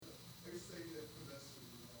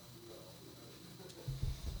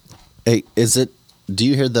Hey, do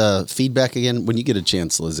you hear the feedback again? When you get a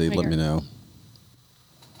chance, Lizzie, let me know.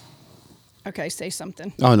 Okay, say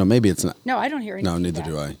something. Oh, no, maybe it's not. No, I don't hear any feedback. Neither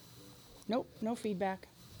do I. Nope, no feedback.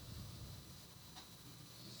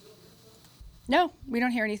 No, we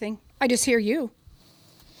don't hear anything. I just hear you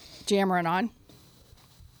jammering on.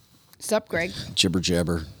 Sup, Greg? Jibber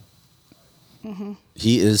jabber. Mm-hmm.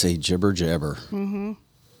 He is a jibber jabber. Mm-hmm.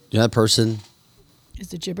 You know that person?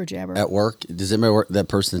 Is a jibber jabber. At work? Does anybody work? That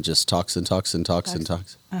person that just talks and talks and talks and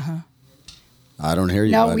talks? Uh-huh. I don't hear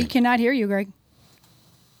you. No, buddy. we cannot hear you, Greg.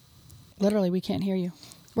 Literally, we can't hear you.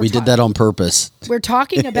 We did that on purpose. We're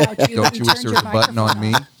talking about you. Don't you wish there was a button on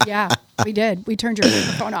me? Yeah, we did. We turned your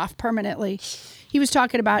microphone off permanently. He was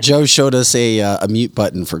talking about... Joe showed us a mute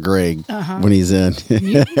button for Greg when he's in.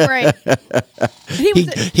 Mute Greg.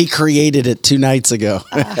 He created it 2 nights ago.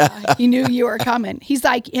 He knew you were coming. He's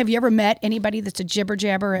like, have you ever met anybody that's a jibber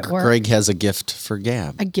jabber at work? Greg has a gift for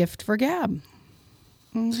Gab. A gift for Gab.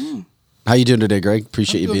 Mm-hmm. How you doing today, Greg?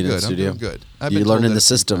 Appreciate you being in the good. studio. I'm doing good. You're learning the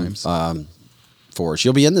system for us.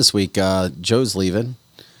 You'll be in this week. Joe's leaving.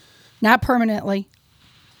 Not permanently.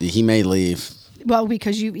 He may leave. Well,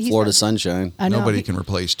 because he's Florida sunshine. I know. Nobody can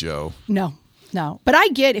replace Joe. No. But I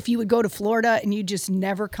get if you would go to Florida and you just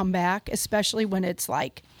never come back, especially when it's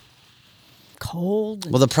like cold.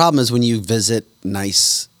 Well, the problem is when you visit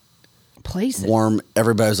nice places, warm,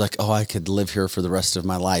 everybody's like, oh, I could live here for the rest of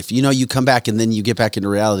my life. You know, you come back and then you get back into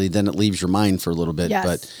reality, then it leaves your mind for a little bit.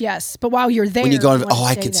 Yes. But while you're there, when you go,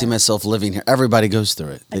 I could see myself living here. Everybody goes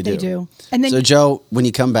through it. They do. And then so, Joe, when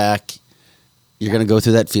you come back, you're going to go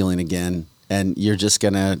through that feeling again. And you're just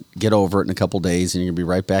going to get over it in a couple days, and you're going to be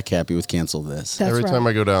right back happy with Cancel This. That's Every time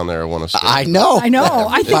I go down there, I want to stay. I know.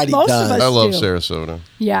 I think most of us do. I love Sarasota.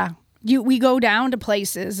 Yeah. We go down to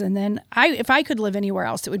places, and then if I could live anywhere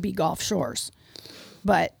else, it would be Gulf Shores.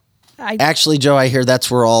 But Actually, Joe, I hear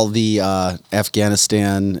that's where all the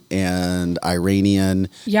Afghanistan and Iranian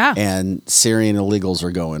and Syrian illegals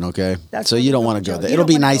are going, okay? So you don't want to go there. It'll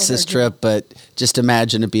be nice this trip, but just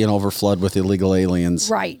imagine it being overflowed with illegal aliens.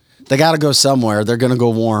 Right. They got to go somewhere. They're going to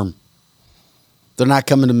go warm. They're not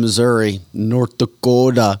coming to Missouri, North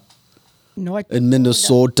Dakota, and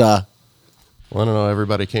Minnesota. Well, I don't know.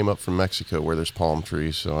 Everybody came up from Mexico where there's palm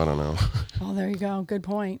trees, so I don't know. Oh, there you go. Good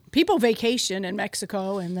point. People vacation in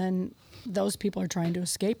Mexico, and then those people are trying to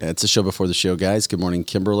escape. It's a show before the show, guys. Good morning,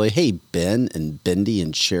 Kimberly. Hey, Ben and Bendy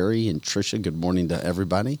and Sherry and Trisha. Good morning to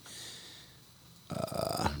everybody.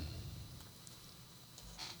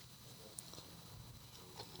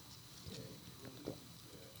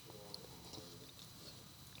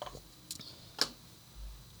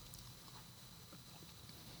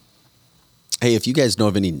 Hey, if you guys know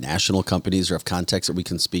of any national companies or have contacts that we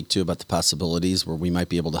can speak to about the possibilities where we might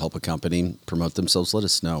be able to help a company promote themselves, let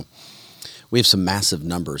us know. We have some massive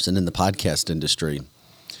numbers, and in the podcast industry,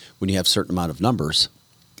 when you have a certain amount of numbers,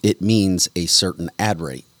 it means a certain ad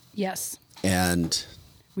rate. Yes. And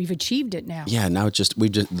we've achieved it now. Yeah, now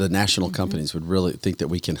the national companies would really think that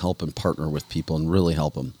we can help and partner with people and really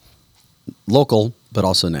help them. Local, but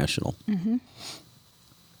also national. Mm-hmm.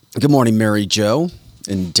 Good morning, Mary Jo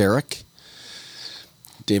and Derek.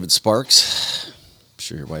 David Sparks, I'm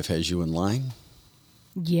sure your wife has you in line.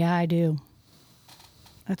 Yeah, I do.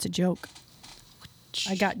 That's a joke.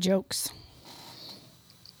 I got jokes.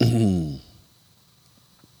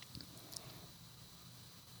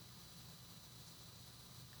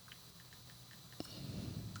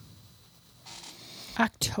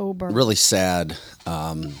 October. Really sad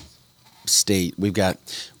state.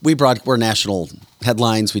 We're national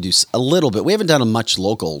headlines. We do a little bit. We haven't done a much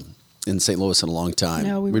local in St. Louis in a long time.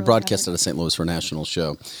 No, we really broadcast haven't. out of St. Louis for a national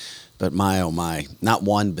show. But my, oh my, not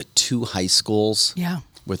one, but 2 high schools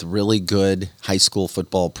with really good high school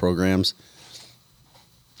football programs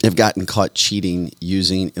have gotten caught cheating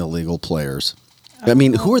using illegal players. I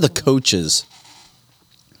mean, who are the coaches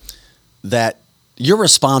that you're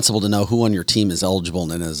responsible to know who on your team is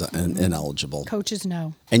eligible and is ineligible? Coaches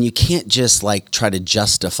know. And you can't just try to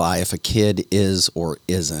justify if a kid is or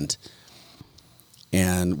isn't.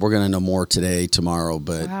 And we're going to know more today, tomorrow,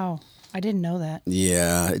 but... Wow, I didn't know that.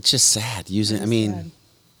 Yeah, it's just sad. Sad.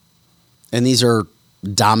 And these are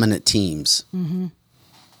dominant teams.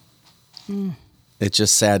 Mm-hmm. It's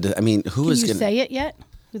just sad. Who is going to... Can you say it yet,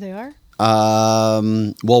 who they are?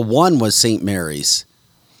 Well, one was St. Mary's,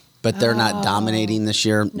 but they're not dominating this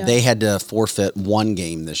year. No. They had to forfeit 1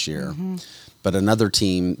 game this year. Mm-hmm. But another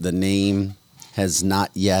team, the name has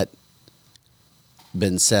not yet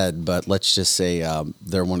been said, but let's just say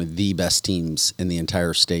they're one of the best teams in the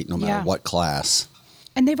entire state, no matter what class.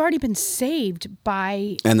 And they've already been saved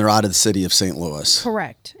by... And they're out of the city of St. Louis.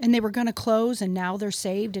 Correct. And they were going to close, and now they're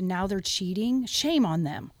saved, and now they're cheating. Shame on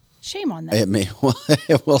them. Shame on them.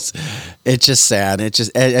 It's just sad. It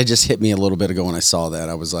just hit me a little bit ago when I saw that.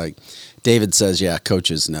 I was like, David says, yeah,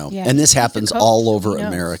 coaches know. Yeah, and this happens all over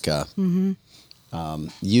America. Mm-hmm.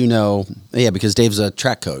 Because Dave's a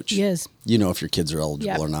track coach. He is. You know if your kids are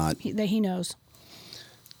eligible or not. He knows.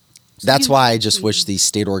 That's why I just wish these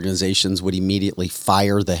state organizations would immediately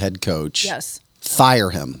fire the head coach. Yes. Fire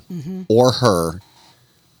him or her,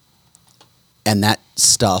 and that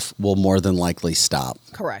stuff will more than likely stop.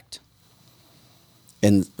 Correct.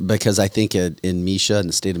 And because I think in Misha, in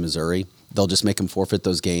the state of Missouri, they'll just make them forfeit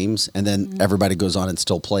those games, and then everybody goes on and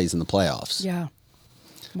still plays in the playoffs. Yeah.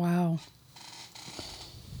 Wow.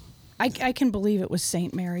 I can believe it was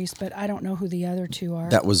St. Mary's, but I don't know who the other two are.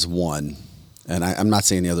 That was one. And I'm not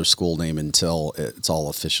saying the other school name until it's all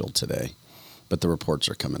official today, but the reports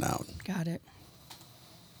are coming out. Got it.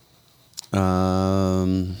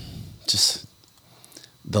 Just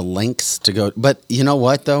the links to go. But you know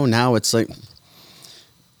what, though? Now it's like...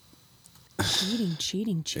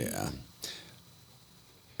 Cheating. Yeah.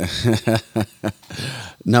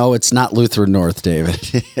 No, it's not Lutheran North,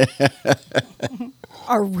 David.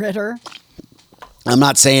 Or Ritter. I'm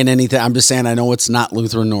not saying anything. I'm just saying I know it's not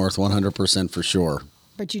Lutheran North 100% for sure.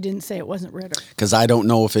 But you didn't say it wasn't Ritter. Because I don't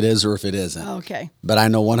know if it is or if it isn't. Oh, okay. But I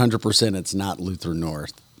know 100% it's not Lutheran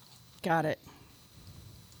North. Got it.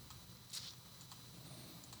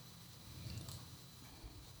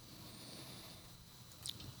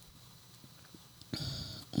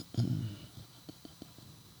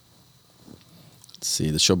 Let's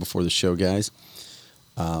see, the show before the show, guys.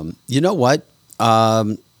 You know what?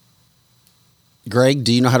 Greg,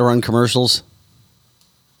 do you know how to run commercials?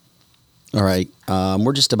 All right.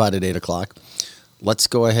 We're just about at 8 o'clock. Let's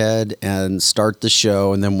go ahead and start the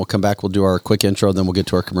show, and then we'll come back. We'll do our quick intro, then we'll get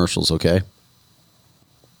to our commercials, okay?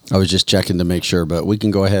 I was just checking to make sure, but we can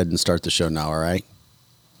go ahead and start the show now, all right?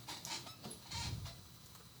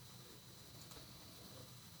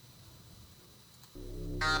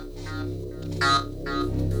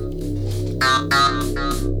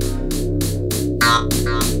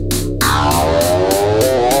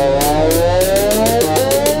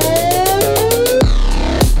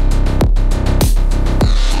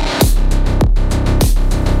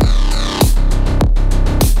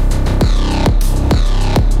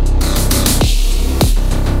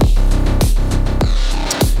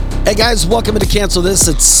 Hey guys, welcome to Cancel This.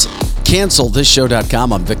 It's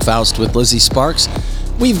cancelthisshow.com. I'm Vic Faust with Lizzie Sparks.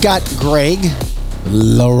 We've got Greg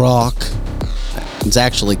LaRock. It's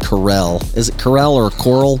actually Corell. Is it Corell or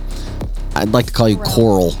Coral? I'd like to call you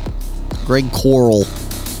Coral. Greg Coral.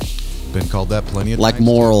 Been called that plenty of like times.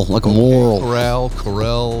 Moral, like a moral.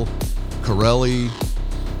 Corelli. Corelli.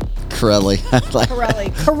 Corelli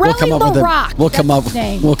LaRock. We'll come up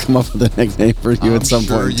with a nickname for you at some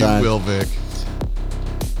point in time. You will, Vic.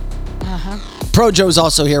 Pro Joe's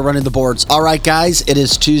also here running the boards. All right, guys, it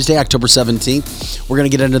is Tuesday, October 17th. We're going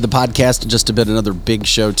to get into the podcast in just a bit. Another big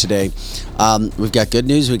show today. We've got good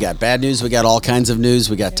news. We got bad news. We got all kinds of news.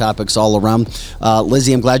 We got topics all around.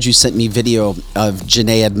 Lizzie, I'm glad you sent me video of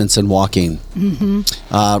Janae Edmondson walking.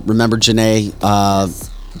 Mm-hmm. Remember Janae?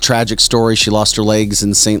 Tragic story. She lost her legs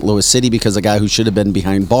in St. Louis City because a guy who should have been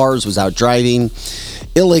behind bars was out driving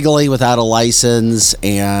illegally without a license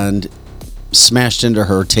and smashed into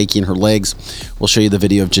her, taking her legs. We'll show you the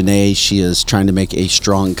video of Janae. She is trying to make a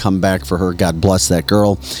strong comeback for her. God bless that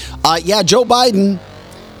girl. Joe Biden,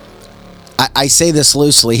 I say this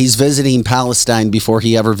loosely, he's visiting Palestine before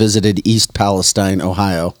he ever visited East Palestine,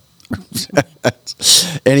 Ohio.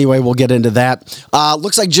 Anyway, we'll get into that.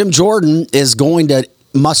 Looks like Jim Jordan is going to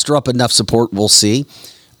muster up enough support. We'll see.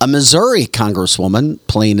 A Missouri congresswoman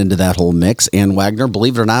playing into that whole mix, Ann Wagner,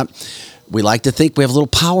 believe it or not. We like to think we have a little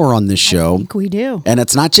power on this show. I think we do. And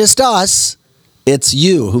it's not just us. It's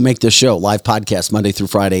you who make this show. Live podcast Monday through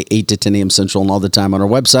Friday, 8 to 10 a.m. Central and all the time on our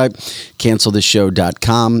website,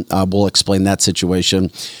 cancelthisshow.com. We'll explain that situation.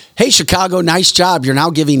 Hey, Chicago, nice job. You're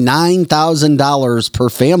now giving $9,000 per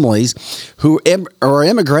families who are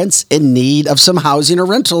immigrants in need of some housing or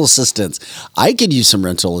rental assistance. I could use some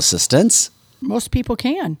rental assistance. Most people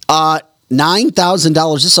can.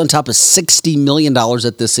 $9,000, just on top of $60 million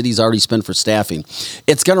that the city's already spent for staffing.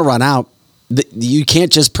 It's going to run out. You can't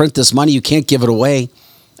just print this money. You can't give it away.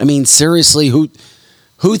 I mean, seriously, who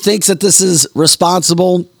thinks that this is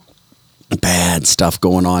responsible? Bad stuff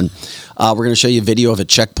going on. We're going to show you a video of a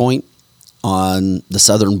checkpoint on the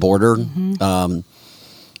southern border. Mm-hmm.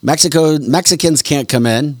 Mexicans can't come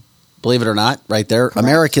in, believe it or not, right there. Correct.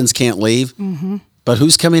 Americans can't leave. Mm-hmm. But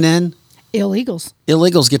who's coming in? Illegals.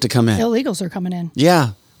 Illegals get to come in. Illegals are coming in.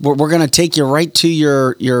 Yeah. We're going to take you right to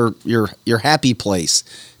your happy place.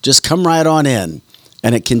 Just come right on in.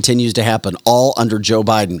 And it continues to happen all under Joe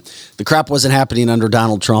Biden. The crap wasn't happening under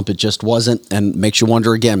Donald Trump. It just wasn't. And makes you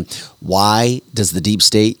wonder again, why does the deep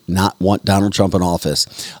state not want Donald Trump in office?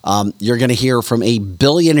 You're going to hear from a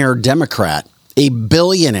billionaire Democrat, a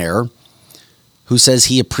billionaire who says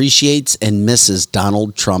he appreciates and misses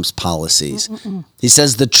Donald Trump's policies. He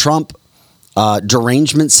says the Trump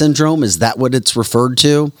derangement syndrome, is that what it's referred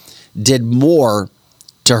to, did more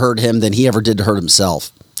to hurt him than he ever did to hurt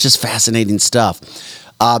himself. Just fascinating stuff.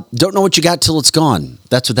 Don't know what you got till it's gone.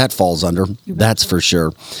 That's what that falls under. That's for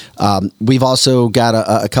sure. We've also got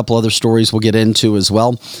a couple other stories we'll get into as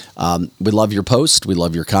well. We love your posts. We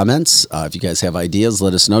love your comments. If you guys have ideas,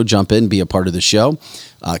 let us know. Jump in, be a part of the show.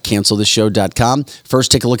 CancelTheShow.com.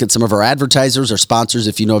 First, take a look at some of our advertisers, our sponsors.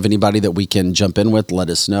 If you know of anybody that we can jump in with, let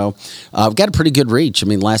us know. We've got a pretty good reach. I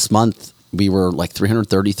mean, last month, we were like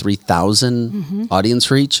 333,000 audience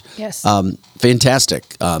reach. Yes.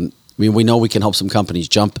 Fantastic. We know we can help some companies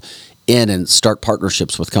jump in and start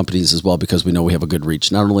partnerships with companies as well, because we know we have a good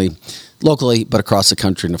reach, not only locally, but across the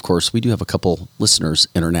country. And of course, we do have a couple listeners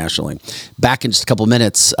internationally. Back in just a couple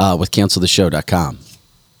minutes with CancelTheShow.com.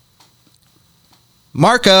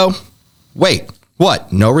 Marco, wait.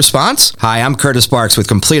 What? No response? Hi, I'm Curtis Sparks with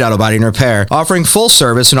Complete Auto Body and Repair, offering full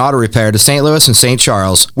service and auto repair to St. Louis and St.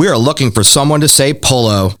 Charles. We are looking for someone to say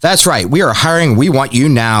polo. That's right, we are hiring. We want you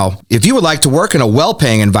now. If you would like to work in a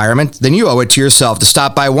well-paying environment, then you owe it to yourself to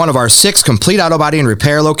stop by one of our 6 Complete Auto Body and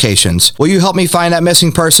Repair locations. Will you help me find that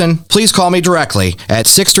missing person? Please call me directly at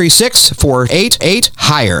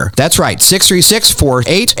 636-488-HIRE. That's right,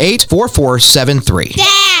 636-488-4473.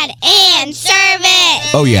 Dad and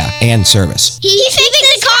service. Oh yeah, and service. He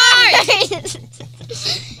fixes cars.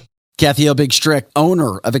 Kathy O. Big Strick,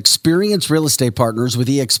 owner of Experienced Real Estate Partners with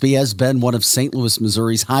eXp, has been one of St. Louis,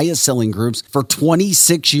 Missouri's highest selling groups for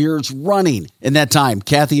 26 years running. In that time,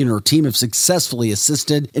 Kathy and her team have successfully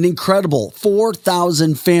assisted an incredible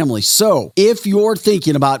 4,000 families. So if you're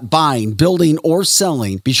thinking about buying, building, or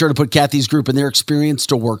selling, be sure to put Kathy's group and their experience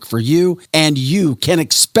to work for you, and you can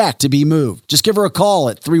expect to be moved. Just give her a call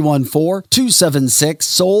at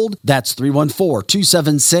 314-276-SOLD. That's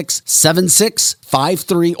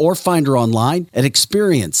 314-276-7653, or find her online at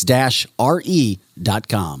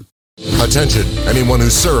experience-re.com. Attention, anyone who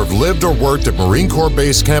served, lived, or worked at Marine Corps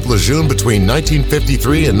Base Camp Lejeune between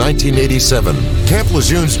 1953 and 1987. Camp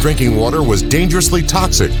Lejeune's drinking water was dangerously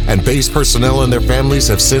toxic, and base personnel and their families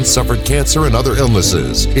have since suffered cancer and other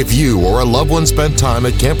illnesses. If you or a loved one spent time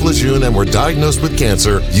at Camp Lejeune and were diagnosed with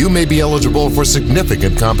cancer, you may be eligible for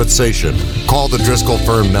significant compensation. Call the Driscoll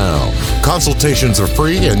firm now. Consultations are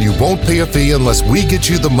free, and you won't pay a fee unless we get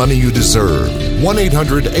you the money you deserve.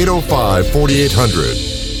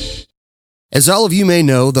 1-800-805-4800. As all of you may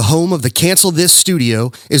know, the home of the Cancel This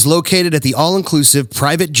studio is located at the all-inclusive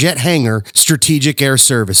private jet hangar, Strategic Air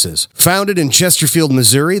Services. Founded in Chesterfield,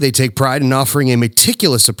 Missouri, they take pride in offering a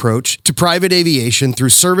meticulous approach to private aviation through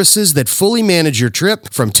services that fully manage your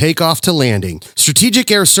trip from takeoff to landing.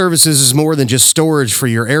 Strategic Air Services is more than just storage for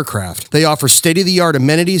your aircraft. They offer state-of-the-art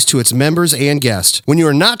amenities to its members and guests. When you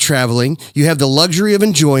are not traveling, you have the luxury of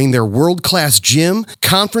enjoying their world-class gym,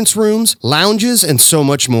 conference rooms, lounges, and so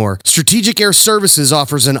much more. Strategic Air Services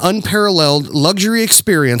offers an unparalleled luxury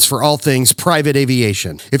experience for all things private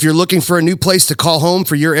aviation. If you're looking for a new place to call home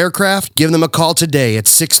for your aircraft, give them a call today at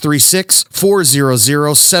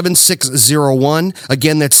 636-400-7601.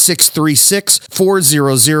 Again, that's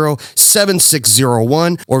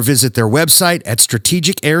 636-400-7601, or visit their website at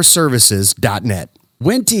strategicairservices.net.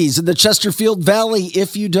 Winties in the Chesterfield Valley,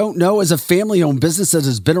 if you don't know, is a family-owned business that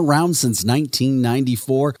has been around since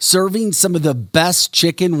 1994, serving some of the best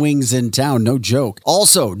chicken wings in town, no joke.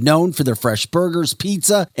 Also known for their fresh burgers,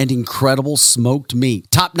 pizza, and incredible smoked meat.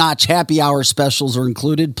 Top-notch happy hour specials are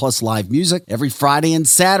included, plus live music every Friday and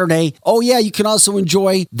Saturday. Oh yeah, you can also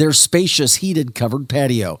enjoy their spacious heated covered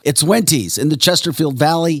patio. It's Winties in the Chesterfield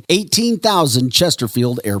Valley, 18,000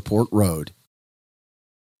 Chesterfield Airport Road.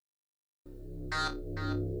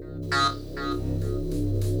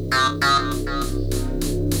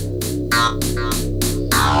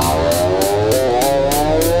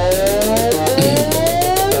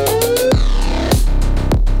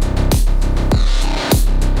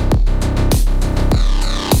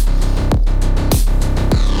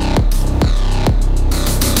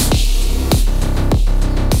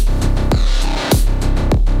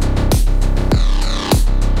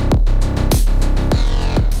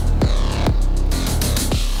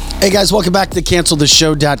 Hey guys, welcome back to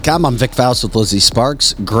canceltheshow.com. I'm Vic Faust with Lizzie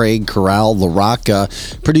Sparks, Greg Corral,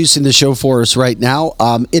 LaRocca, producing the show for us right now.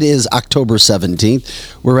 It is October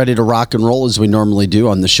 17th. We're ready to rock and roll as we normally do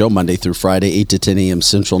on the show Monday through Friday, 8 to 10 a.m.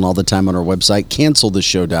 Central, and all the time on our website,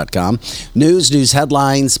 canceltheshow.com. News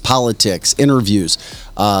headlines, politics, interviews,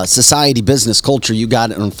 society, business, culture. You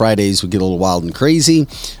got it on Fridays. We get a little wild and crazy.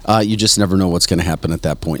 You just never know what's going to happen at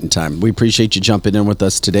that point in time. We appreciate you jumping in with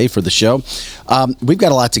us today for the show. We've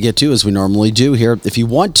got a lot to get to, as we normally do here. If you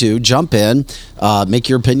want to, jump in, make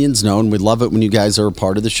your opinions known. We love it when you guys are a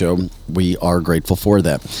part of the show. We are grateful for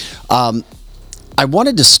that. I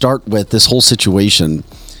wanted to start with this whole situation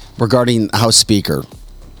regarding House Speaker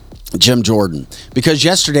Jim Jordan, because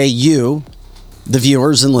yesterday you, the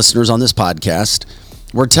viewers and listeners on this podcast,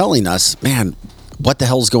 were telling us, man, what the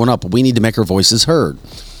hell's going up? We need to make our voices heard.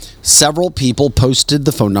 Several people posted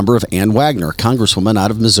the phone number of Ann Wagner, Congresswoman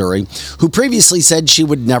out of Missouri, who previously said she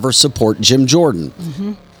would never support Jim Jordan.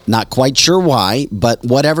 Mm-hmm. Not quite sure why, but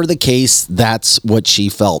whatever the case, that's what she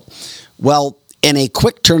felt. Well, in a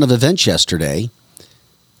quick turn of events yesterday,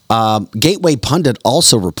 Gateway Pundit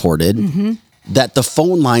also reported that the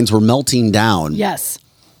phone lines were melting down. Yes.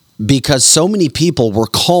 Because so many people were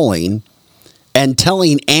calling and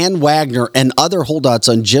telling Ann Wagner and other holdouts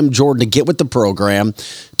on Jim Jordan to get with the program,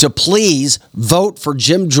 to please vote for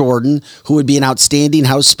Jim Jordan, who would be an outstanding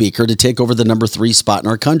House Speaker to take over the number 3 spot in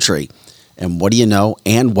our country. And what do you know?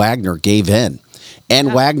 Ann Wagner gave in.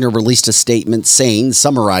 Ann Wagner released a statement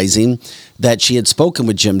summarizing that she had spoken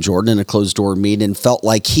with Jim Jordan in a closed-door meeting and felt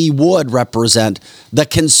like he would represent the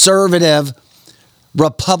conservative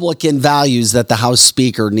Republican values that the House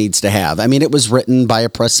Speaker needs to have. I mean, it was written by a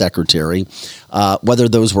press secretary. Whether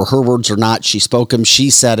those were her words or not, she spoke them. She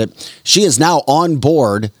said it. She is now on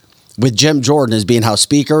board with Jim Jordan as being House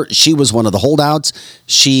Speaker. She was one of the holdouts.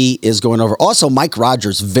 She is going over. Also, Mike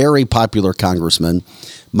Rogers, very popular congressman.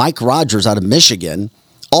 Mike Rogers out of Michigan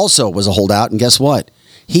also was a holdout. And guess what?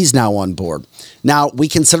 He's now on board. Now, we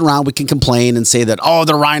can sit around, we can complain and say that, oh,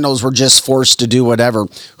 the rhinos were just forced to do whatever.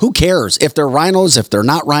 Who cares? If they're rhinos, if they're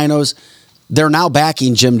not rhinos, they're now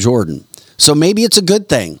backing Jim Jordan. So maybe it's a good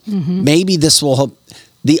thing. Mm-hmm. Maybe this will help.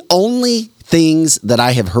 The only things that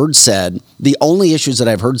I have heard said, the only issues that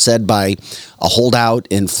I've heard said by a holdout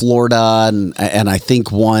in Florida and I think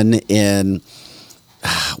one in,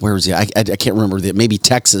 where was he? I can't remember. Maybe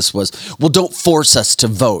Texas was, well, don't force us to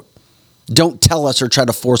vote. Don't tell us or try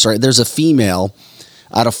to force our. There's a female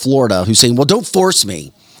out of Florida who's saying, well, don't force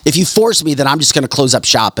me. If you force me, then I'm just going to close up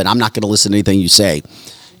shop and I'm not going to listen to anything you say,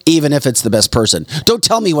 even if it's the best person. Don't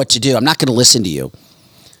tell me what to do. I'm not going to listen to you.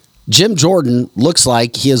 Jim Jordan looks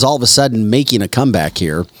like he is all of a sudden making a comeback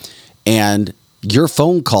here, and your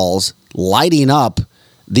phone calls lighting up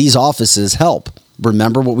these offices help.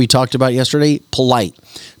 Remember what we talked about yesterday? Polite,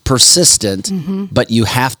 persistent, but you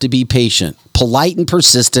have to be patient. Polite and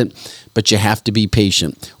persistent, but you have to be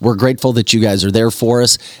patient. We're grateful that you guys are there for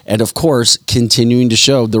us. And of course, continuing to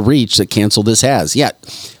show the reach that Cancel This has.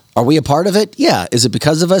 Yet, are we a part of it? Yeah. Is it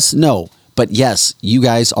because of us? No. But yes, you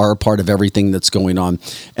guys are a part of everything that's going on.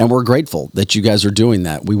 And we're grateful that you guys are doing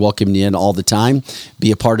that. We welcome you in all the time.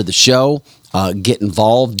 Be a part of the show. Get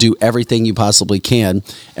involved, do everything you possibly can.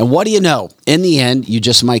 And what do you know? In the end, you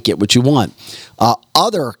just might get what you want.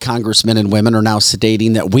 Other congressmen and women are now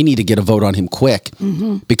stating that we need to get a vote on him quick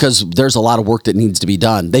because there's a lot of work that needs to be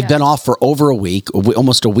done. They've been off for over a week,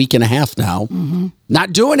 almost a week and a half now,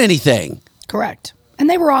 not doing anything. Correct. And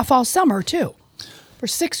they were off all summer, too, for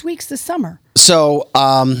 6 weeks this summer. So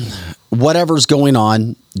whatever's going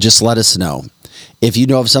on, just let us know. If you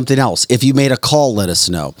know of something else, if you made a call, let us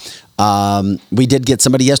know. We did get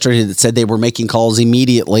somebody yesterday that said they were making calls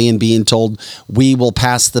immediately and being told, we will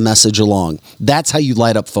pass the message along. That's how you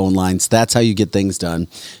light up phone lines. That's how you get things done.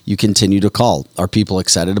 You continue to call. Are people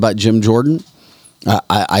excited about Jim Jordan?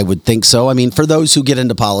 I would think so. I mean, for those who get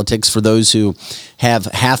into politics, for those who have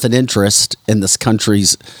half an interest in this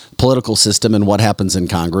country's political system and what happens in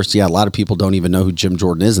Congress, yeah, a lot of people don't even know who Jim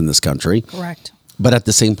Jordan is in this country. Correct. But at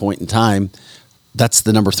the same point in time, that's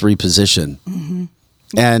the number 3 position.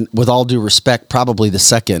 And with all due respect, probably the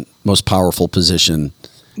second most powerful position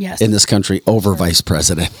in this country over vice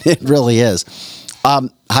president. It really is. How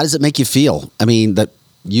does it make you feel? I mean, that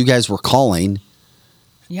you guys were calling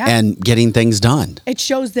and getting things done. It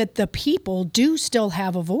shows that the people do still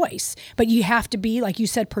have a voice, but you have to be, like you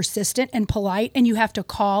said, persistent and polite, and you have to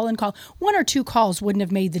call and call. 1 or 2 calls wouldn't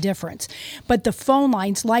have made the difference. But the phone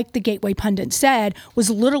lines, like the Gateway pundit said, was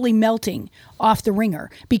literally melting off the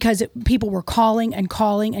ringer because people were calling and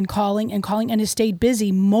calling and calling and calling, and it stayed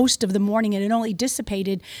busy most of the morning, and it only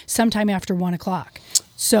dissipated sometime after 1 o'clock.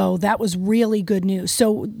 So that was really good news.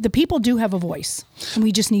 So the people do have a voice, and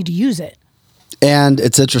we just need to use it. And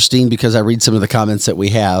it's interesting because I read some of the comments that we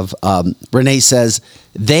have. Renee says,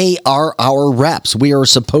 they are our reps. We are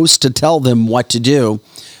supposed to tell them what to do.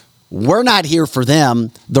 We're not here for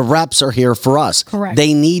them. The reps are here for us. Correct.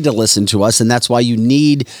 They need to listen to us, and that's why you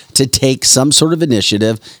need to take some sort of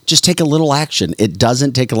initiative. Just take a little action. It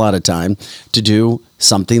doesn't take a lot of time to do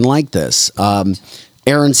something like this.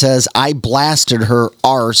 Aaron says, I blasted her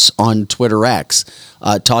arse on Twitter X,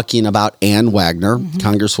 talking about Ann Wagner,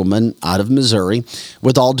 Congresswoman out of Missouri.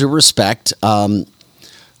 With all due respect,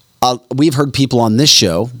 we've heard people on this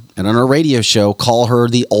show and on our radio show call her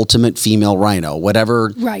the ultimate female rhino,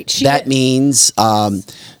 whatever that means.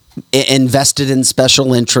 Invested in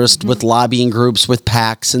special interest with lobbying groups, with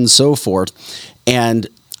PACs and so forth. And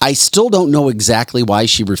I still don't know exactly why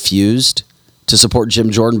she refused to support Jim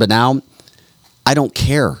Jordan, but now I don't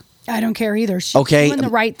care. I don't care either. She's doing the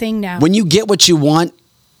right thing now. When you get what you want,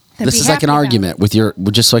 Then this be is like an happy about argument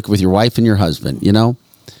with just like with your wife and your husband, you know?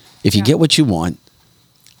 If you get what you want,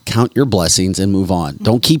 count your blessings and move on.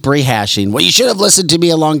 Don't keep rehashing, well, you should have listened to me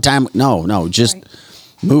a long time. No, just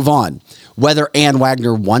move on. Whether Ann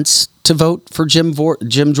Wagner wants to vote for Jim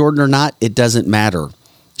Jordan or not, it doesn't matter.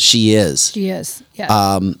 She is. She is,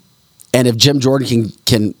 yeah. And if Jim Jordan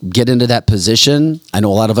can get into that position, I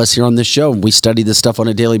know a lot of us here on this show, and we study this stuff on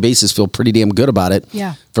a daily basis, feel pretty damn good about it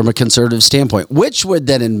from a conservative standpoint, which would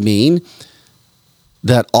then mean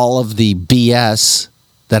that all of the BS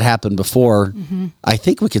that happened before, I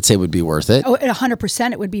think we could say would be worth it. Oh,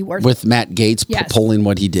 100% it would be worth it. With Matt Gaetz pulling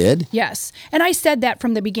what he did. Yes. And I said that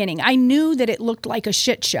from the beginning. I knew that it looked like a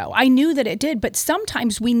shit show. I knew that it did. But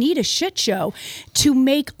sometimes we need a shit show to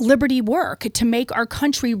make liberty work, to make our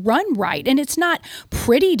country run right. And it's not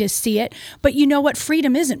pretty to see it. But you know what?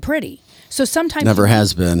 Freedom isn't pretty. So sometimes... Never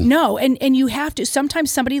has been. No. And you have to...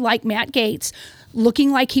 Sometimes somebody like Matt Gaetz,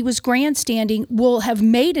 looking like he was grandstanding, will have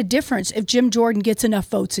made a difference if Jim Jordan gets enough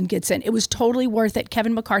votes and gets in. It was totally worth it.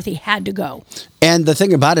 Kevin McCarthy had to go. And the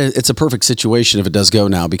thing about it, it's a perfect situation if it does go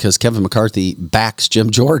now because Kevin McCarthy backs Jim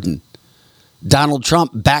Jordan. Donald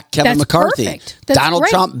Trump backed Kevin McCarthy. Perfect. That's Donald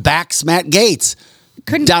great. Trump backs Matt Gaetz.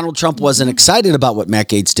 Donald Trump wasn't excited about what Matt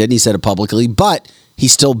Gaetz did, and he said it publicly, but he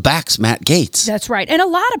still backs Matt Gaetz. That's right. And a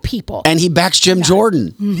lot of people. And he backs Jim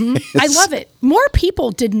Jordan. I love it. More people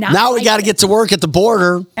did not. Now we got to get to work at the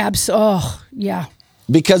border. Oh, yeah.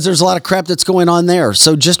 Because there's a lot of crap that's going on there.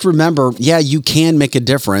 So just remember, you can make a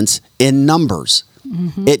difference in numbers.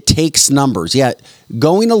 It takes numbers. Yeah,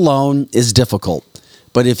 going alone is difficult.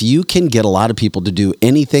 But if you can get a lot of people to do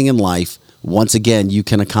anything in life, once again, you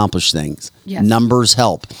can accomplish things. Yes. Numbers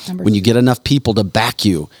help. When you get enough people to back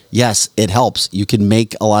you, yes, it helps. You can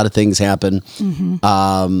make a lot of things happen.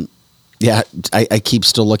 I keep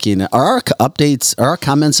still looking. Are our comments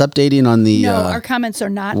updating on the... No, our comments are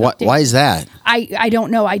not updating. Why is that? I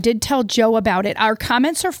don't know. I did tell Joe about it. Our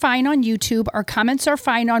comments are fine on YouTube. Our comments are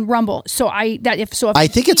fine on Rumble. I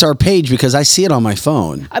think it's our page because I see it on my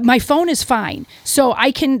phone. My phone is fine. So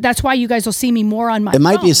I can... That's why you guys will see me more on my phone. It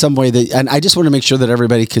might be some way that... And I just want to make sure that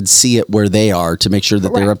everybody could see it where they are to make sure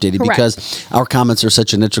that they're updated because our comments are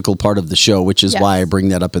such an integral part of the show, which is why I bring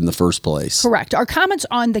that up in the first place. Correct. Our comments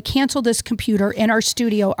on the Cancel This computer in our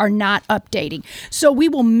studio are not updating. So we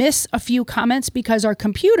will miss a few comments because our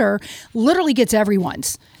computer literally gets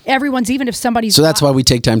everyone's, even if somebody's... So that's why we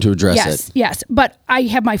take time to address it. Yes. But I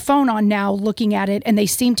have my phone on now looking at it, and they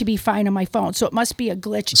seem to be fine on my phone. So it must be a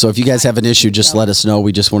glitch. So if you guys have an issue, just let us know.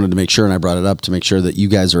 We just wanted to make sure, and I brought it up to make sure that you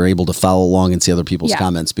guys are able to follow along and see other people's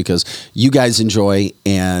comments because you guys enjoy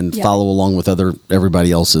and follow along with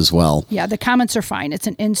everybody else as well. Yeah, the comments are fine. It's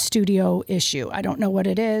an in-studio issue. I don't know what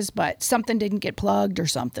it is, but something didn't get plugged or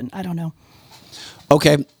something. I don't know.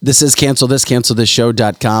 Okay, this is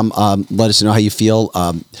cancelthisshow.com. Let us know how you feel.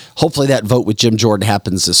 Hopefully that vote with Jim Jordan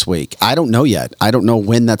happens this week. I don't know yet. I don't know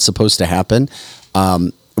when that's supposed to happen.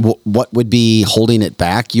 What would be holding it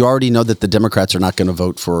back? You already know that the Democrats are not going to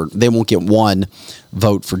vote they won't get one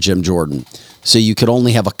vote for Jim Jordan. So you could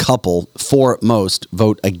only have a couple, 4 at most,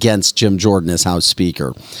 vote against Jim Jordan as House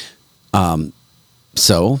Speaker. There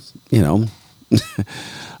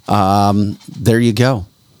you go.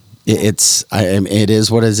 It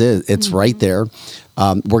is what it is. It's right there.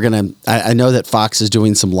 I know that Fox is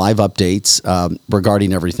doing some live updates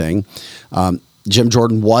regarding everything. Jim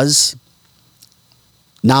Jordan was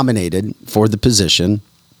nominated for the position.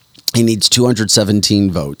 He needs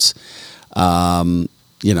 217 votes. So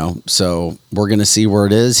we're going to see where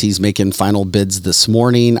it is. He's making final bids this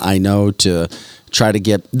morning. I know to try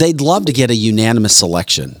to they'd love to get a unanimous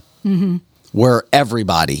selection. Mm-hmm. Where every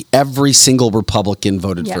single Republican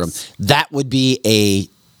voted for him. That would be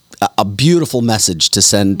a beautiful message to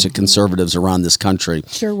send to conservatives around this country.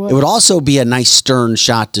 Sure would. It would also be a nice stern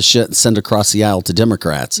shot to send across the aisle to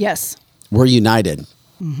Democrats. Yes. We're united.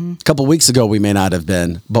 Mm-hmm. A couple weeks ago, we may not have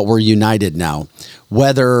been, but we're united now.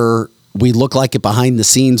 Whether we look like it behind the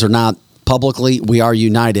scenes or not, publicly, we are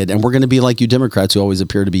united, and we're going to be like you Democrats who always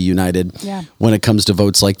appear to be united when it comes to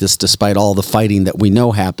votes like this, despite all the fighting that we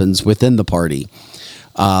know happens within the party.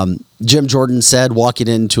 Jim Jordan said, walking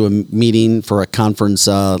into a meeting for a conference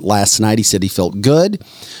last night, he said he felt good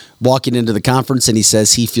walking into the conference, and he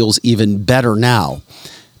says he feels even better now.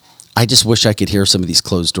 I just wish I could hear some of these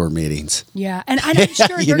closed-door meetings. Yeah, and I'm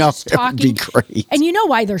sure they're just talking. It would be great. And you know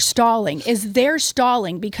why they're stalling is they're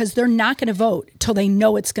stalling because they're not going to vote till they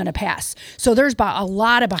know it's going to pass. So there's a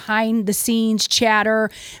lot of behind-the-scenes chatter,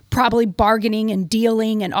 probably bargaining and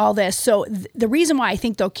dealing and all this. So the reason why I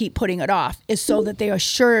think they'll keep putting it off is so that they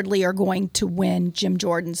assuredly are going to win Jim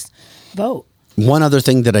Jordan's vote. One other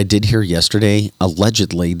thing that I did hear yesterday,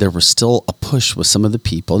 allegedly, there was still a push with some of the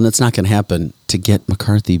people, and it's not going to happen, to get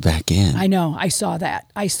McCarthy back in. I know. I saw that.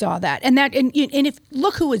 And if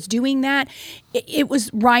look who was doing that, it was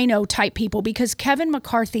Rhino type people, because Kevin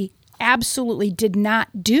McCarthy absolutely did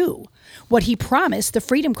not do what he promised the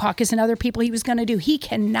Freedom Caucus and other people he was going to do. He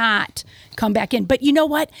cannot come back in. But you know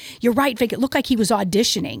what? You're right, Vic. It looked like he was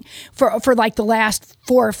auditioning for like the last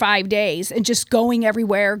 4 or 5 days and just going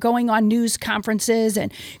everywhere, going on news conferences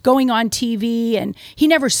and going on TV. And he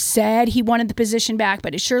never said he wanted the position back,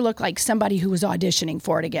 but it sure looked like somebody who was auditioning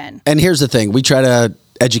for it again. And here's the thing. We try to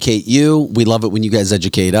educate you. We love it when you guys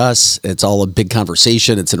educate us. It's all a big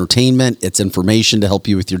conversation. It's entertainment. It's information to help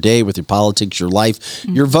you with your day, with your politics, your life.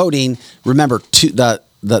 Mm-hmm. Your voting. Remember,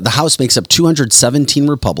 the House makes up 217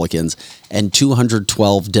 Republicans and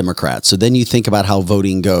 212 Democrats. So then you think about how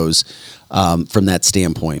voting goes from that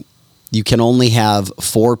standpoint. You can only have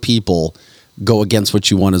 4 people go against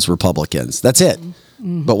what you want as Republicans. That's it.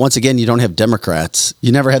 Mm-hmm. But once again, you don't have Democrats.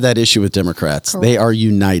 You never have that issue with Democrats. Correct. They are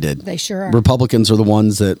united. They sure are. Republicans are the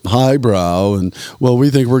ones that highbrow and, well, we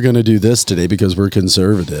think we're going to do this today because we're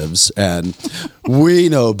conservatives and we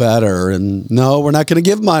know better. And no, we're not going to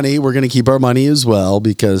give money. We're going to keep our money as well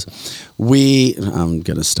because I'm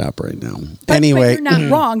going to stop right now. Anyway. But you're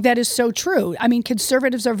not wrong. That is so true. I mean,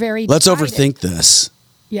 conservatives are very Let's divided. overthink this.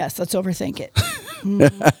 Yes, let's overthink it.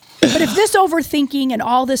 Mm-hmm. But if this overthinking and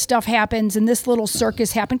all this stuff happens and this little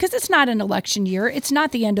circus happened, because it's not an election year, it's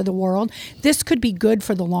not the end of the world, this could be good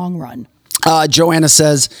for the long run. Joanna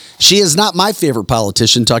says, she is not my favorite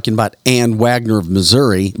politician, talking about Ann Wagner of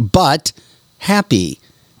Missouri, but happy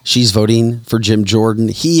she's voting for Jim Jordan.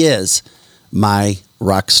 He is my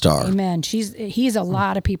rock star. Amen. He's a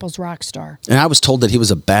lot of people's rock star. And I was told that he was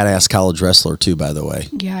a badass college wrestler too, by the way.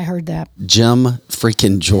 Yeah, I heard that. Jim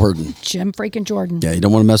freaking Jordan. Yeah, you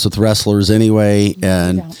don't want to mess with wrestlers anyway.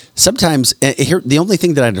 And sometimes, here, the only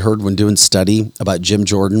thing that I'd heard when doing study about Jim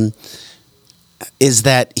Jordan is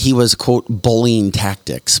that he was, quote, bullying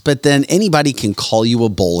tactics. But then anybody can call you a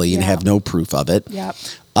bully and have no proof of it. Yep.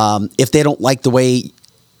 If they don't like the way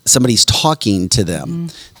somebody's talking to them,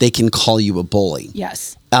 they can call you a bully.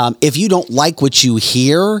 Yes. If you don't like what you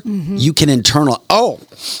hear, you can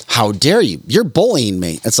how dare you? You're bullying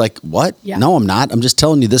me. It's like, what? Yeah. No, I'm not. I'm just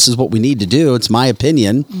telling you this is what we need to do. It's my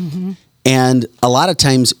opinion. Mm-hmm. And a lot of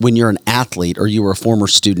times when you're an athlete or you were a former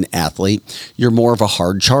student athlete, you're more of a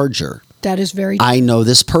hard charger. That is very true. I know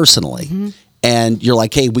this personally. Mm-hmm. And you're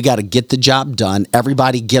like, hey, we got to get the job done.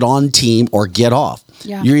 Everybody get on team or get off.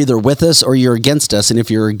 Yeah. You're either with us or you're against us. And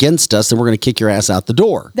if you're against us, then we're going to kick your ass out the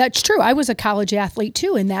door. That's true. I was a college athlete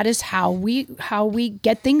too. And that is how we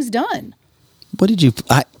get things done. What did you,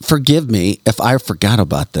 forgive me if I forgot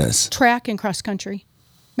about this. Track and cross country,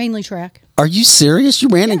 mainly track. Are you serious? You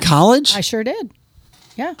ran in college? I sure did.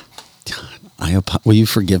 Yeah. Will you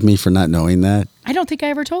forgive me for not knowing that? I don't think I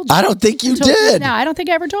ever told you. I don't think you did. No, I don't think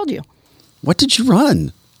I ever told you. What did you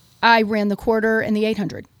run? I ran the quarter and the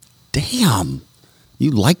 800. Damn. You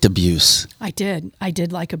liked abuse. I did. I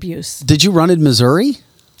did like abuse. Did you run in Missouri?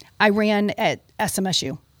 I ran at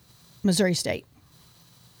SMSU, Missouri State.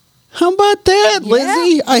 How about that,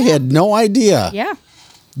 Lizzie? I had no idea. Yeah.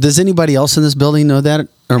 Does anybody else in this building know that?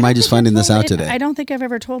 Or am I just finding this out today? I don't think I've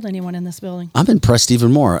ever told anyone in this building. I'm impressed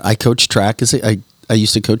even more. I coach track. I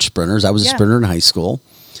used to coach sprinters. I was a sprinter in high school.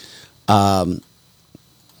 Wow.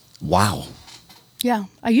 Yeah,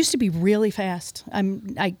 I used to be really fast.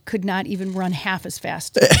 I could not even run half as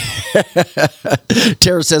fast.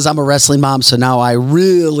 Tara says, I'm a wrestling mom, so now I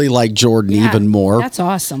really like Jordan even more. That's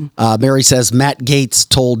awesome. Mary says, Matt Gaetz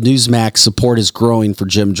told Newsmax support is growing for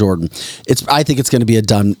Jim Jordan. I think it's going to be a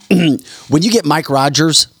done. When you get Mike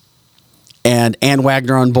Rogers and Ann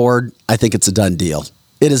Wagner on board, I think it's a done deal.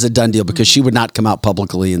 It is a done deal because she would not come out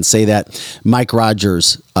publicly and say that. Mike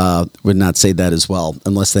Rogers would not say that as well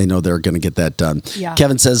unless they know they're going to get that done. Yeah.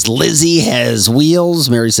 Kevin says Lizzie has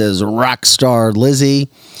wheels. Mary says rock star Lizzie.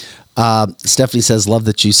 Stephanie says, love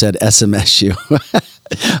that you said SMSU.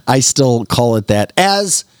 I still call it that,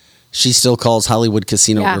 as she still calls Hollywood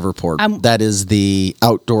Casino Riverport. That is the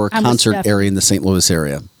outdoor concert area in the St. Louis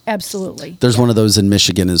area. Absolutely. There's one of those in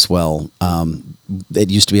Michigan as well. It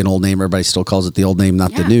used to be an old name. Everybody still calls it the old name,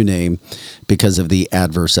 not the new name, because of the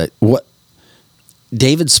adverse.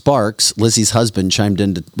 David Sparks, Lizzie's husband, chimed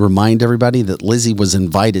in to remind everybody that Lizzie was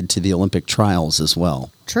invited to the Olympic trials as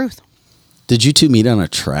well. Truth. Did you two meet on a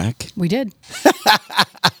track? We did.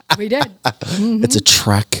 We did. Mm-hmm. It's a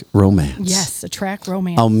track romance. Yes, a track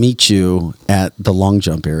romance. I'll meet you at the long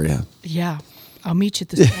jump area. Yeah. I'll meet you at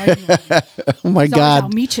the starting line. Oh my God. I'll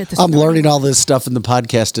meet you at the I'm starting learning line. all this stuff in the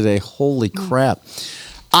podcast today. Holy crap.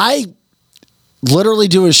 I literally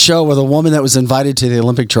do a show with a woman that was invited to the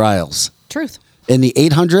Olympic trials. Truth. In the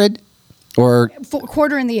 800 or?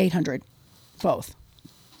 Quarter in the 800. Both.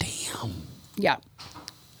 Damn. Yeah.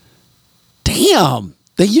 Damn.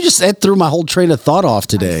 That threw my whole train of thought off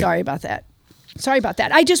today. I'm sorry about that.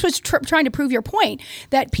 I just was trying to prove your point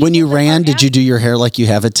that people. When you ran, did you do your hair like you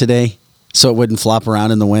have it today? So it wouldn't flop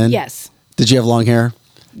around in the wind? Yes. Did you have long hair?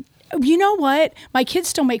 You know what? My kids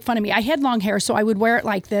still make fun of me. I had long hair, so I would wear it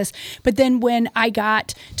like this. But then when I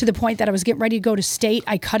got to the point that I was getting ready to go to state,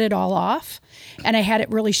 I cut it all off. And I had it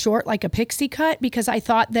really short, like a pixie cut, because I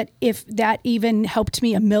thought that if that even helped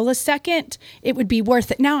me a millisecond, it would be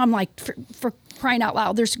worth it. Now I'm like, for crying out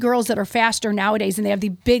loud, there's girls that are faster nowadays, and they have the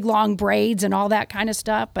big, long braids and all that kind of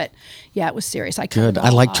stuff. But yeah, it was serious. I cut it all I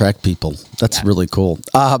like off. track people. That's really cool.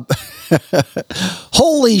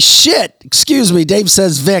 Holy shit. Excuse me. Dave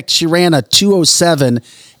says, Vic, she ran a 2:07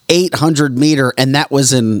 800 meter, and that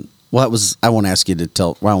was in, I won't ask you to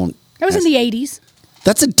tell. That was in the 80s.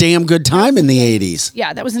 That's a damn good time in the 80s.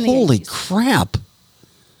 Yeah, that was in the Holy 80s. crap.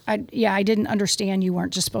 I didn't understand you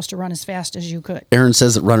weren't just supposed to run as fast as you could. Aaron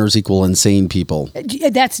says that runners equal insane people.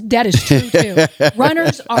 That is true, too.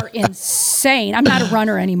 Runners are insane. I'm not a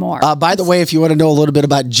runner anymore. By the way, if you want to know a little bit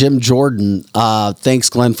about Jim Jordan, thanks,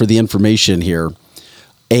 Glenn, for the information here.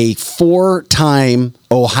 A 4-time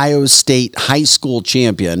Ohio State high school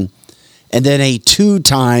champion, and then a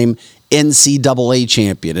 2-time NCAA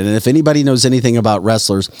champion. And if anybody knows anything about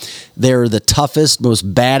wrestlers, they're the toughest,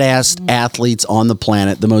 most badass athletes on the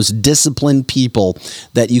planet, the most disciplined people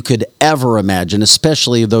that you could ever imagine,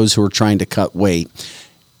 especially those who are trying to cut weight.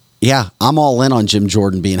 Yeah, I'm all in on Jim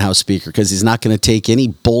Jordan being House Speaker because he's not going to take any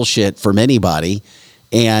bullshit from anybody.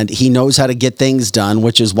 And he knows how to get things done,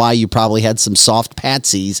 which is why you probably had some soft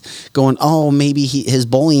patsies going, oh, maybe his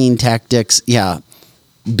bullying tactics. Yeah,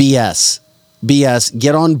 BS.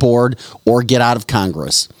 Get on board or get out of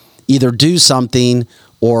Congress. Either do something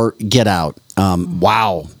or get out.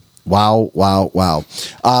 Wow.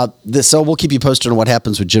 So we'll keep you posted on what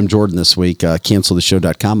happens with Jim Jordan this week.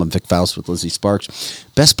 Canceltheshow.com. I'm Vic Faust with Lizzie Sparks.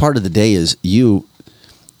 Best part of the day is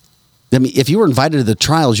if you were invited to the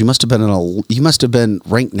trials, you must have been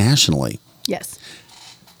ranked nationally. Yes.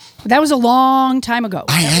 That was a long time ago.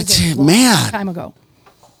 Long time ago.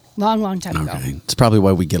 Long time ago. It's probably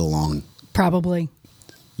why we get along. Probably.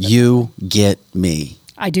 You get me.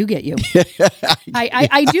 I do get you.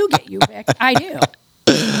 I do get you, Vic. I do.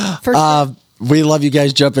 For sure. We love you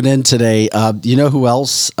guys jumping in today. You know who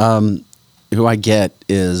else? Who I get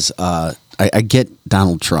is I get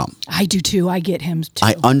Donald Trump. I do too. I get him too.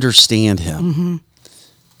 I understand him. Mm-hmm.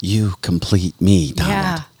 You complete me, Donald.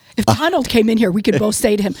 Yeah. If Donald came in here, we could both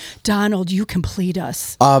say to him, Donald, you complete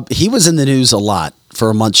us. He was in the news a lot for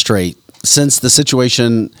a month straight since the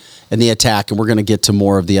situation and the attack, and we're going to get to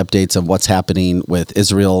more of the updates of what's happening with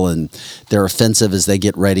Israel and their offensive as they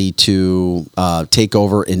get ready to take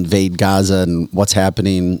over, invade Gaza, and what's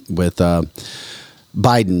happening with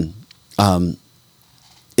Biden.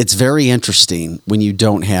 It's very interesting when you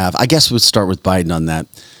don't have, I guess we'll start with Biden on that.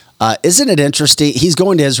 Isn't it interesting? He's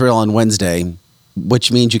going to Israel on Wednesday,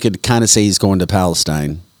 which means you could kind of say he's going to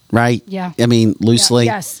Palestine right? Yeah. I mean, loosely.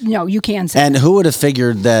 Yes. No, you can say And that. who would have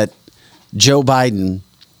figured that Joe Biden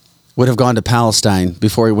would have gone to Palestine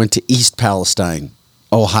before he went to East Palestine,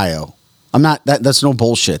 Ohio? That's no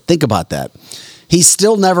bullshit. Think about that. He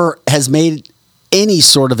still never has made any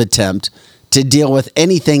sort of attempt to deal with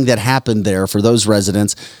anything that happened there for those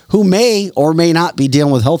residents who may or may not be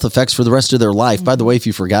dealing with health effects for the rest of their life. Mm-hmm. By the way, if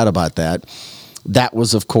you forgot about that, that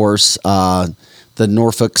was, of course, the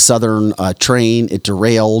Norfolk Southern train. It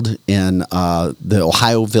derailed in the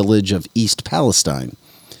Ohio village of East Palestine.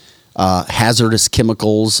 Hazardous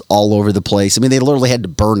chemicals all over the place. I mean, they literally had to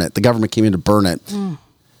burn it. The government came in to burn it.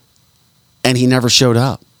 And he never showed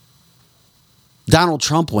up. Donald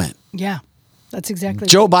Trump went. Yeah, that's exactly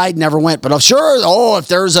Joe Biden never went. But I'm sure, if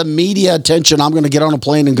there's a media attention, I'm going to get on a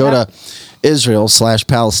plane and go to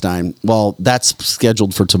Israel/Palestine. Well, that's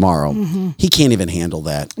scheduled for tomorrow. Mm-hmm. He can't even handle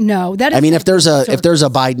that. No, that is. I mean, if there's a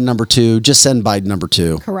Biden number 2, just send Biden number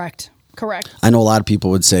 2. Correct. I know a lot of people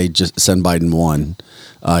would say just send Biden 1.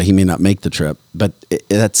 He may not make the trip, but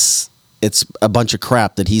it's a bunch of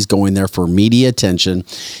crap that he's going there for media attention.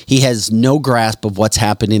 He has no grasp of what's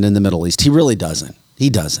happening in the Middle East. He really doesn't.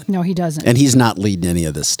 He doesn't. No, he doesn't. And he's not leading any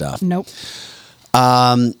of this stuff. Nope.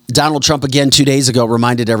 Donald Trump, again, 2 days ago,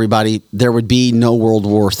 reminded everybody there would be no World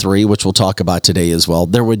War III, which we'll talk about today as well.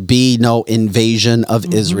 There would be no invasion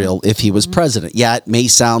of Israel if he was president. Yeah, it may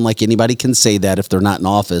sound like anybody can say that if they're not in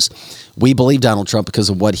office. We believe Donald Trump because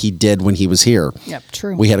of what he did when he was here. Yep,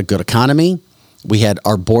 true. We had a good economy.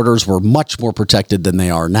 Our borders were much more protected than they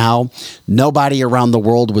are now. Nobody around the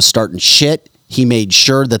world was starting shit. He made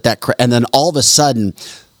sure and then all of a sudden,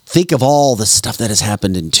 think of all the stuff that has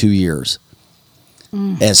happened in 2 years.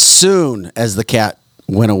 As soon as the cat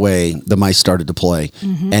went away, the mice started to play.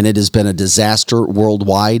 Mm-hmm. And it has been a disaster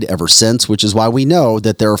worldwide ever since, which is why we know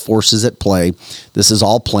that there are forces at play. This is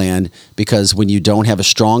all planned because when you don't have a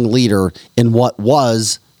strong leader in what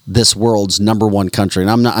was this world's number one country,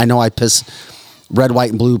 and I know I piss red,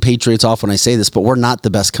 white, and blue patriots off when I say this, but we're not the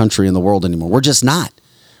best country in the world anymore. We're just not.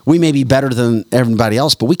 We may be better than everybody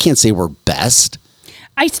else, but we can't say we're best.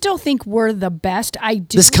 I still think we're the best. I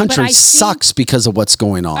do. This country sucks because of what's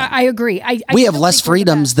going on. I agree. We have less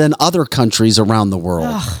freedoms than other countries around the world.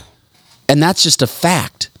 Ugh. And that's just a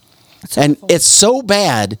fact. And it's so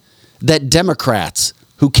bad that Democrats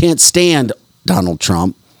who can't stand Donald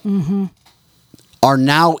Trump are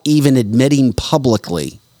now even admitting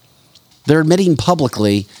publicly. They're admitting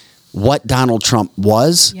publicly what Donald Trump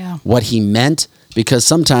was, what he meant, because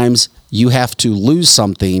sometimes you have to lose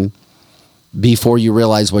something before you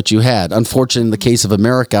realize what you had. Unfortunately, in the case of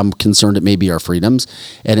America, I'm concerned it may be our freedoms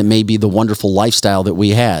and it may be the wonderful lifestyle that we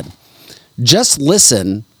had. Just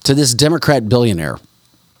listen to this Democrat billionaire,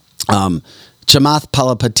 Chamath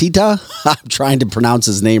Palihapitiya. I'm trying to pronounce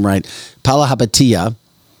his name right. Palihapitiya.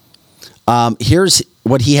 Here's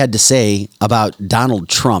what he had to say about Donald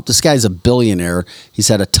Trump. This guy's a billionaire. He's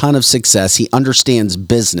had a ton of success. He understands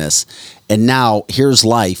business. And now here's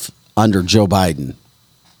life under Joe Biden.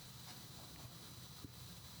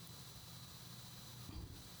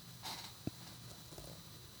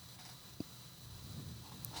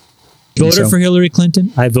 Voted for Hillary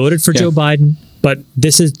Clinton. I voted for Joe Biden. But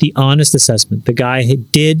this is the honest assessment. The guy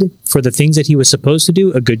did, for the things that he was supposed to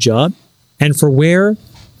do, a good job. And for where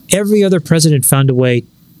every other president found a way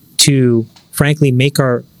to, frankly, make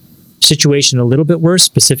our situation a little bit worse,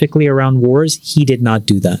 specifically around wars, he did not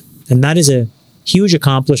do that. And that is a huge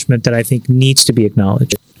accomplishment that I think needs to be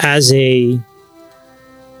acknowledged. As a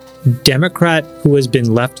Democrat who has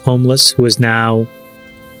been left homeless, who is now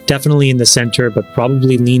definitely in the center, but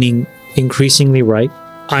probably leaning increasingly right,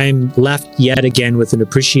 I'm left yet again with an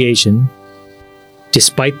appreciation,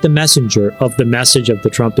 despite the messenger of the message of the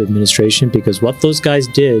Trump administration, because what those guys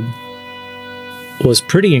did was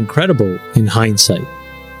pretty incredible in hindsight.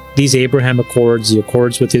 These Abraham Accords, the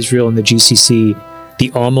accords with Israel and the GCC,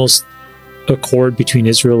 the almost accord between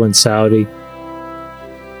Israel and Saudi,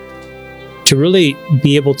 to really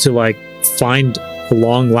be able to find a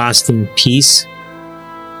long-lasting peace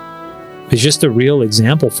is just a real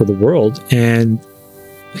example for the world. And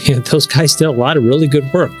those guys did a lot of really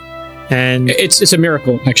good work. And it's a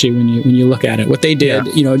miracle, actually, when you look at it. What they did,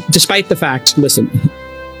 despite the fact, listen,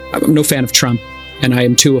 I'm no fan of Trump, and I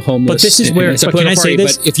am too homeless. But this is where, but can I say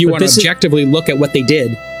this? But if you want to objectively look at what they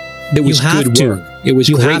did, it was good work. It was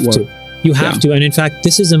great work. You have to. And in fact,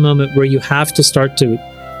 this is a moment where you have to start to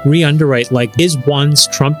re-underwrite, is one's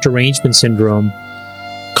Trump derangement syndrome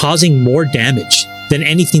causing more damage than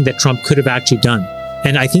anything that Trump could have actually done?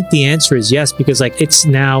 And I think the answer is yes, because it's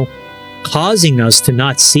now causing us to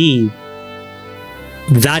not see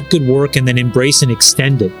that good work and then embrace and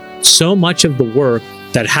extend it. So much of the work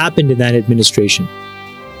that happened in that administration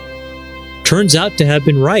turns out to have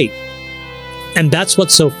been right. And that's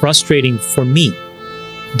what's so frustrating for me.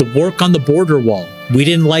 The work on the border wall. We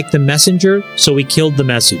didn't like the messenger, so we killed the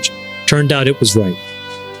message. Turned out it was right.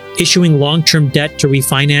 Issuing long-term debt to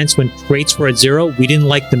refinance when rates were at zero. We didn't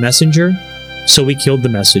like the messenger, so we killed the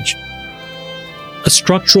message. A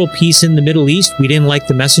structural peace in the Middle East. We didn't like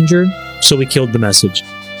the messenger, so we killed the message.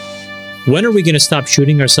 When are we going to stop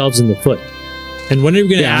shooting ourselves in the foot? And when are we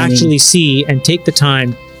going to actually see and take the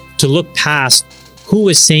time to look past who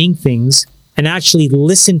is saying things and actually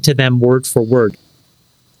listen to them word for word?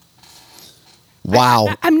 Wow.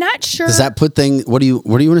 I'm not sure. Does that put thing? What do you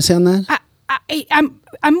want to say on that?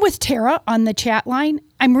 I'm with Tara on the chat line.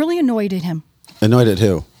 I'm really annoyed at him. Annoyed at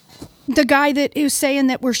who? The guy that is saying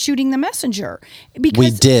that we're shooting the messenger. Because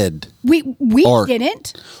we did. We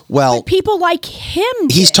didn't. Well, but people like him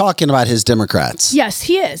did. He's talking about his Democrats. Yes,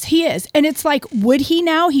 he is. He is. And it's like, would he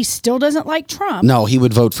now? He still doesn't like Trump. No, he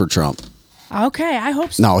would vote for Trump. Okay, I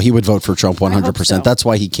hope so. No, he would vote for Trump 100%. So. That's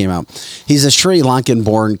why he came out. He's a Sri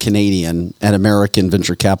Lankan-born Canadian and American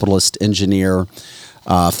venture capitalist, engineer,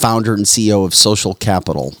 founder and CEO of Social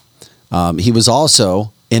Capital. He was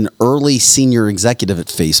also an early senior executive at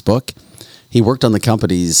Facebook. He worked on the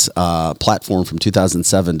company's platform from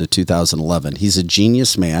 2007 to 2011. He's a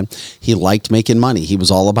genius man. He liked making money. He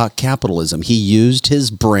was all about capitalism. He used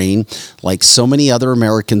his brain like so many other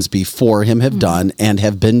Americans before him have done and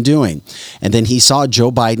have been doing. And then he saw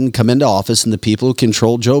Joe Biden come into office and the people who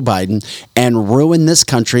control Joe Biden and ruin this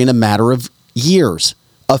country in a matter of years.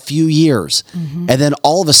 A few years. And then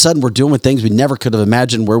all of a sudden we're doing things we never could have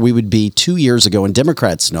imagined where we would be 2 years ago, and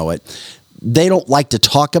Democrats know it. They don't like to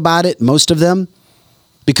talk about it, most of them,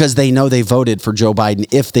 because they know they voted for Joe Biden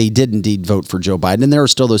if they did indeed vote for Joe Biden. And there are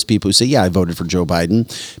still those people who say, yeah, I voted for Joe Biden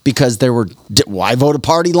because I vote a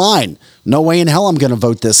party line. No way in hell I'm going to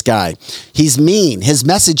vote this guy. He's mean. His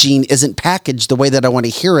messaging isn't packaged the way that I want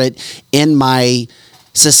to hear it in my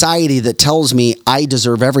society that tells me I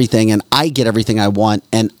deserve everything and I get everything I want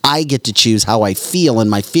and I get to choose how I feel, and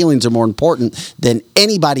my feelings are more important than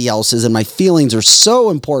anybody else's, and my feelings are so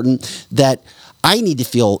important that I need to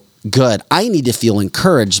feel good. I need to feel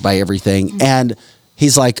encouraged by everything. And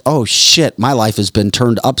he's like, oh shit, my life has been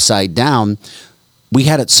turned upside down. We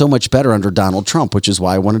had it so much better under Donald Trump, which is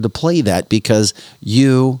why I wanted to play that, because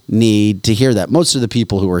you need to hear that. Most of the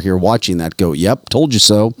people who are here watching that go, yep, told you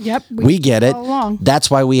so. Yep. We get it. All along. That's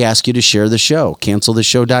why we ask you to share the show.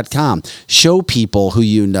 CancelTheShow.com. Show people who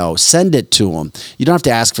you know. Send it to them. You don't have to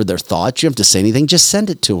ask for their thoughts. You don't have to say anything. Just send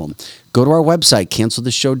it to them. Go to our website,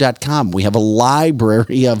 CancelTheShow.com. We have a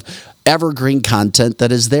library of evergreen content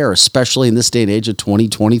that is there, especially in this day and age of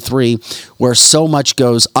 2023, where so much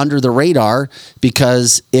goes under the radar,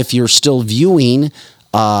 because if you're still viewing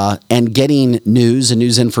and getting news and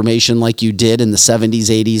news information like you did in the 70s,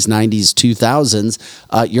 80s, 90s,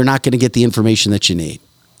 2000s, you're not going to get the information that you need.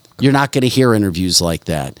 You're not going to hear interviews like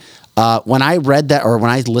that. When I read that, or when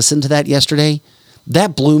I listened to that yesterday,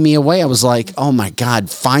 that blew me away. I was like, oh my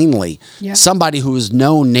God, finally, somebody who is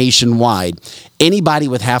known nationwide. Anybody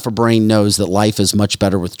with half a brain knows that life is much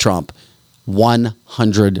better with Trump.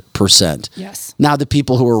 100%. Yes. Now, the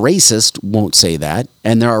people who are racist won't say that.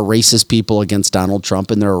 And there are racist people against Donald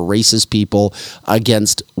Trump, and there are racist people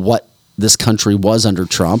against what this country was under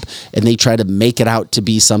Trump. And they try to make it out to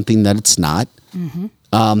be something that it's not.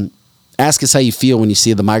 Ask us how you feel when you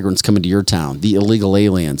see the migrants coming to your town, the illegal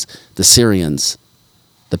aliens, the Syrians,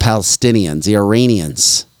 the Palestinians, the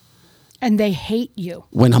Iranians. And they hate you.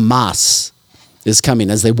 When Hamas is coming,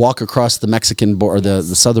 as they walk across the Mexican border,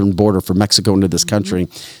 the southern border for Mexico into this country,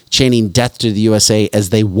 chanting death to the USA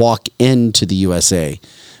as they walk into the USA.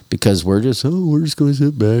 Because we're just going to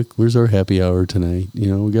sit back. Where's our happy hour tonight? You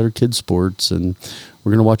know, we got our kids' sports and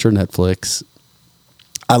we're going to watch our Netflix.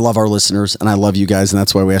 I love our listeners and I love you guys, and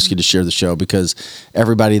that's why we ask you to share the show, because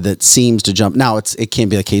everybody that seems to jump now, it can't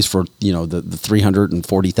be the case for, you know, the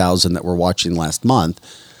 340,000 that were watching last month,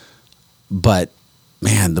 but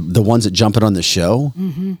man, the ones that jump in on the show,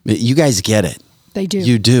 you guys get it. They do.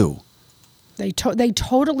 You do. They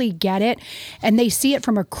totally get it, and they see it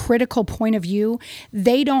from a critical point of view.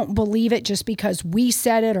 They don't believe it just because we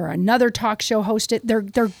said it or another talk show host it. They're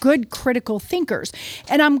good critical thinkers.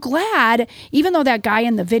 And I'm glad, even though that guy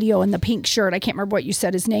in the video in the pink shirt, I can't remember what you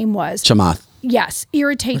said his name was. Chamath. Yes,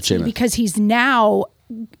 irritates me because he's now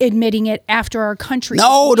admitting it after our country.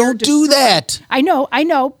 No, don't do that. I know,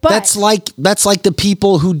 but that's like the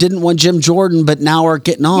people who didn't want Jim Jordan but now are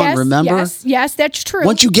getting on. Yes, remember? Yes, that's true.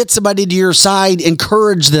 Once you get somebody to your side,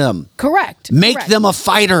 encourage them. Correct. Make them a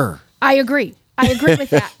fighter. I agree with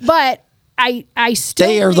that. But I still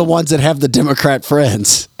They are the think- ones that have the Democrat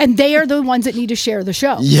friends. and they are the ones that need to share the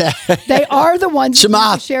show. Yeah. They are the ones that need to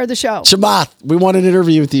Chamath. share the show. Chamath, we want an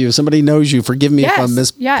interview with you. Somebody knows you. Forgive me if I'm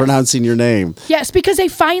mispronouncing your name. Yes, because they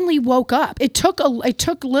finally woke up. It took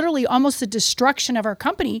literally almost the destruction of our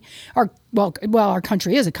company, our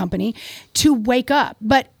country is a company, to wake up.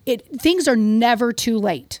 But things are never too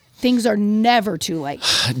late. Things are never too late.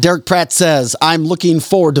 Derek Pratt says, I'm looking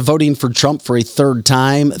forward to voting for Trump for a third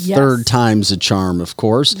time. Yes. Third time's a charm, of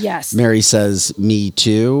course. Yes. Mary says, me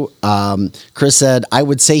too. Chris said, I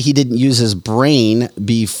would say he didn't use his brain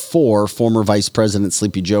before former Vice President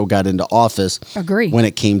Sleepy Joe got into office. Agree. When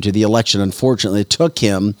it came to the election. Unfortunately, it took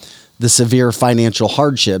him the severe financial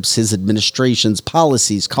hardships his administration's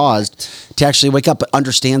policies caused to actually wake up. But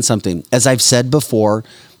understand something. As I've said before,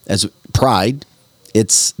 as pride,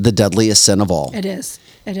 it's the deadliest sin of all. It is.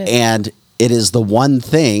 It is. And it is the one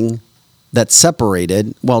thing that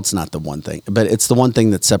separated, well, it's not the one thing, but it's the one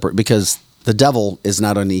thing that separated, because the devil is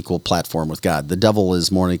not on an equal platform with God. The devil is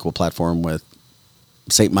more on an equal platform with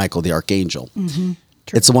St. Michael, the archangel. Mm-hmm.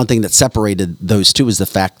 It's the one thing that separated those two is the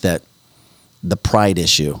fact that the pride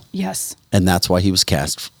issue. Yes. And that's why he was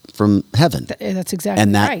cast from heaven. That's exactly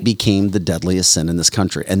And that right. became the deadliest sin in this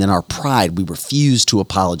country. And then our pride, we refuse to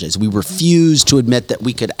apologize. We refuse to admit that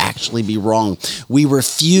we could actually be wrong. We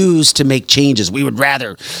refuse to make changes. We would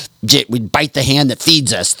rather we'd bite the hand that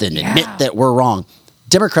feeds us than admit that we're wrong.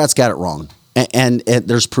 Democrats got it wrong. And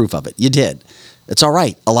there's proof of it. You did. It's all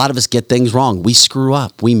right. A lot of us get things wrong. We screw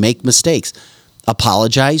up. We make mistakes.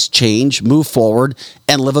 Apologize, change, move forward,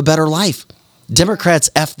 and live a better life. Democrats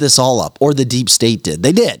effed this all up, or the deep state did.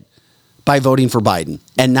 They did, by voting for Biden.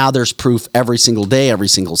 And now there's proof every single day, every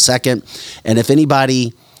single second. And if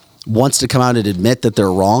anybody wants to come out and admit that they're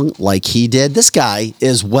wrong, like he did, this guy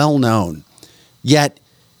is well known. Yet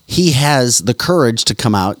he has the courage to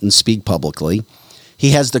come out and speak publicly.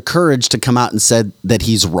 He has the courage to come out and said that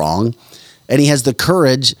he's wrong. And he has the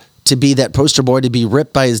courage to be that poster boy, to be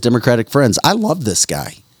ripped by his Democratic friends. I love this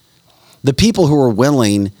guy. The people who are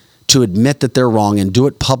willing to admit that they're wrong and do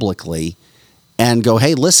it publicly and go,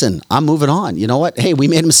 hey, listen, I'm moving on. You know what? Hey, we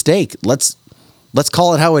made a mistake. Let's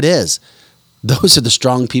call it how it is. Those are the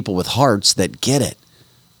strong people with hearts that get it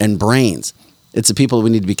and brains. It's the people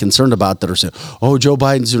we need to be concerned about that are saying, oh, Joe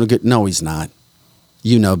Biden's doing good. No, he's not.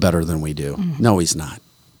 You know better than we do. Mm-hmm. No, he's not.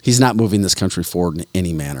 He's not moving this country forward in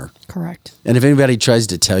any manner. Correct. And if anybody tries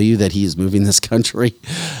to tell you that he is moving this country,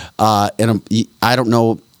 I don't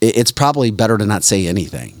know, it's probably better to not say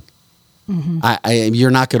anything. Mm-hmm. You're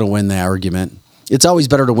not going to win the argument. It's always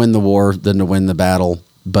better to win the war than to win the battle.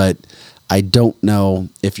 But I don't know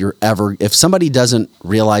if somebody doesn't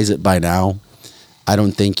realize it by now, I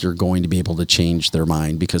don't think you're going to be able to change their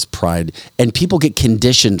mind, because pride, and people get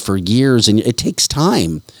conditioned for years, and it takes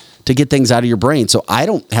time to get things out of your brain. So I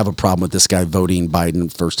don't have a problem with this guy voting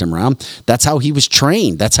Biden first time around. That's how he was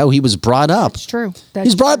trained. That's how he was brought up. That's true.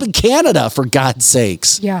 He's brought up in Canada, for God's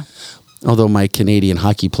sakes. Yeah. Although my Canadian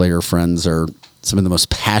hockey player friends are some of the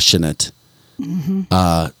most passionate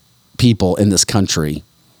people in this country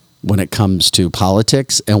when it comes to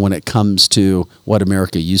politics and when it comes to what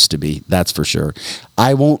America used to be. That's for sure.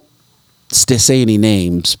 I won't say any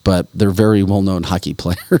names, but they're very well-known hockey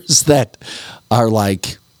players that are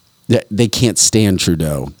like, they can't stand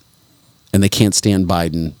Trudeau and they can't stand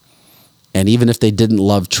Biden. And even if they didn't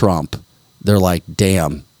love Trump, they're like,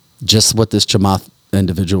 damn, just what this Chamath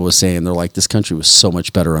individual was saying. They're like, this country was so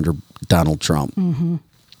much better under Donald Trump. Mm-hmm.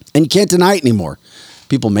 And you can't deny it anymore.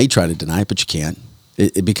 People may try to deny it, but you can't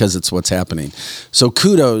because it's what's happening. So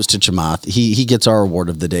kudos to Chamath. He gets our award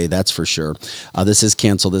of the day, that's for sure. This is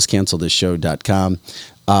cancelthisshow.com.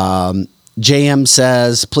 JM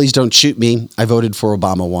says, please don't shoot me. I voted for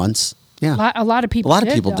Obama once. Yeah. A lot of people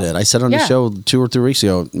did. I said on the show 2 or 3 weeks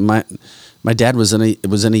ago, my dad was in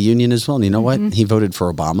a union as well, and you know what? He voted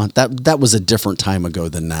for Obama. That was a different time ago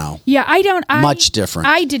than now. Yeah, much different.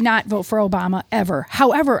 I did not vote for Obama ever.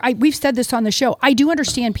 However, we've said this on the show. I do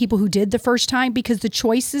understand people who did the first time, because the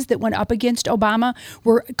choices that went up against Obama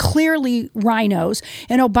were clearly rhinos,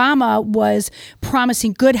 and Obama was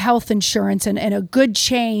promising good health insurance and a good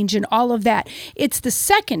change and all of that. It's the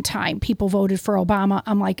second time people voted for Obama.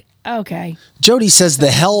 I'm like, okay. Jody says,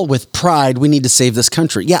 the hell with pride. We need to save this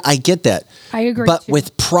country. Yeah, I get that. I agree. But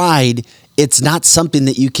with pride, it's not something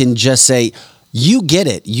that you can just say, you get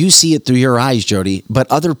it. You see it through your eyes, Jody. But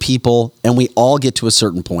other people, and we all get to a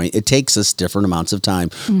certain point, it takes us different amounts of time.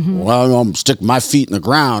 Mm-hmm. Well, I'm going to stick my feet in the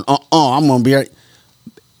ground. I'm going to be right.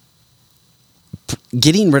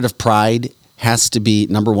 Getting rid of pride has to be,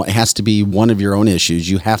 number one, it has to be one of your own issues.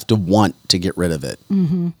 You have to want to get rid of it.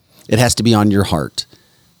 Mm-hmm. It has to be on your heart.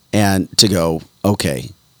 and to go, okay,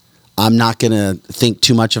 I'm not going to think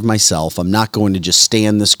too much of myself. I'm not going to just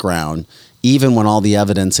stand this ground, even when all the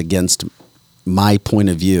evidence against my point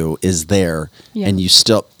of view is there. Yeah. And you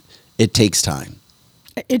still, it takes time.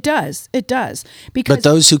 It does. It does. Because But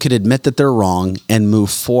those who could admit that they're wrong and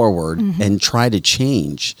move forward and try to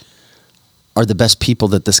change are the best people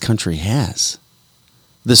that this country has.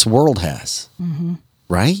 This world has.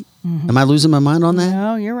 Right? Am I losing my mind on that?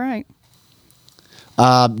 No, you're right.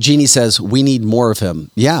 Jeannie says, we need more of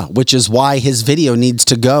him. Yeah, which is why his video needs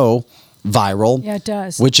to go viral. Yeah, it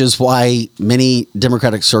does. Which is why many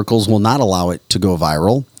Democratic circles will not allow it to go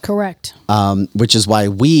viral. Correct. Which is why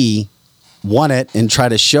we want it and try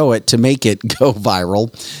to show it to make it go viral,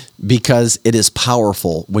 because it is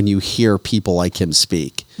powerful when you hear people like him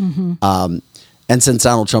speak. And since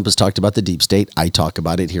Donald Trump has talked about the deep state, I talk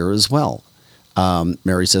about it here as well.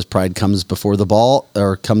 Mary says pride comes before the fall,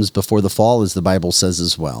 as the Bible says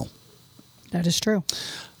as well. That is true.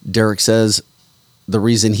 Derek says the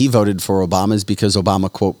reason he voted for Obama is because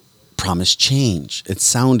Obama, quote, promised change. It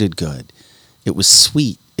sounded good. It was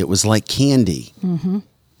sweet. It was like candy.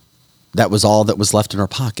 That was all that was left in our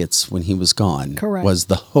pockets when he was gone. Correct. Was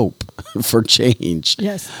the hope for change.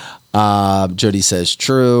 Yes. Jody says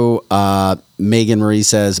true. Megan Marie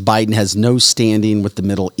says Biden has no standing with the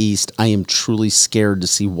Middle East. I am truly scared to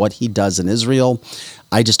see what he does in Israel.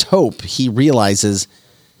 I just hope he realizes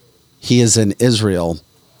he is in Israel,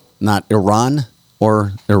 not Iran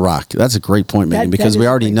or Iraq. That's a great point, Megan, because we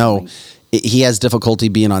already know he has difficulty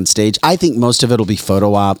being on stage. I think most of it will be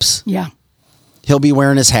photo ops. Yeah. He'll be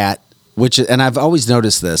wearing his hat, and I've always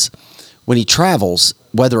noticed this. When he travels,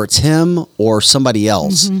 whether it's him or somebody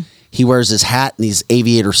else, he wears his hat and these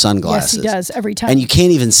aviator sunglasses. Yes, he does every time. And you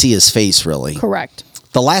can't even see his face, really. Correct.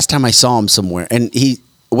 The last time I saw him somewhere, and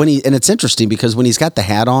it's interesting because when he's got the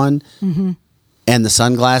hat on and the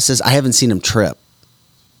sunglasses, I haven't seen him trip.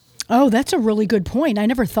 Oh, that's a really good point. I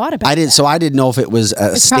never thought about that. So I didn't know if it was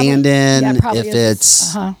a stand-in, if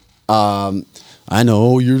it's. I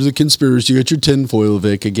know you're the conspiracy. You got your tinfoil,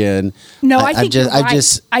 Vic, again. No, I think you're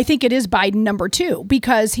right. I think it is Biden number 2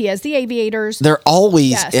 because he has the aviators. They're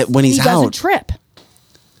always when he's he out. doesn't trip.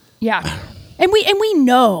 Yeah, and we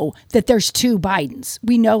know that there's 2 Bidens.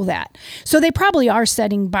 We know that, so they probably are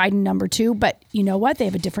setting Biden number 2. But you know what? They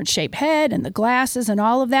have a different shaped head and the glasses and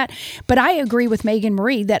all of that. But I agree with Megan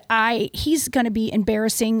Marie that he's going to be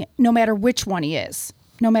embarrassing no matter which one he is,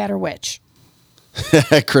 no matter which.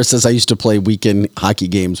 Chris says, I used to play weekend hockey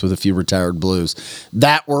games with a few retired Blues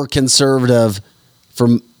that were conservative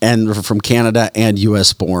from Canada and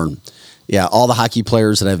U.S. born. Yeah, all the hockey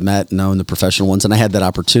players that I've met, known the professional ones, and I had that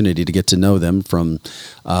opportunity to get to know them from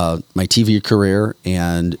my TV career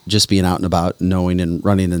and just being out and about, knowing and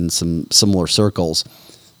running in some similar circles.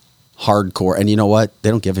 Hardcore. And you know what? They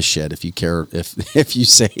don't give a shit if you care, if you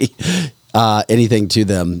say anything to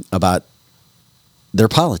them about their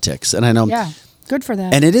politics. And I know... Yeah. Good for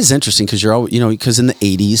them. And it is interesting because because in the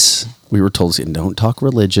 80s, we were told, don't talk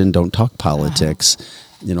religion, don't talk politics.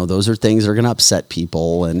 Those are things that are going to upset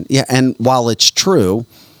people. And while it's true.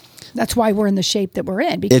 That's why we're in the shape that we're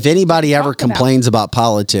in. If anybody ever complains about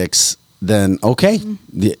politics, then okay.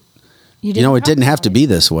 It didn't have to be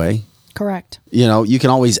this way. Correct. You can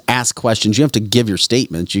always ask questions. You have to give your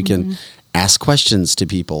statements. You can ask questions to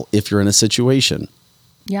people if you're in a situation.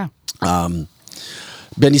 Yeah.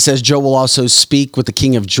 Benny says Joe will also speak with the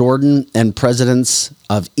King of Jordan and presidents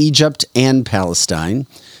of Egypt and Palestine.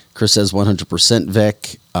 Chris says 100%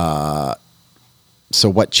 Vic. So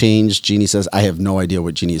what changed? Jeannie says, I have no idea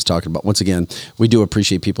what Jeannie is talking about. Once again, we do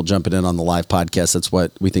appreciate people jumping in on the live podcast. That's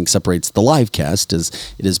what we think separates the live cast, as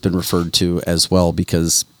it has been referred to as well,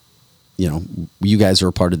 because you guys are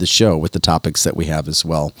a part of the show with the topics that we have as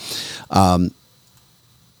well.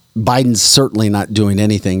 Biden's certainly not doing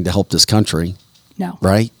anything to help this country. No.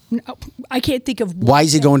 Right? No, I can't think of... Why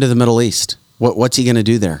is he going to the Middle East? What's he going to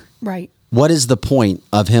do there? Right. What is the point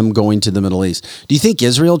of him going to the Middle East? Do you think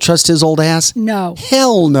Israel trusts his old ass? No.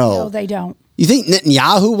 Hell no. No, they don't. You think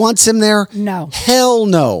Netanyahu wants him there? No. Hell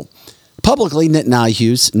no. Publicly,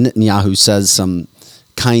 Netanyahu says some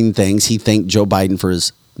kind things. He thanked Joe Biden for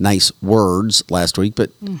his nice words last week,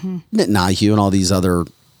 but Netanyahu and all these other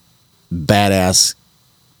badass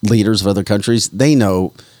leaders of other countries, they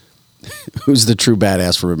know who's the true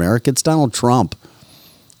badass for America. It's Donald Trump.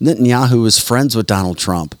 Netanyahu is friends with Donald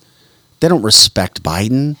Trump. They don't respect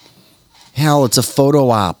Biden. Hell, it's a photo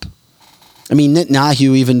op. I mean, Netanyahu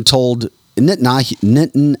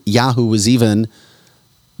was even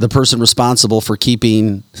the person responsible for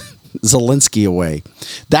keeping Zelensky away.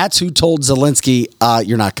 That's who told Zelensky,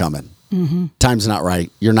 you're not coming. Time's not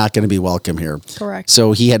right. You're not going to be welcome here. Correct.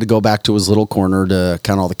 So he had to go back to his little corner to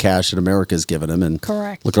count all the cash that America's given him and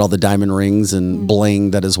Correct. look at all the diamond rings and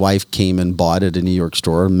bling that his wife came and bought at a New York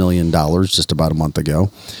store, $1 million just about a month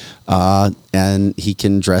ago. And he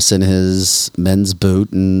can dress in his men's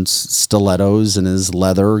boot and stilettos and his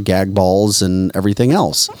leather gag balls and everything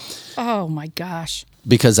else. Oh, my gosh.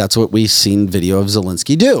 Because that's what we've seen video of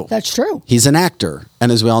Zelensky do. That's true. He's an actor.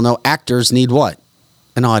 And as we all know, actors need what?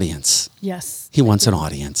 An audience. Yes. He wants an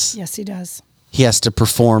audience. Yes, he does. He has to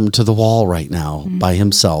perform to the wall right now by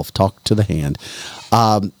himself, talk to the hand.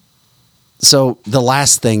 So the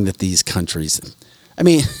last thing that these countries, I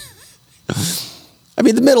mean,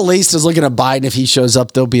 the Middle East is looking at Biden. If he shows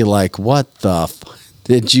up, they'll be like, what the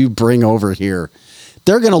did you bring over here?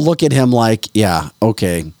 They're going to look at him like, yeah,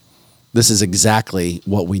 okay, this is exactly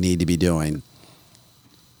what we need to be doing.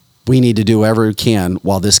 We need to do whatever we can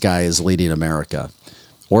while this guy is leading America.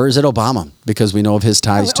 Or is it Obama? Because we know of his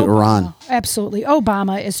ties to Iran. Absolutely.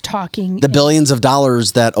 Obama is talking. The billions of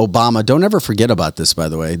dollars that Obama, don't ever forget about this, by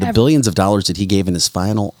the way, the billions of dollars that he gave in his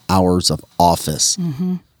final hours of office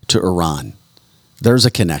to Iran. There's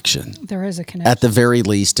a connection. There is a connection. At the very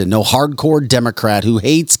least, and no hardcore Democrat who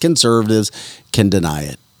hates conservatives can deny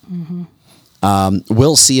it.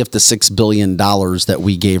 We'll see if the $6 billion that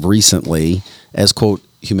we gave recently as, quote,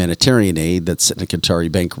 humanitarian aid that's sitting in a Qatari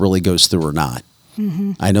bank really goes through or not.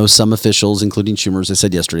 I know some officials, including Schumer, as I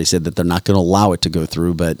said yesterday, said that they're not going to allow it to go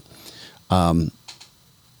through, but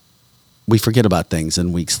we forget about things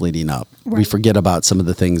in weeks leading up. Right. We forget about some of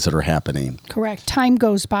the things that are happening. Correct. Time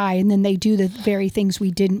goes by, and then they do the very things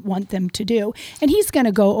we didn't want them to do. And he's going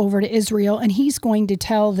to go over to Israel, and he's going to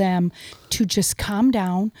tell them to just calm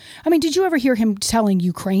down. I mean, did you ever hear him telling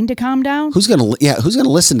Ukraine to calm down? Who's going to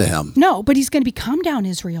listen to him? No, but he's going to be, calm down,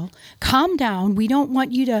 Israel. Calm down. We don't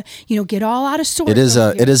want you to, get all out of sorts. It is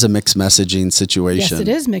a mixed messaging situation. Yes, it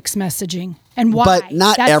is mixed messaging. And why? But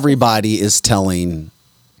not everybody is telling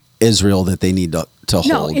Israel that they need to hold.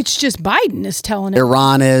 No, it's just Biden is telling it.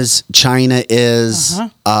 Iran is, China is.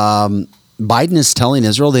 Biden is telling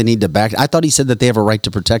Israel they need to back. I thought he said that they have a right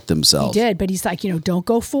to protect themselves. He did, but he's like, don't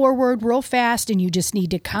go forward real fast and you just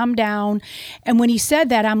need to calm down. And when he said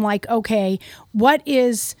that, I'm like, okay, what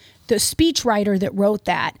is the speechwriter that wrote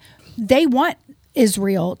that? They want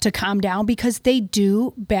Israel to calm down because they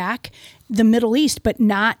do back the Middle East, but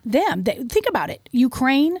not them. Think about it.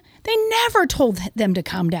 Ukraine, they never told them to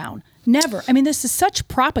calm down. Never. I mean, this is such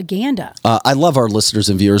propaganda. I love our listeners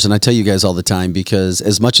and viewers, and I tell you guys all the time because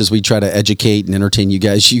as much as we try to educate and entertain you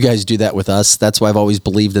guys do that with us. That's why I've always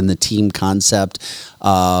believed in the team concept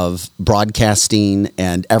of broadcasting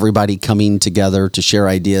and everybody coming together to share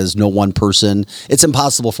ideas. No one person. It's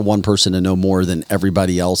impossible for one person to know more than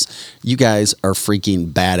everybody else. You guys are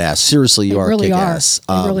freaking badass. Seriously, you are really kick-ass.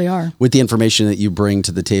 They really are. With the information that you bring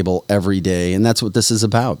to the table every day, and that's what this is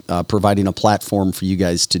about, providing a platform for you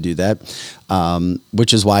guys to do that.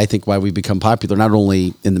 Which is why we've become popular, not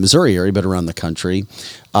only in the Missouri area, but around the country.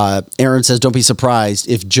 Aaron says, don't be surprised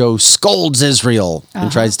if Joe scolds Israel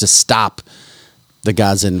and tries to stop the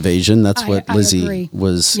Gaza invasion. That's what Lizzie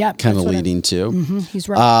was kind of leading to. He's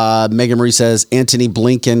right. Megan Marie says, Antony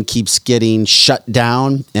Blinken keeps getting shut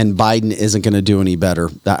down and Biden isn't going to do any better.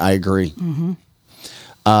 I agree.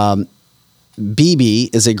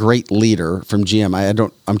 BB is a great leader from GM.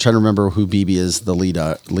 I'm trying to remember who BB is the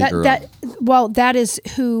leader. That is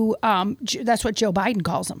who. That's what Joe Biden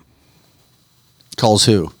calls him. Calls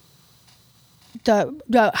who?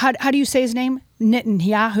 How do you say his name?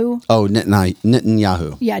 Netanyahu. Oh,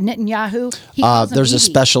 Netanyahu. Yeah, Netanyahu. He calls him there's BB. a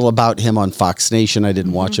special about him on Fox Nation. I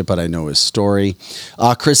didn't watch it, but I know his story.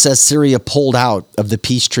 Chris says Syria pulled out of the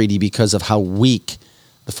peace treaty because of how weak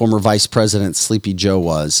the former Vice President Sleepy Joe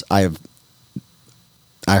was.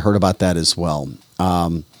 I heard about that as well.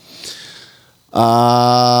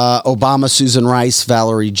 Obama, Susan Rice,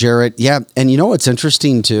 Valerie Jarrett. Yeah, and you know what's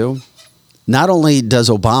interesting too? Not only does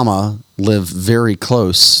Obama live very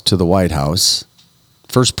close to the White House,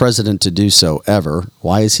 first president to do so ever.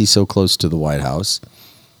 Why is he so close to the White House?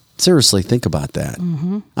 Seriously, think about that.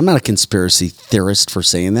 I'm not a conspiracy theorist for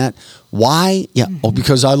saying that. Why? Yeah. Oh,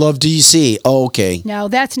 because I love D.C. Oh, okay. No,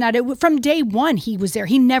 that's not it. From day one, he was there.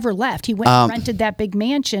 He never left. He went and rented that big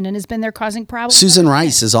mansion and has been there causing problems. Susan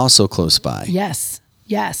Rice is also close by. Yes.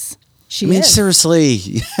 She is.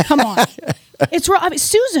 Seriously. Come on. It's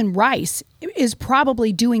Susan Rice is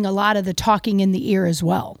probably doing a lot of the talking in the ear as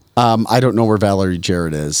well. I don't know where Valerie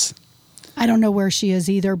Jarrett is. I don't know where she is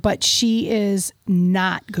either, but she is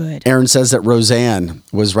not good. Aaron says that Roseanne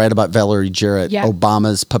was right about Valerie Jarrett,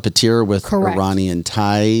 Obama's puppeteer with Iranian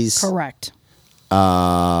ties. Correct.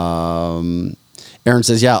 Aaron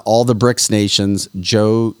says, yeah, all the BRICS nations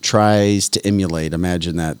Joe tries to emulate.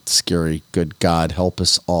 Imagine that scary. Good God, help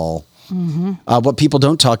us all. What people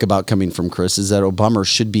don't talk about coming from Chris is that Obama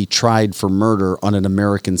should be tried for murder on an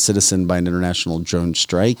American citizen by an international drone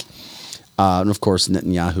strike. And of course,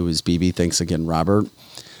 Netanyahu is BB. Thanks again, Robert.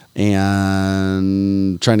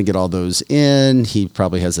 And trying to get all those in. He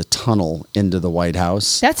probably has a tunnel into the White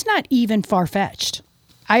House. That's not even far-fetched.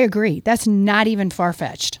 I agree. That's not even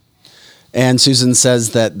far-fetched. And Susan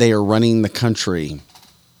says that they are running the country.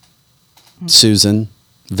 Susan,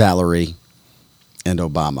 Valerie, and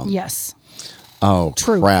Obama. Yes. Oh,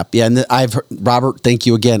 True. Crap. Yeah, and Robert, thank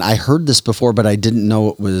you again. I heard this before, but I didn't know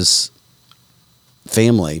it was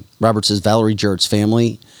family. Robert says Valerie Jarrett's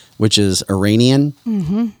family, which is Iranian,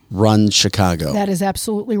 runs Chicago. That is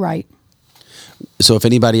absolutely right. So if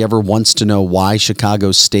anybody ever wants to know why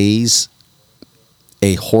Chicago stays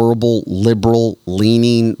a horrible,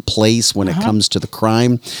 liberal-leaning place when it comes to the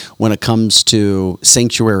crime, when it comes to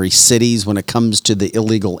sanctuary cities, when it comes to the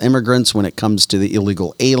illegal immigrants, when it comes to the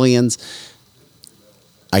illegal aliens,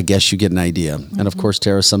 I guess you get an idea. And of course,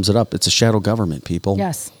 Tara sums it up. It's a shadow government, people.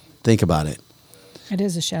 Yes. Think about it. It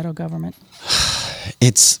is a shadow government.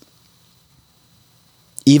 It's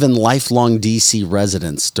even lifelong D.C.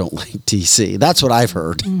 residents don't like D.C. That's what I've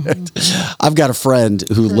heard. I've got a friend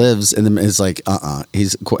who lives in the. Is like,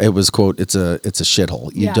 It was quote. It's a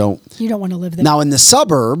shithole. You don't want to live there. Now in the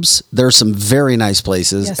suburbs, there's some very nice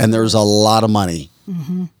places, and there's a lot of money.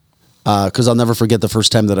 Because I'll never forget the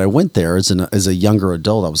first time that I went there as a younger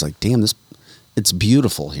adult. I was like, damn, it's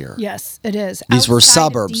beautiful here. Yes, it is. These were Outside of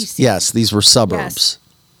suburbs. DC. Yes, these were suburbs. Yes.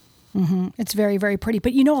 It's very, very pretty.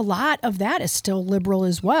 But a lot of that is still liberal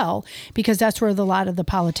as well, because that's where a lot of the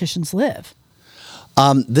politicians live.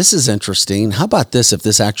 This is interesting. How about this if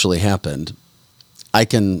this actually happened?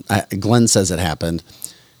 Glenn says it happened.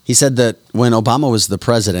 He said that when Obama was the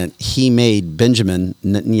president, he made Benjamin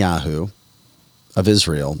Netanyahu of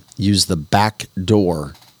Israel use the back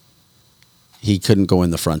door. He couldn't go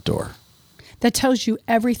in the front door. That tells you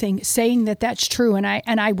everything, saying that that's true, and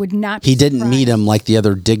I would not be He didn't surprised. meet him like the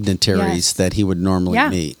other dignitaries that he would normally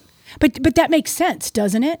meet. But that makes sense,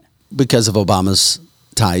 doesn't it? Because of Obama's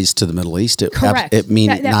ties to the Middle East. Correct. It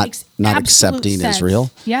means That makes not absolute accepting sense.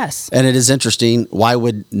 Israel. Yes. And it is interesting. Why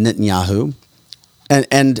would Netanyahu,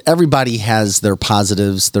 and everybody has their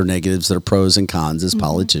positives, their negatives, their pros and cons as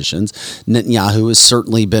politicians. Netanyahu has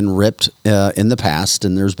certainly been ripped in the past,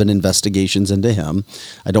 and there's been investigations into him.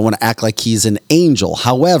 I don't want to act like he's an angel.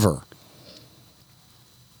 However,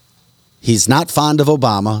 he's not fond of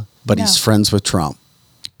Obama, but he's friends with Trump.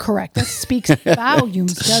 Correct. That speaks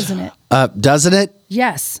volumes, doesn't it? Doesn't it?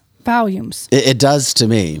 Yes, volumes. It does to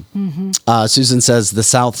me. Susan says the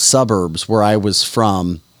south suburbs where I was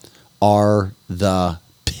from are the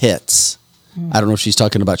pits. I don't know if she's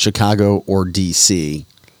talking about Chicago or D.C.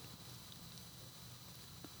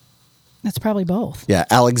 That's probably both. Yeah,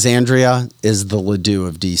 Alexandria is the Ladue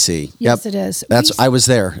of D.C. Yes, it is. I was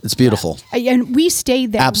there. It's beautiful. And we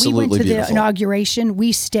stayed there. Absolutely we went to beautiful. the inauguration.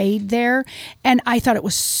 We stayed there, and I thought it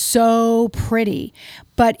was so pretty.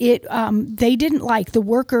 But they didn't like, the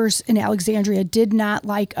workers in Alexandria did not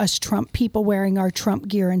like us Trump people wearing our Trump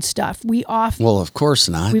gear and stuff. Well, of course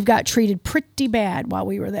not. We've got treated pretty bad while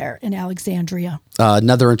we were there in Alexandria.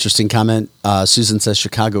 Another interesting comment. Susan says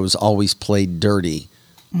Chicago has always played dirty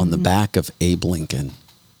on the back of Abe Lincoln.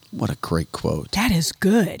 What a great quote. That is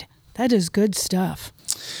good. That is good stuff.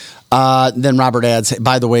 Then Robert adds,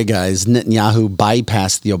 by the way, guys, Netanyahu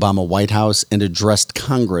bypassed the Obama White House and addressed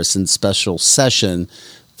Congress in special session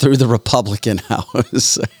through the Republican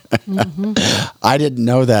House. I didn't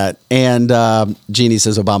know that. And Jeannie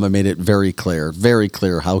says Obama made it very clear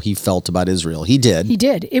how he felt about Israel. He did. He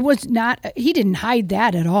did. It was not, he didn't hide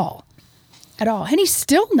that at all. At all. And he's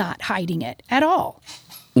still not hiding it at all.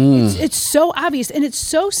 It's so obvious, and it's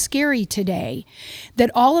so scary today that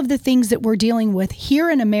all of the things that we're dealing with here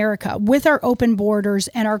in America with our open borders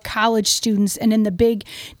and our college students and in the big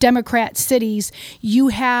Democrat cities, you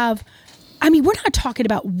have, we're not talking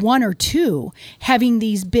about one or two having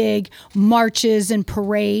these big marches and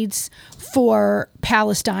parades for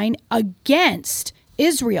Palestine against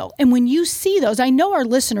Israel. And when you see those, I know our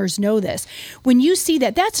listeners know this, when you see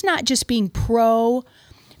that, that's not just being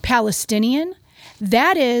pro-Palestinian.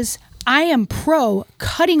 That is, I am pro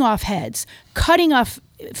cutting off heads, cutting off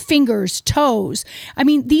fingers, toes.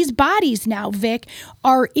 These bodies now, Vic,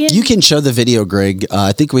 are in... You can show the video, Greg.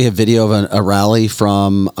 I think we have video of a rally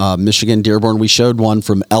from Michigan, Dearborn. We showed one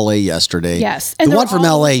from L.A. yesterday. Yes. And the one from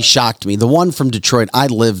L.A. shocked me. The one from Detroit, I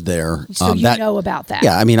lived there. So you know about that.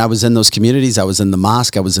 Yeah, I was in those communities. I was in the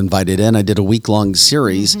mosque. I was invited in. I did a week-long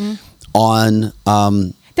series on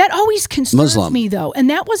that always concerns Muslim. me, though. And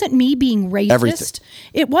that wasn't me being racist. Everything.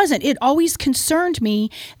 It wasn't. It always concerned me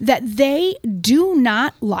that they do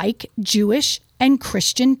not like Jewish and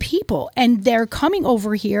Christian people. And they're coming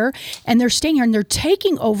over here and they're staying here and they're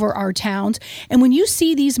taking over our towns. And when you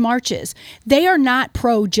see these marches, they are not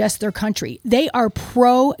pro just their country. They are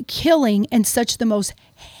pro killing in such the most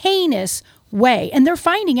heinous way. And they're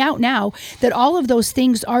finding out now that all of those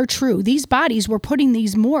things are true. These bodies were put in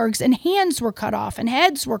these morgues and hands were cut off and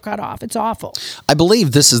heads were cut off. It's awful. I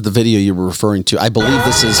believe this is the video you were referring to. I believe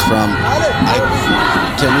this is from...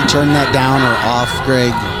 can we turn that down or off,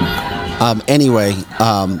 Greg?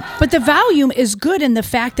 But the volume is good in the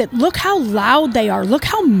fact that look how loud they are. Look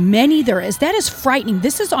how many there is. That is frightening.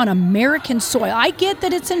 This is on American soil. I get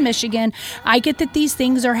that it's in Michigan. I get that these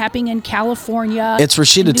things are happening in California. It's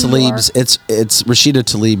Rashida Tlaib's. It's Rashida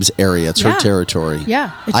Tlaib's area. It's her territory.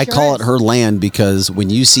 Yeah, I call it her land because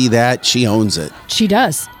when you see that, she owns it. She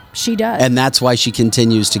does. She does. And that's why she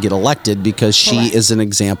continues to get elected, because she is an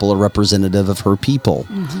example, a representative of her people.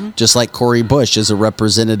 Mm-hmm. Just like Cori Bush is a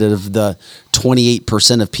representative of the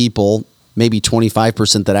 28% of people, maybe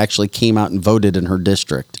 25% that actually came out and voted in her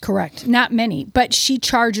district. Correct. Not many, but she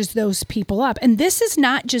charges those people up. And this is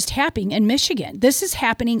not just happening in Michigan. This is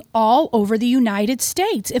happening all over the United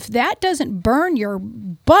States. If that doesn't burn your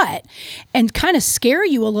butt and kind of scare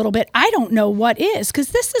you a little bit, I don't know what is.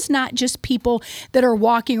 Because this is not just people that are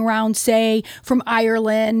walking around, say, from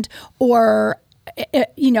Ireland or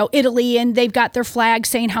Italy, and they've got their flag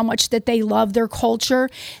saying how much that they love their culture.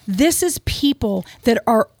 This is people that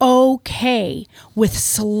are okay with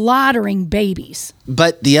slaughtering babies.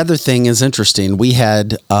 But the other thing is interesting. We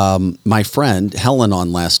had my friend Helen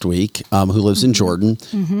on last week, who lives in Jordan.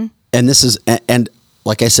 Mm-hmm. And this is, and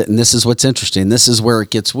like I said, and this is what's interesting. This is where it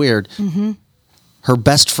gets weird. Mm-hmm. Her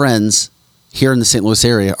best friends here in the St. Louis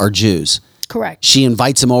area are Jews. Correct. She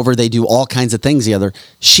invites them over. They do all kinds of things together.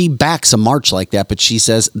 She backs a march like that, but she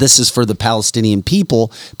says this is for the Palestinian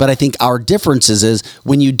people. But I think our difference is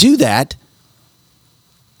when you do that,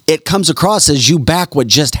 it comes across as you back what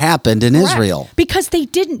just happened in Israel. Because they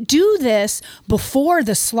didn't do this before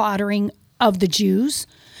the slaughtering of the Jews.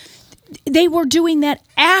 They were doing that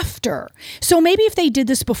after. So maybe if they did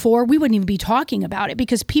this before, we wouldn't even be talking about it,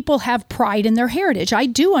 because people have pride in their heritage. I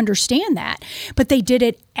do understand that. But they did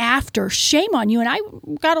it after. Shame on you. And I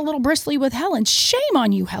got a little bristly with Helen. Shame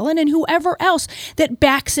on you, Helen, and whoever else that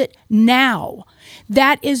backs it now.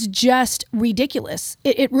 That is just ridiculous.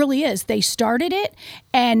 It really is. They started it,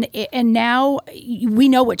 and now we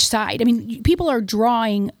know which side. I mean, people are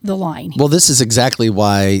drawing the line. Well, this is exactly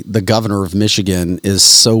why the governor of Michigan is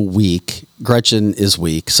so weak. Gretchen is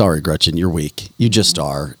weak. Sorry, Gretchen, you're weak. You just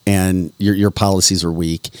are, and your policies are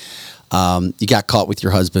weak. You got caught with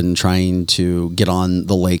your husband trying to get on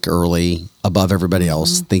the lake early above everybody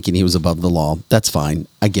else, thinking he was above the law. That's fine.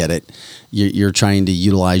 I get it. You're trying to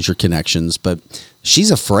utilize your connections, but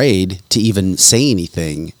she's afraid to even say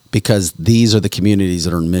anything because these are the communities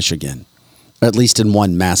that are in Michigan, at least in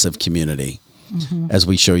one massive community, as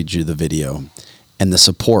we showed you the video, and the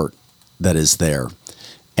support that is there.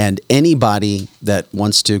 And anybody that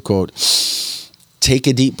wants to, quote, take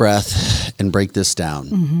a deep breath and break this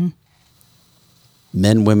down.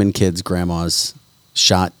 Men, women, kids, grandmas,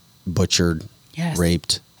 shot, butchered,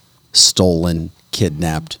 raped, stolen,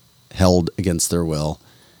 kidnapped, held against their will.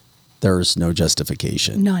 There's no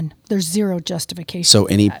justification. None. There's zero justification. So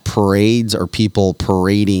any parades or people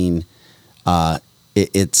parading,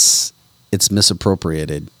 it's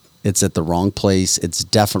misappropriated. It's at the wrong place. It's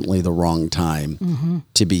definitely the wrong time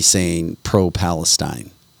to be saying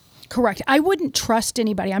pro-Palestine. Correct. I wouldn't trust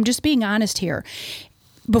anybody. I'm just being honest here.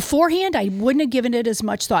 Beforehand, I wouldn't have given it as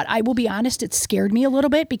much thought. I will be honest, it scared me a little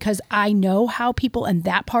bit because I know how people in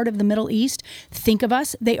that part of the Middle East think of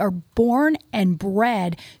us. They are born and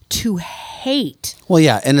bred to hate. Well,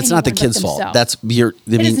 yeah, and it's not the kid's fault. It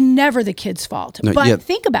is never the kid's fault. No, but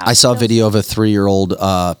think about it. I saw a video of a 3-year-old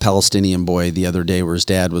Palestinian boy the other day where his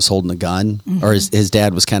dad was holding a gun, or his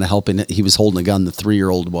dad was kind of helping. He was holding a gun, the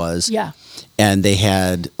 3-year-old was. Yeah. And they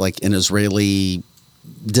had like an Israeli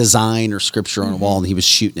design or scripture on a wall, and he was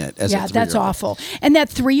shooting it as a 3-year-old. That's awful. And that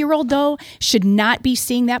 3-year-old, though, should not be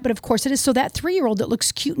seeing that, but of course it is. So that 3-year-old that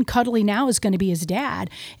looks cute and cuddly now is going to be his dad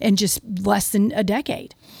in just less than a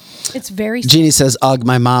decade. It's very sad. Jeannie says, ugh,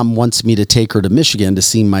 my mom wants me to take her to Michigan to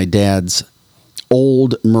see my dad's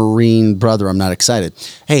old Marine brother. I'm not excited.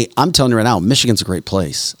 Hey, I'm telling you right now, Michigan's a great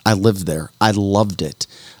place. I lived there. I loved it.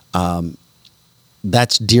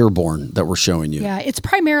 That's Dearborn that we're showing you. Yeah, it's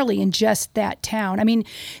primarily in just that town. I mean,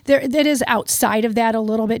 that is outside of that a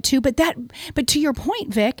little bit too. But to your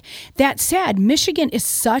point, Vic, that's sad. Michigan is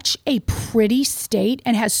such a pretty state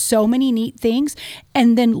and has so many neat things.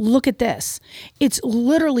 And then look at this. It's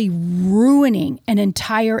literally ruining an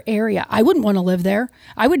entire area. I wouldn't want to live there.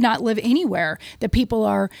 I would not live anywhere that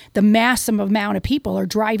the massive amount of people are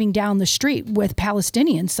driving down the street with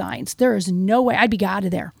Palestinian signs. There is no way. I'd be out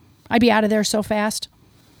of there. I'd be out of there so fast.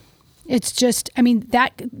 It's just,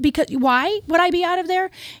 because why would I be out of there?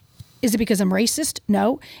 Is it because I'm racist?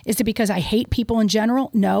 No. Is it because I hate people in general?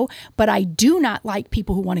 No. But I do not like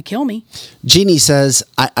people who want to kill me. Jeannie says,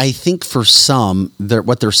 I think for some,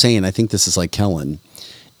 what they're saying, I think this is like Kellen.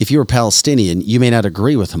 If you're a Palestinian, you may not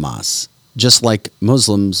agree with Hamas. Just like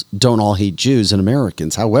Muslims don't all hate Jews and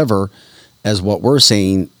Americans. However, as what we're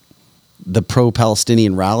saying, the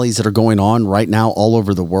pro-Palestinian rallies that are going on right now all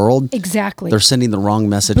over the world. Exactly. They're sending the wrong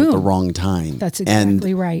message at the wrong time. That's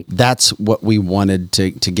exactly right. That's what we wanted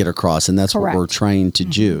to get across, and that's Correct. what we're trying to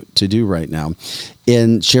do right now.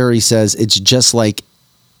 And Sherry says it's just like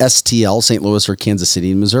STL, St. Louis or Kansas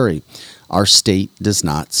City, Missouri. Our state does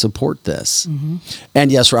not support this. Mm-hmm.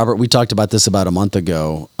 And yes, Robert, we talked about this about a month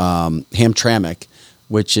ago. Hamtramck,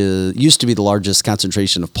 which used to be the largest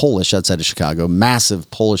concentration of Polish outside of Chicago, massive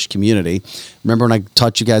Polish community. Remember when I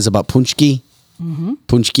taught you guys about Punchki? Mm-hmm.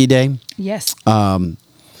 Punchki Day? Yes.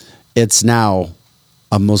 It's now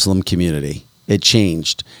a Muslim community. It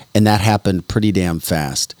changed, and that happened pretty damn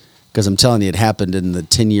fast. Because I'm telling you, it happened in the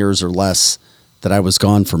 10 years or less that I was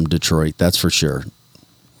gone from Detroit. That's for sure.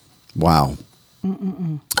 Wow.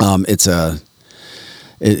 It's a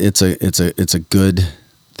good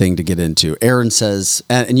thing to get into. Aaron says,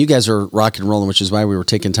 and you guys are rock and rolling, which is why we were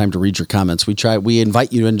taking time to read your comments. We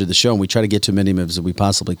invite you into the show, and we try to get to many of them as we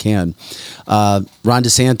possibly can. Ron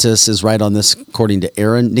DeSantis is right on this, according to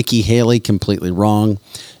Aaron. Nikki Haley, completely wrong.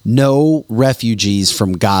 No refugees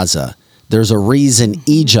from Gaza. There's a reason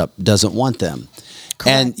Egypt doesn't want them.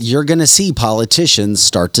 Correct. And you're going to see politicians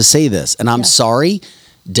start to say this. And I'm sorry,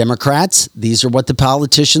 Democrats, these are what the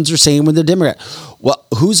politicians are saying when they're Democrat. Well,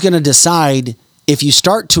 who's going to decide if you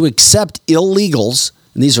start to accept illegals,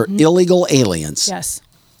 and these are illegal aliens? Yes.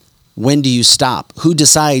 When do you stop? Who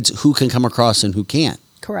decides who can come across and who can't?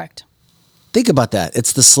 Correct. Think about that.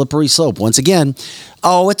 It's the slippery slope. Once again,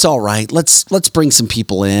 it's all right. Let's bring some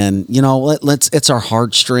people in. It's our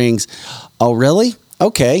heartstrings. Oh, really?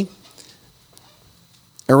 Okay.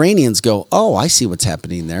 Iranians go, oh, I see what's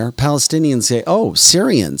happening there. Palestinians say, oh,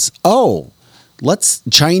 Syrians. Oh,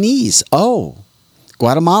 Chinese. Oh,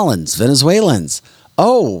 Guatemalans, Venezuelans.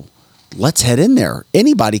 Oh, let's head in there.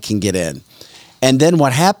 Anybody can get in. And then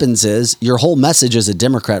what happens is your whole message as a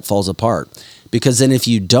Democrat falls apart. Because then if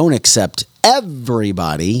you don't accept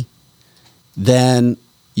everybody, then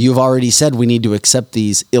you've already said we need to accept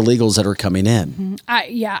these illegals that are coming in.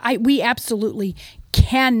 Mm-hmm. We absolutely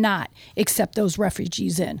cannot accept those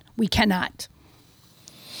refugees in. We cannot.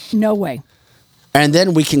 No way. And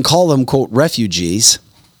then we can call them, quote, refugees.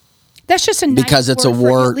 That's just a nice because it's a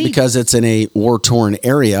war, because it's in a war-torn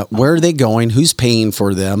area. Where are they going? Who's paying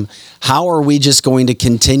for them? How are we just going to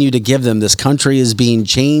continue to give them? This country is being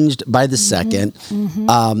changed by the second.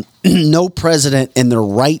 Mm-hmm. No president in their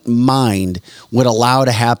right mind would allow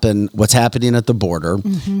to happen what's happening at the border.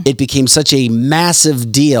 Mm-hmm. It became such a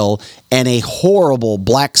massive deal and a horrible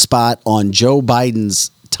black spot on Joe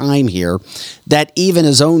Biden's time here that even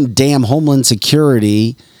his own damn Homeland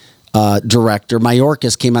Security director,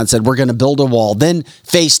 Mayorkas, came out and said, we're going to build a wall, then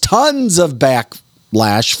faced tons of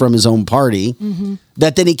backlash from his own party,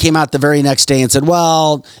 that then he came out the very next day and said,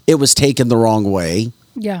 well, it was taken the wrong way.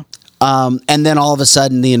 Yeah. And then all of a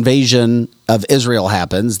sudden the invasion of Israel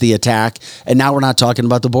happens, the attack, and now we're not talking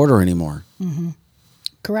about the border anymore. Mm-hmm.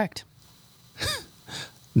 Correct.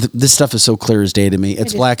 This stuff is so clear as day to me.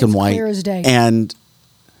 It's black and white. Clear as day. And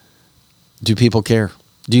do people care?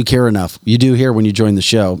 Do you care enough? You do here when you join the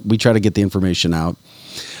show. We try to get the information out.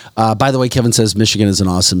 By the way, Kevin says Michigan is an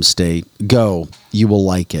awesome state. Go. You will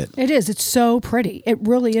like it. It is. It's so pretty. It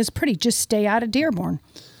really is pretty. Just stay out of Dearborn.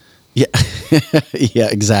 Yeah. Yeah,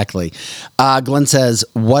 exactly. Glenn says,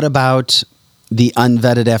 what about the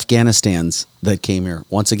unvetted Afghanistans that came here?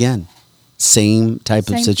 Once again, same type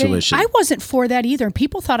of situation. I wasn't for that either.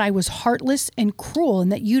 People thought I was heartless and cruel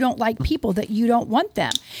and that you don't like people, that you don't want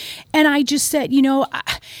them. And I just said,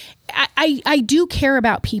 I do care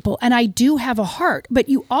about people and I do have a heart, but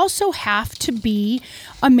you also have to be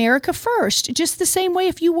America first. Just the same way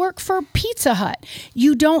if you work for Pizza Hut,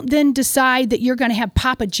 you don't then decide that you're going to have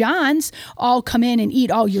Papa John's all come in and eat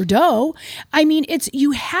all your dough. I mean,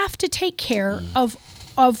 you have to take care of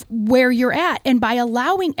of where you're at. And by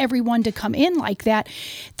allowing everyone to come in like that,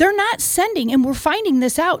 they're not sending, and we're finding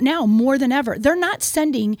this out now more than ever, they're not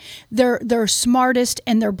sending their smartest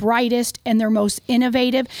and their brightest and their most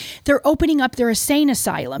innovative. They're opening up their insane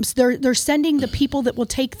asylums. They're sending the people that will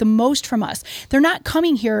take the most from us. They're not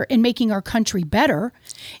coming here and making our country better.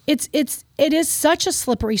 It is such a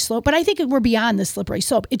slippery slope, but I think we're beyond the slippery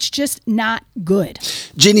slope. It's just not good.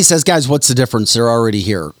 Jeannie says, guys, what's the difference? They're already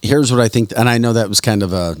here. Here's what I think. And I know that was kind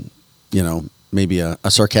of a, maybe a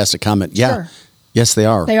sarcastic comment. Yeah. Sure. Yes, they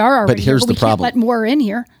are. They are already But here's here, the we problem. Can't let more in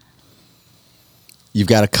here. You've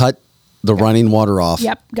got to cut the running water off.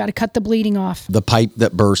 Yep. Got to cut the bleeding off. The pipe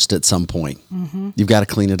that burst at some point. Mm-hmm. You've got to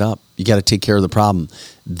clean it up. You got to take care of the problem.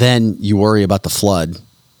 Then you worry about the flood,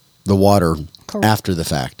 the water, Correct. after the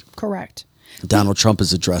fact. Correct. Donald Trump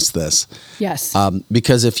has addressed this. Yes.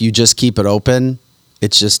 Because if you just keep it open,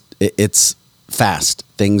 it's fast.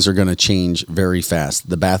 Things are going to change very fast.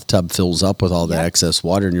 The bathtub fills up with all the excess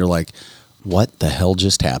water, and you're like, what the hell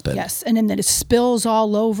just happened? Yes, and then it spills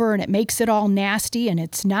all over, and it makes it all nasty, and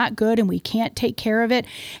it's not good, and we can't take care of it.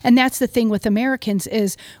 And that's the thing with Americans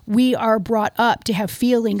is we are brought up to have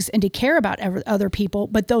feelings and to care about other people,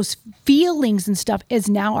 but those feelings and stuff is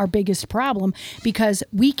now our biggest problem because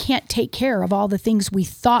we can't take care of all the things we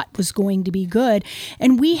thought was going to be good.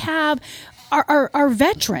 And we have our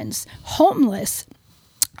veterans homeless,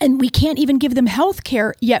 and we can't even give them health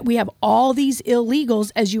care, yet we have all these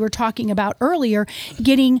illegals, as you were talking about earlier,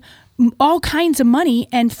 getting all kinds of money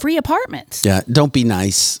and free apartments. Yeah, don't be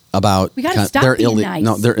nice about... We got to stop being nice.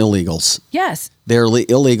 No, they're illegals. Yes. They're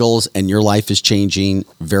illegals, and your life is changing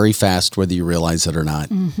very fast, whether you realize it or not.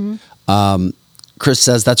 Mm-hmm. Chris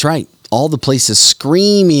says, that's right. All the places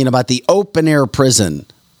screaming about the open-air prison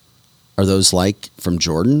are those like from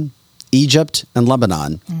Jordan, Egypt, and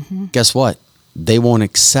Lebanon. Mm-hmm. Guess what? They won't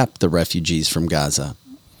accept the refugees from Gaza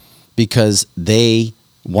because they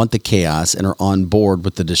want the chaos and are on board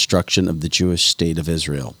with the destruction of the Jewish state of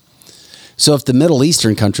Israel. So if the Middle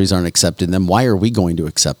Eastern countries aren't accepting them, why are we going to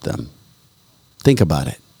accept them? Think about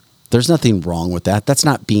it. There's nothing wrong with that. That's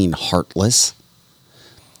not being heartless.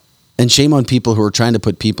 And shame on people who are trying to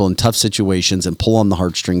put people in tough situations and pull on the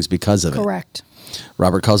heartstrings because of it. Correct.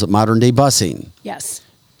 Robert calls it modern day busing. Yes.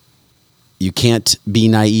 You can't be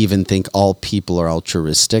naive and think all people are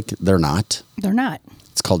altruistic. They're not. They're not.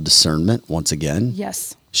 It's called discernment, once again.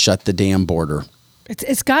 Yes. Shut the damn border.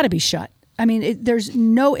 It's got to be shut. I mean, there's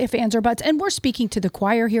no ifs, ands, or buts. And we're speaking to the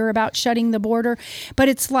choir here about shutting the border. But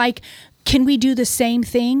it's like, can we do the same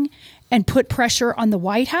thing and put pressure on the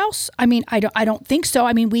White House? I mean, I don't think so.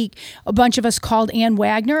 I mean, a bunch of us called Ann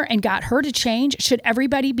Wagner and got her to change. Should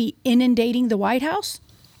everybody be inundating the White House?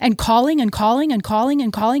 And calling and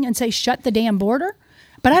say, shut the damn border?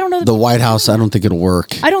 But I don't know. The White House, I don't think it'll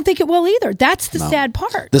work. I don't think it will either. That's the sad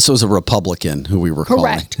part. This was a Republican who we were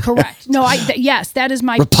calling. Correct. No, yes, that is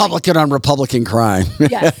my Republican point. On Republican crime.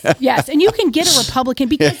 Yes. And you can get a Republican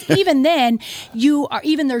because even then,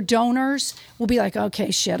 even their donors will be like,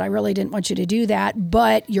 okay, shit, I really didn't want you to do that,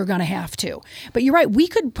 but you're going to have to. But you're right. We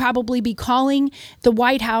could probably be calling the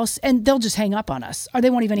White House and they'll just hang up on us or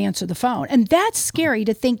they won't even answer the phone. And that's scary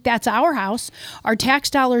to think that's our house. Our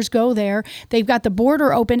tax dollars go there. They've got the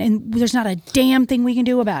border open and there's not a damn thing we can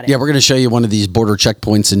do about it. Yeah, we're going to show you one of these border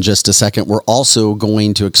checkpoints in just a second. We're also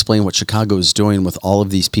going to explain what Chicago is doing with all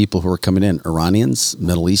of these people who are coming in. Iranians,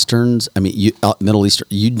 Middle Easterns, Middle Eastern,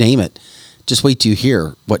 you name it. Just wait till you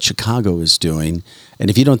hear what Chicago is doing. And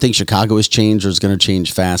if you don't think Chicago has changed or is going to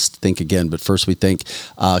change fast, think again. But first we think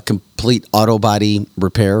Complete Auto Body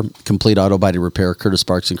Repair. Complete Auto Body Repair, Curtis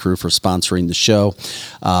Sparks and crew for sponsoring the show.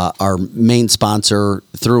 Our main sponsor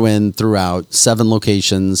throughout 7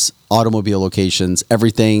 locations, automobile locations,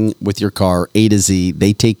 everything with your car, A to Z.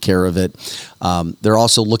 They take care of it. They're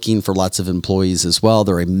also looking for lots of employees as well.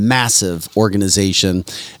 They're a massive organization,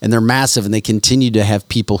 and they're massive, and they continue to have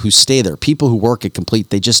people who stay there. People who work at Complete,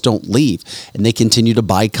 they just don't leave, and they continue to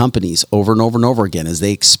buy companies over and over and over again as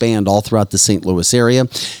they expand all throughout the St. Louis area.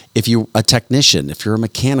 If you're a technician, if you're a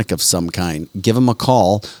mechanic of some kind, give them a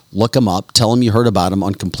call, look them up, tell them you heard about them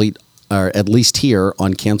on Complete, or at least here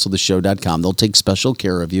on canceltheshow.com. They'll take special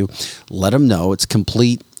care of you. Let them know. It's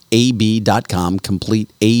CompleteAB.com,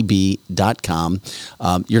 CompleteAB.com.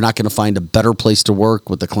 You're not going to find a better place to work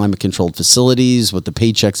with the climate-controlled facilities, with the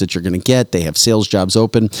paychecks that you're going to get. They have sales jobs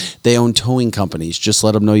open. They own towing companies. Just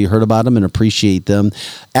let them know you heard about them and appreciate them.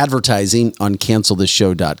 Advertising on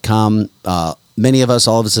canceltheshow.com. Many of us,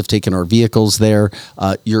 all of us have taken our vehicles there.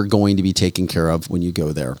 You're going to be taken care of when you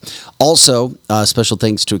go there. Also, special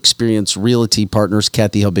thanks to Experience Realty Partners,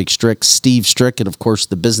 Kathy Helbig-Strick, Steve Strick, and of course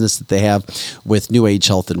the business that they have with New Age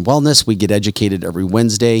Health and Wellness. We get educated every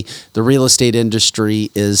Wednesday. The real estate industry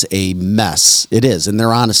is a mess. It is, and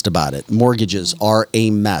they're honest about it. Mortgages are a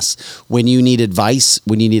mess. When you need advice,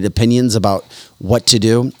 when you need opinions about what to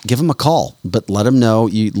do, give them a call, but let them know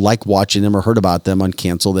you like watching them or heard about them on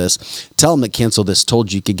Cancel This. Tell them that Cancel This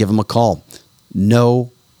told you could give them a call.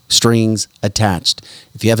 No strings attached.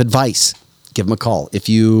 If you have advice, give them a call. If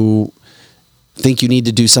you think you need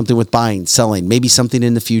to do something with buying, selling, maybe something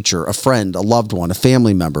in the future, a friend, a loved one, a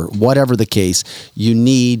family member, whatever the case, you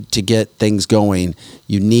need to get things going.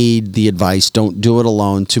 You need the advice. Don't do it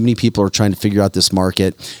alone. Too many people are trying to figure out this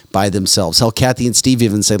market by themselves. Hell, Kathy and Steve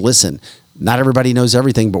even say, listen, not everybody knows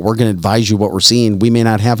everything, but we're going to advise you what we're seeing. We may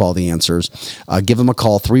not have all the answers. Give them a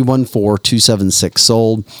call,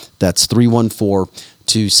 314-276-SOLD. That's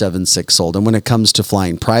 314-276-SOLD. And when it comes to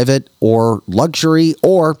flying private or luxury,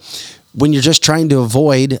 or when you're just trying to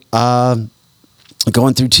avoid going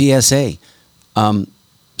through TSA,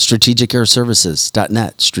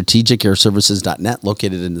 strategicairservices.net, strategicairservices.net,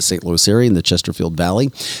 located in the St. Louis area in the Chesterfield Valley.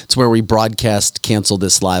 It's where we broadcast Cancel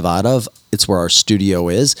This live out of. It's where our studio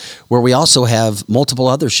is, where we also have multiple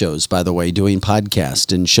other shows, by the way, doing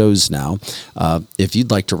podcasts and shows now. If you'd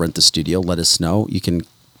like to rent the studio, let us know. You can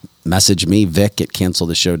message me, Vic, at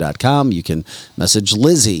canceltheshow.com. You can message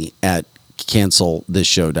Lizzie at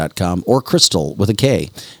cancelthisshow.com, or Crystal with a K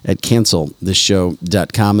at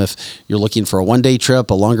cancelthisshow.com. If you're looking for a one-day trip,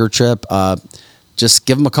 a longer trip, just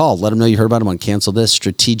give them a call. Let them know you heard about them on Cancel This,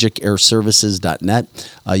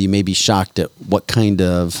 strategicairservices.net. You may be shocked at what kind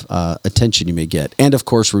of attention you may get. And, of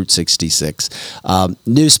course, Route 66.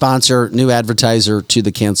 New sponsor, new advertiser to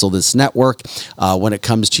the Cancel This network. When it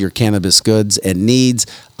comes to your cannabis goods and needs,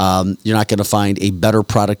 you're not going to find a better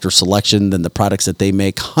product or selection than the products that they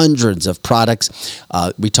make. Hundreds of products.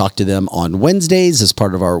 We talk to them on Wednesdays as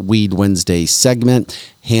part of our Weed Wednesday segment.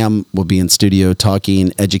 Ham will be in studio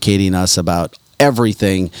talking, educating us about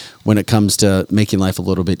everything when it comes to making life a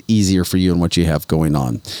little bit easier for you and what you have going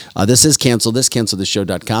on. This is Cancel This,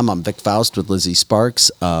 cancelthisshow.com. I'm Vic Faust with Lizzie Sparks.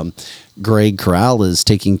 Greg Corral is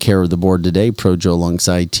taking care of the board today, Pro Joe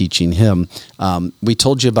alongside teaching him. We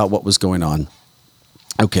told you about what was going on.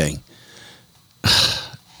 Okay.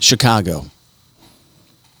 Chicago.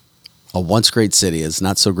 A once great city is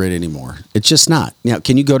not so great anymore. It's just not. Now,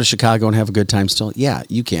 can you go to Chicago and have a good time still? Yeah,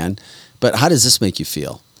 you can. But how does this make you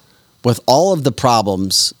feel? With all of the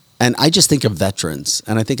problems, and I just think of veterans,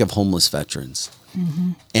 and I think of homeless veterans,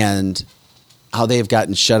 and how they have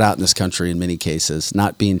gotten shut out in this country in many cases,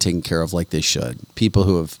 not being taken care of like they should. People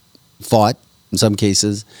who have fought, in some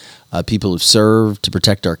cases, people who've served to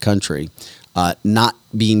protect our country, not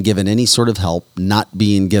being given any sort of help, not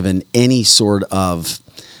being given any sort of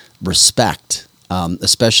respect,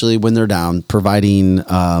 especially when they're down, providing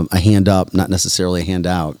a hand up, not necessarily a hand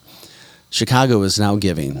out. Chicago is now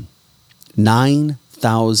giving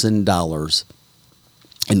 $9,000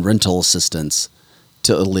 in rental assistance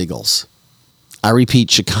to illegals. I repeat,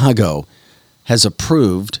 Chicago has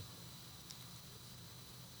approved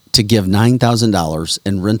to give $9,000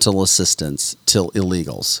 in rental assistance to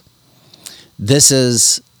illegals. This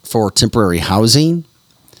is for temporary housing,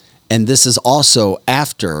 and this is also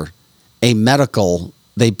after a medical.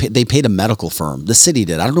 They paid a medical firm. The city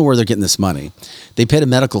did. I don't know where they're getting this money. They paid a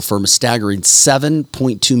medical firm a staggering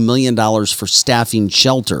 $7.2 million for staffing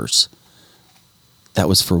shelters. That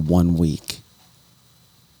was for 1 week.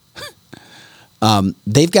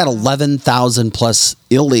 They've got 11,000 plus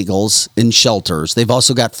illegals in shelters. They've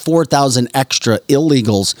also got 4,000 extra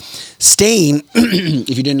illegals staying,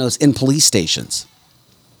 if you didn't notice, in police stations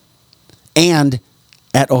and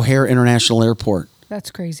at O'Hare International Airport.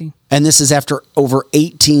 That's crazy. And this is after over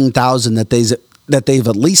 18,000 that they've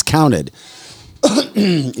at least counted,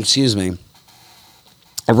 excuse me,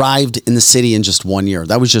 arrived in the city in just 1 year.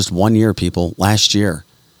 That was just 1 year, people, last year.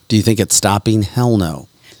 Do you think it's stopping? Hell no.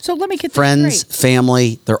 So let me get this Friends, straight.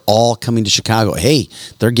 family, they're all coming to Chicago. Hey,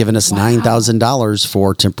 they're giving us $9,000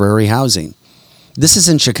 for temporary housing. This is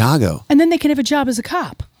in Chicago. And then they can have a job as a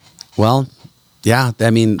cop. Well, yeah, I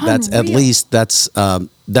mean, that's at least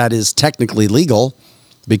that is technically legal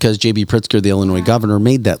because J.B. Pritzker, the Illinois governor,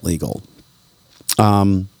 made that legal.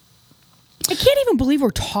 I can't even believe we're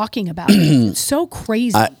talking about it. It's so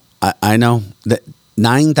crazy. I know that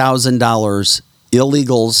 $9,000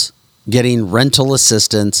 illegals getting rental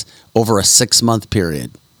assistance over a 6-month period.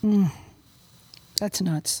 That's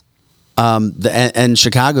nuts. And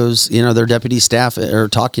Chicago's, their deputy staff are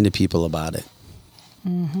talking to people about it.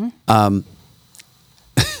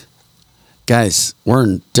 Guys, we're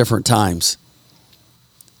in different times.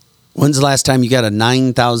 When's the last time you got a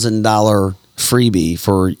 $9,000 freebie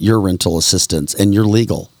for your rental assistance and you're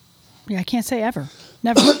legal? Yeah, I can't say ever.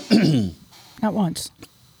 Never. Not once.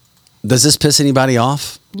 Does this piss anybody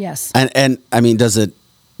off? Yes. And I mean, does it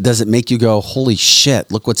make you go, holy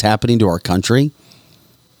shit, look what's happening to our country?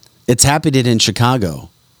 It's happening in Chicago.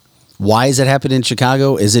 Why is it happening in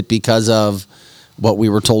Chicago? Is it because of what we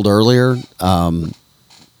were told earlier?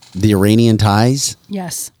 The Iranian ties?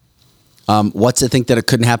 Yes. What's it think that it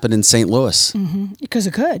couldn't happen in St. Louis? Mm-hmm. Because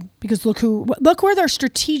it could. Because look where they're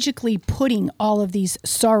strategically putting all of these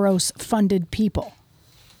Soros-funded people.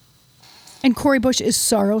 And Cori Bush is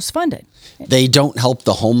Soros-funded. They don't help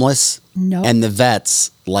the homeless and the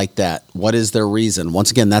vets like that. What is their reason?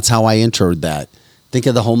 Once again, that's how I introed that. Think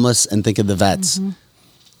of the homeless and think of the vets. Mm-hmm.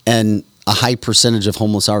 And a high percentage of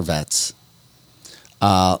homeless are vets.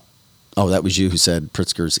 That was you who said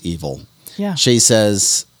Pritzker's evil. Yeah. Shay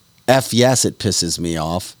says, F yes, it pisses me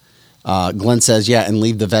off. Glenn says, yeah, and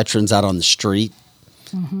leave the veterans out on the street.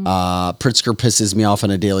 Mm-hmm. Pritzker pisses me off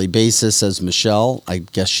on a daily basis, says Michelle. I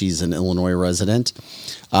guess she's an Illinois resident.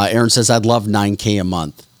 Aaron says, I'd love $9,000 a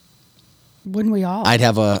month. Wouldn't we all? I'd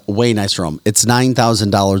have a way nicer home. It's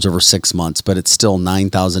 $9,000 over 6 months, but it's still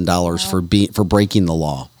 $9,000 for breaking the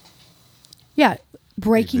law. Yeah,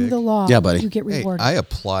 breaking the law. Yeah, buddy. You get rewarded. I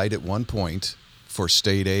applied at one point for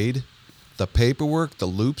state aid. The paperwork, the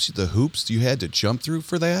hoops you had to jump through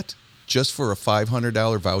for that, just for a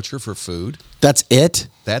 $500 voucher for food. That's it?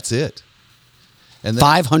 That's it. And then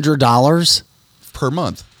 $500? Per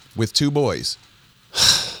month with 2 boys.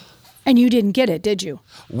 And you didn't get it, did you?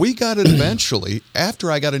 We got it eventually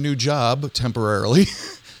after I got a new job temporarily.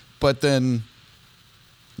 But then,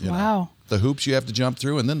 wow. The hoops you have to jump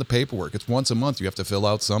through, and then the paperwork. It's once a month you have to fill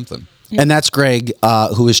out something. And that's Greg,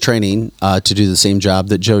 who is training to do the same job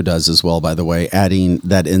that Joe does as well, by the way, adding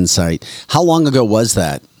that insight. How long ago was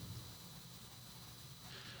that?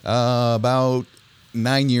 About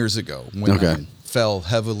 9 years ago when I fell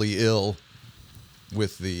heavily ill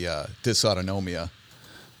with the dysautonomia.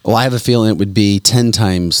 Well, I have a feeling it would be 10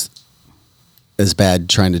 times as bad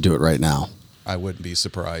trying to do it right now. I wouldn't be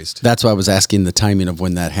surprised. That's why I was asking the timing of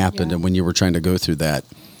when that happened and when you were trying to go through that.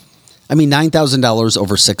 I mean, $9,000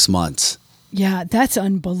 over 6 months. Yeah, that's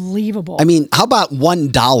unbelievable. I mean, how about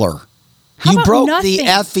 $1? You broke the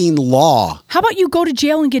effing law. How about you go to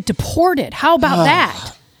jail and get deported? How about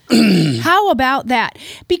that? How about that?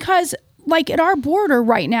 Because like at our border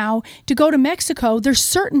right now, to go to Mexico, there's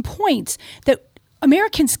certain points that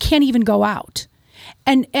Americans can't even go out.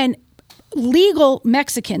 And legal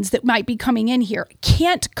Mexicans that might be coming in here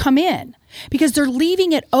can't come in because they're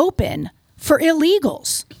leaving it open for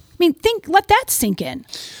illegals. I mean, let that sink in.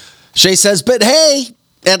 Shay says, but hey,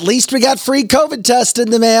 at least we got free COVID tests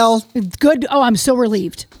in the mail. Good. Oh, I'm so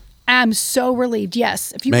relieved. I'm so relieved.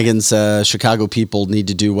 Yes. Megan's Chicago people need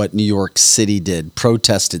to do what New York City did.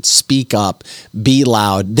 Protested, speak up, be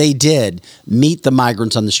loud. They did. Meet the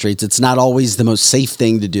migrants on the streets. It's not always the most safe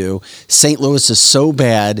thing to do. St. Louis is so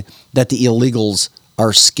bad that the illegals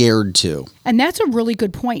are scared to. And that's a really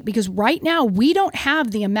good point because right now we don't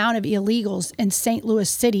have the amount of illegals in St. Louis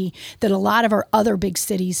City that a lot of our other big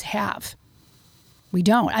cities have. We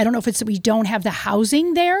don't. I don't know if it's that we don't have the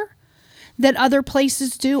housing there that other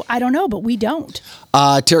places do. I don't know, but we don't.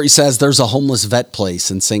 Terry says there's a homeless vet place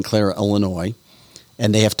in St. Clair, Illinois,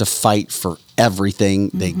 and they have to fight for everything.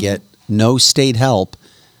 Mm-hmm. They get no state help.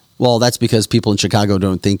 Well, that's because people in Chicago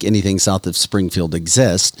don't think anything south of Springfield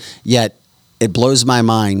exists. Yet it blows my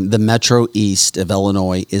mind. The Metro East of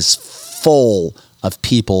Illinois is full of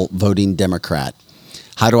people voting Democrat.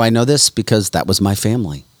 How do I know this? Because that was my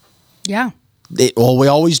family. Yeah. We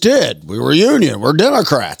always did. We were union. We're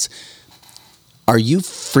Democrats. Are you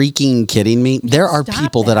freaking kidding me? There are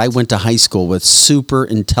people that I went to high school with, super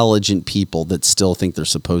intelligent people that still think they're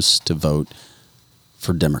supposed to vote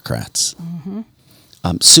for Democrats.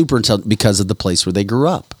 Mm-hmm. Super intelligent because of the place where they grew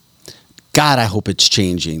up. God, I hope it's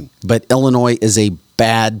changing. But Illinois is a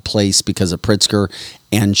bad place because of Pritzker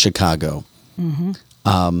and Chicago. Mm-hmm.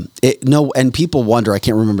 And people wonder, I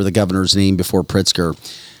can't remember the governor's name before Pritzker.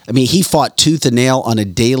 I mean, he fought tooth and nail on a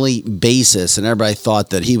daily basis, and everybody thought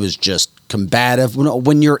that he was just combative.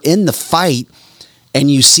 When you're in the fight and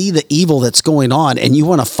you see the evil that's going on and you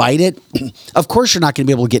want to fight it, of course you're not going to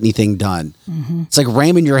be able to get anything done. Mm-hmm. It's like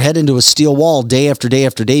ramming your head into a steel wall day after day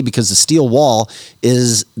after day because the steel wall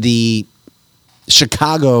is the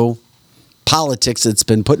Chicago politics that's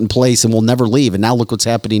been put in place and will never leave. And now look what's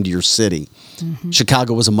happening to your city. Mm-hmm.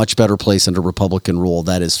 Chicago was a much better place under Republican rule,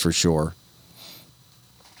 that is for sure.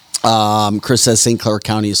 Chris says St. Clair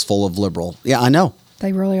County is full of liberal. Yeah, I know.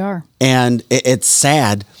 They really are. And it's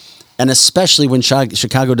sad, and especially when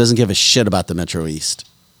Chicago doesn't give a shit about the Metro East.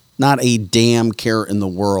 Not a damn care in the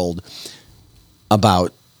world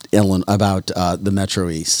about the Metro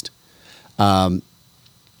East.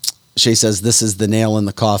 Shay says, this is the nail in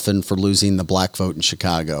the coffin for losing the black vote in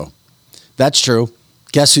Chicago. That's true.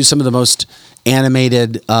 Guess who some of the most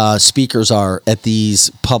animated speakers are at these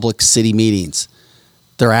public city meetings?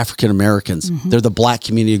 They're African Americans. Mm-hmm. They're the black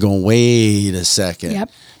community going, wait a second.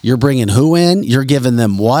 Yep. You're bringing who in? You're giving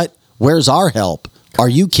them what? Where's our help? Are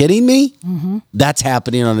you kidding me? Mm-hmm. That's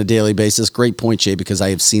happening on a daily basis. Great point, Jay, because I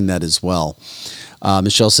have seen that as well.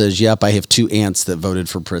 Michelle says, yep, I have 2 aunts that voted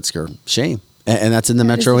for Pritzker. Shame. And that's in the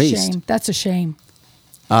Metro East. Shame. That's a shame.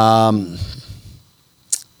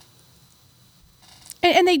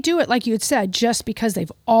 And they do it, like you had said, just because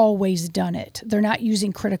they've always done it. They're not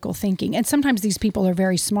using critical thinking. And sometimes these people are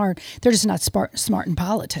very smart. They're just not smart in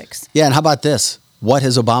politics. Yeah, and how about this? What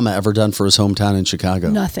has Obama ever done for his hometown in Chicago?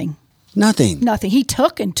 Nothing. He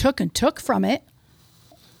took and took and took from it.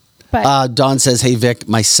 But Dawn says, hey, Vic,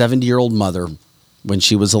 my 70-year-old mother, when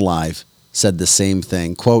she was alive, said the same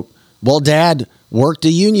thing. Quote, well, Dad worked a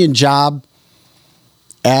union job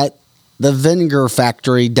at the vinegar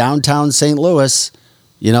factory downtown St. Louis.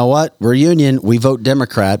 You know what? We're union. We vote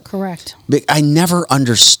Democrat. Correct. But I never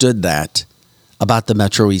understood that about the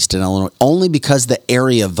Metro East in Illinois, only because the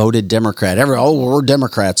area voted Democrat. We're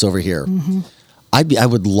Democrats over here. Mm-hmm. I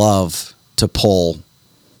would love to poll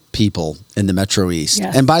people in the Metro East.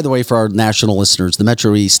 Yes. And by the way, for our national listeners, the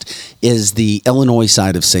Metro East is the Illinois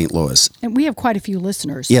side of St. Louis. And we have quite a few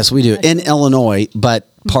listeners. Yes, we do. In Illinois, but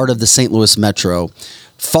part of the St. Louis Metro.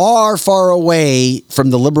 Far, far away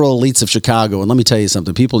from the liberal elites of Chicago. And let me tell you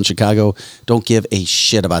something. People in Chicago don't give a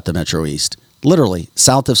shit about the Metro East. Literally,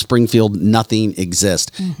 south of Springfield, nothing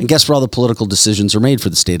exists. Mm-hmm. And guess where all the political decisions are made for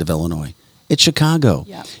the state of Illinois? It's Chicago.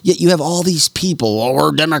 Yep. Yet you have all these people,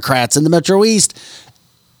 we're Democrats in the Metro East,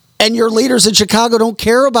 and your leaders in Chicago don't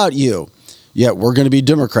care about you. Yet we're going to be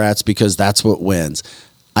Democrats because that's what wins.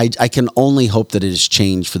 I can only hope that it has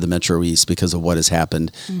changed for the Metro East because of what has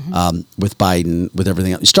happened with Biden, with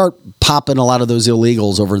everything else. You start popping a lot of those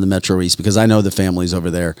illegals over in the Metro East because I know the families over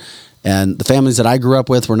there. And the families that I grew up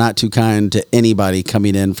with were not too kind to anybody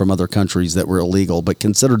coming in from other countries that were illegal, but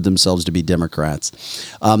considered themselves to be Democrats.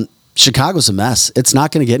 Chicago's a mess. It's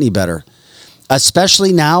not going to get any better.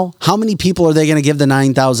 Especially now, how many people are they going to give the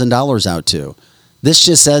 $9,000 out to? This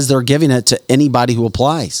just says they're giving it to anybody who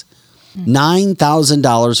applies.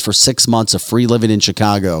 $9,000 for 6 months of free living in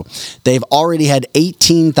Chicago. They've already had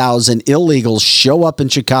 18,000 illegals show up in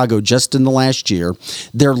Chicago just in the last year.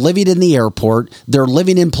 They're living in the airport. They're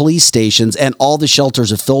living in police stations, and all the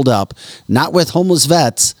shelters are filled up, not with homeless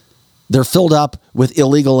vets. They're filled up with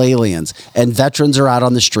illegal aliens, and veterans are out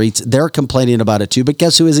on the streets. They're complaining about it too, but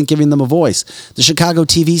guess who isn't giving them a voice? The Chicago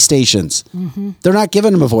TV stations. Mm-hmm. They're not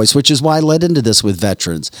giving them a voice, which is why I led into this with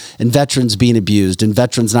veterans and veterans being abused and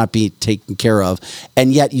veterans not being taken care of.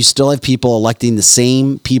 And yet you still have people electing the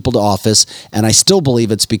same people to office, and I still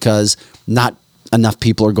believe it's because not enough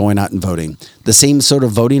people are going out and voting. The same sort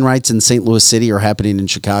of voting rights in St. Louis City are happening in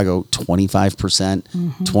Chicago, 25%,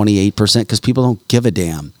 28%, because people don't give a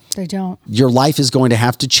damn. They don't. Your life is going to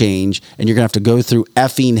have to change, and you're going to have to go through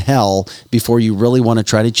effing hell before you really want to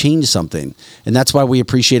try to change something. And that's why we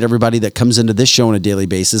appreciate everybody that comes into this show on a daily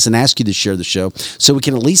basis and ask you to share the show so we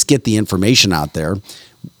can at least get the information out there.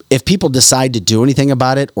 If people decide to do anything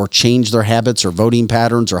about it or change their habits or voting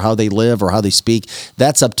patterns or how they live or how they speak,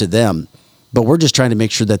 that's up to them. But we're just trying to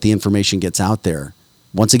make sure that the information gets out there.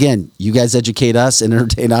 Once again, you guys educate us and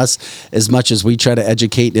entertain us as much as we try to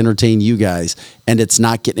educate and entertain you guys. And it's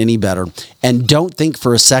not getting any better. And don't think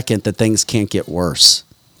for a second that things can't get worse.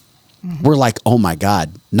 Mm-hmm. We're like, oh my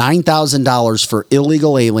God, $9,000 for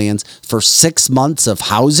illegal aliens for 6 months of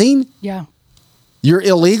housing? Yeah. You're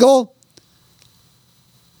illegal?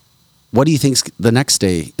 What do you think the next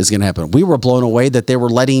day is going to happen? We were blown away that they were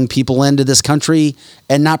letting people into this country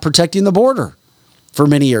and not protecting the border for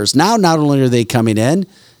many years. Now, not only are they coming in,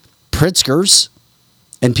 Pritzkers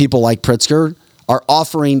and people like Pritzker are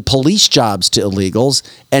offering police jobs to illegals,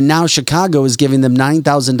 and now Chicago is giving them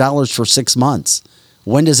 $9,000 for 6 months.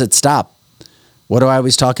 When does it stop? What do I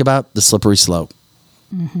always talk about? The slippery slope.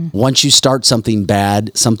 Mm-hmm. Once you start something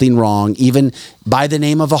bad, something wrong, even by the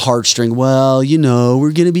name of a heartstring, well, you know,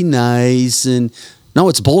 we're going to be nice. And no,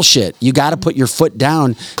 it's bullshit. You got to put your foot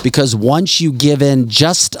down, because once you give in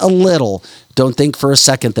just a little, don't think for a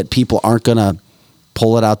second that people aren't going to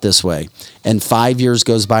pull it out this way. And 5 years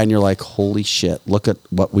goes by and you're like, holy shit, look at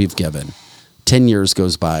what we've given. 10 years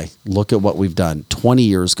goes by. Look at what we've done. 20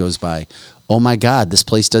 years goes by. oh my God, this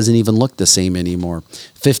place doesn't even look the same anymore.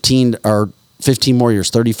 15 more years,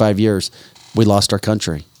 35 years, we lost our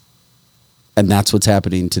country. And that's what's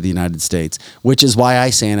happening to the United States, which is why I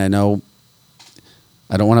say, and I know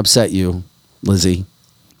I don't want to upset you, Lizzie,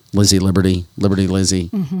 Liberty,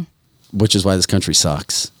 Lizzie, which is why this country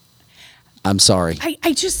sucks. I'm sorry.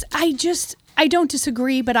 I don't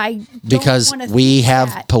disagree, but because we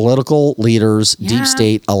have political leaders, deep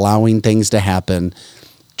state, allowing things to happen.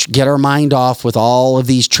 Get our mind off with all of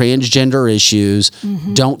these transgender issues.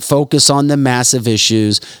 Don't focus on the massive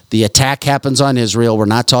issues. The attack happens on Israel. We're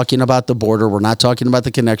not talking about the border. We're not talking about the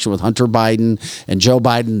connection with Hunter Biden and Joe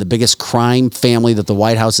Biden, the biggest crime family that the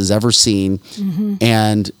White House has ever seen.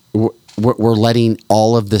 And we're letting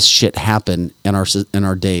all of this shit happen in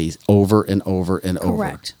our days over and over and over.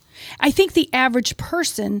 Correct. I think the average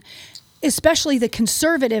person, especially the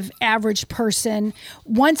conservative average person,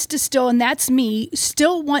 wants to still, and that's me,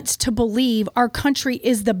 still wants to believe our country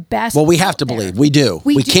is the best. Well, we have to believe. We do.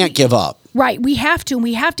 We can't give up. Right. We have to, and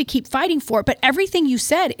we have to keep fighting for it. But everything you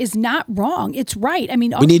said is not wrong. It's right. I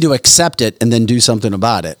mean, we need to accept it and then do something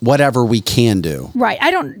about it. Whatever we can do. Right. I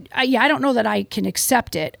don't know that I can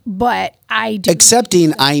accept it, but I do.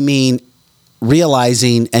 Accepting, I mean,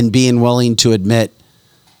 realizing and being willing to admit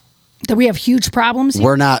that we have huge problems here?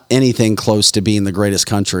 We're not anything close to being the greatest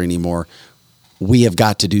country anymore. We have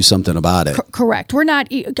got to do something about it. Correct. We're not.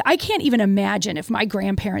 I can't even imagine if my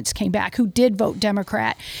grandparents came back who did vote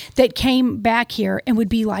Democrat, that came back here and would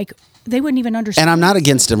be like, they wouldn't even understand. And I'm not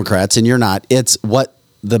against Democrats, and you're not. It's what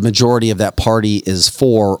the majority of that party is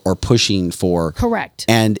for or pushing for. Correct.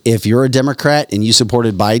 And if you're a Democrat and you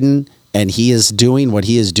supported Biden, and he is doing what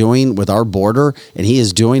he is doing with our border, and he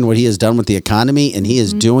is doing what he has done with the economy, and he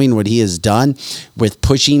is doing what he has done with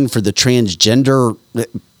pushing for the transgender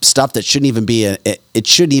stuff that shouldn't even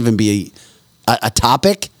be a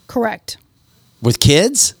topic. Correct. With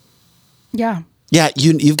kids. Yeah. Yeah,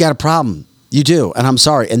 you've got a problem. You do, and I'm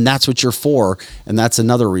sorry, and that's what you're for, and that's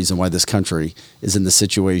another reason why this country is in the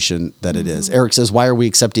situation that it is. Eric says, "Why are we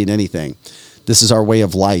accepting anything? This is our way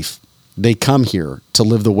of life." They come here to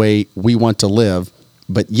live the way we want to live,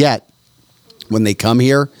 but yet when they come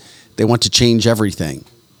here, they want to change everything.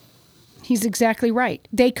 He's exactly right.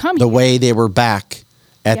 They come the here. way they were back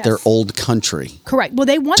at their old country. Correct. Well,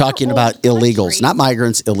 they want talking about illegals, not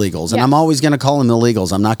migrants, illegals. And I'm always going to call them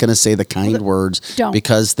illegals. I'm not going to say the kind words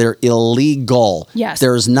because they're illegal. Yes.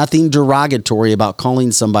 There's nothing derogatory about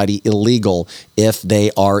calling somebody illegal if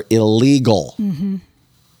they are illegal.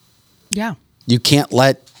 Yeah. You can't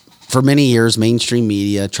let, for many years, mainstream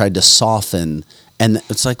media tried to soften, and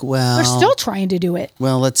it's like, well, they're still trying to do it.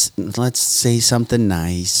 Well, let's say something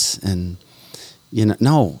nice, and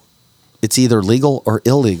no, it's either legal or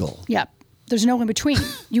illegal. Yep. There's no in between.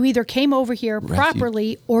 You either came over here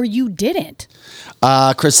properly or you didn't.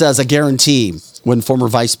 Chris says, I guarantee when former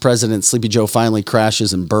Vice President Sleepy Joe finally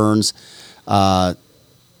crashes and burns, to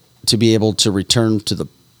be able to return to the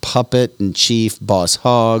puppet and chief boss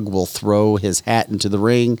hog will throw his hat into the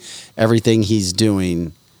ring. Everything he's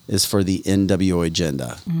doing is for the NWO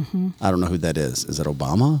agenda. I don't know who that is. Is that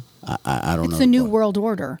Obama? I don't know. It's the New World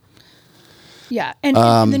Order. Yeah. And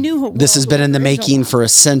the New World this has been in the Order making for a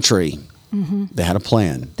century. They had a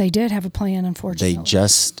plan. They did have a plan, unfortunately. They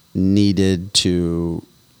just needed to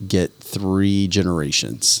get 3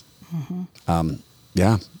 generations.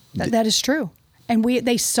 Yeah. That is true. And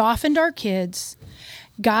they softened our kids,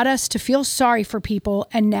 got us to feel sorry for people,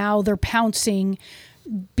 and now they're pouncing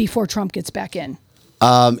before Trump gets back in.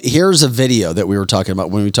 Here's a video that we were talking about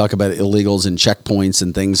when we talk about illegals and checkpoints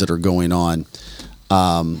and things that are going on.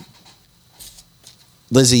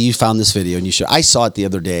 Lizzie, you found this video, and I saw it the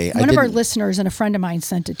other day. One of our listeners and a friend of mine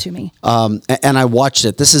sent it to me. And I watched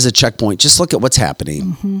it. This is a checkpoint. Just look at what's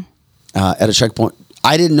happening at a checkpoint.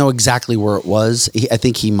 I didn't know exactly where it was. I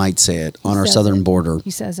think he might say it on our southern border. He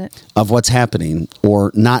says it. Of what's happening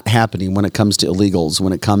or not happening when it comes to illegals,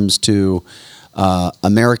 when it comes to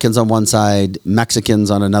Americans on one side, Mexicans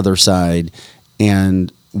on another side,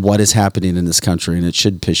 and what is happening in this country. And it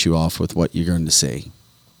should piss you off with what you're going to see.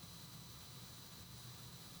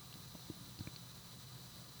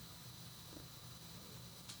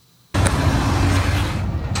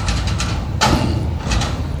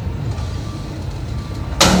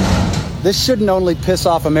 This shouldn't only piss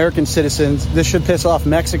off American citizens, this should piss off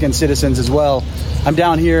Mexican citizens as well. I'm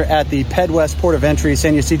down here at the PedWest Port of Entry,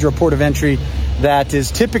 San Ysidro Port of Entry, that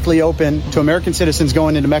is typically open to American citizens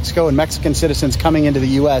going into Mexico and Mexican citizens coming into the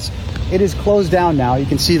U.S. It is closed down now. You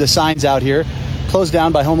can see the signs out here. Closed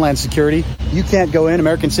down by Homeland Security. You can't go in.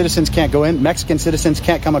 American citizens can't go in. Mexican citizens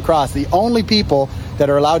can't come across. The only people that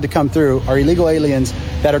are allowed to come through are illegal aliens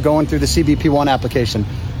that are going through the CBP-1 application.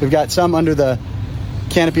 We've got some under the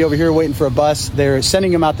canopy over here waiting for a bus. They're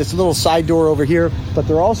sending them out this little side door over here, but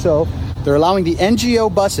they're allowing the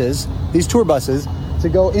NGO buses, these tour buses, to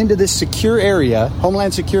go into this secure area,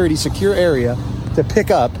 Homeland Security secure area, to pick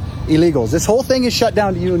up illegals. This whole thing is shut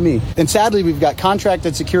down to you and me. And sadly, we've got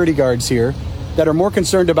contracted security guards here that are more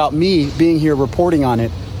concerned about me being here reporting on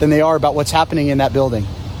it than they are about what's happening in that building.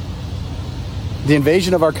 The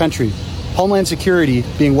invasion of our country, Homeland Security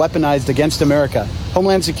being weaponized against America.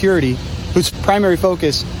 Homeland Security, whose primary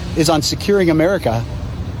focus is on securing America,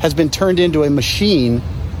 has been turned into a machine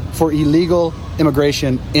for illegal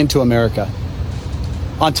immigration into America.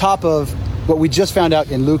 On top of what we just found out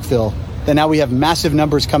in Lukeville, that now we have massive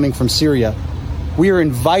numbers coming from Syria. We are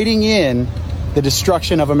inviting in the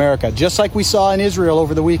destruction of America, just like we saw in Israel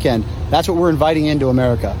over the weekend. That's what we're inviting into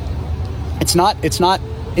America. It's not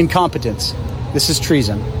incompetence. This is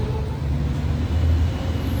treason.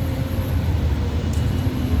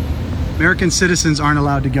 American citizens aren't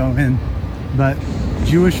allowed to go in, but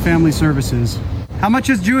Jewish Family Services. How much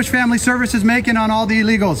is Jewish Family Services making on all the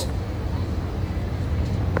illegals?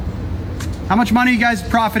 How much money are you guys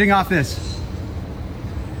profiting off this?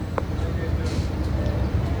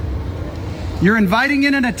 You're inviting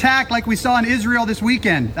in an attack like we saw in Israel this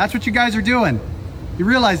weekend. That's what you guys are doing. You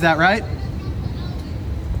realize that, right?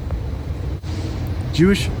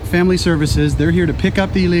 Jewish Family Services, they're here to pick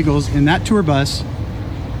up the illegals in that tour bus,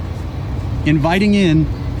 inviting in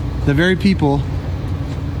the very people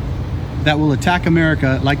that will attack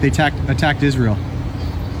America like they attacked Israel.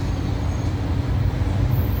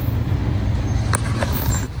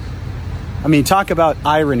 I mean, talk about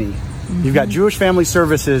irony. You've got Jewish Family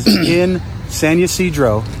Services in San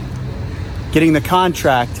Ysidro getting the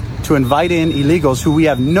contract to invite in illegals who we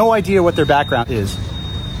have no idea what their background is.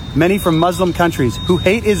 Many from Muslim countries who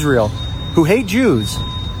hate Israel, who hate Jews,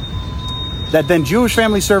 that then Jewish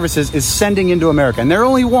Family Services is sending into America. And they're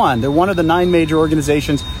only one. They're one of the 9 major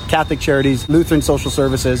organizations, Catholic Charities, Lutheran Social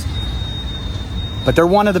Services. But they're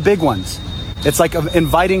one of the big ones. It's like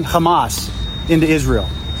inviting Hamas into Israel.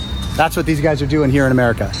 That's what these guys are doing here in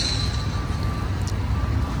America.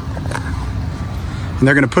 And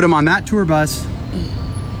they're going to put them on that tour bus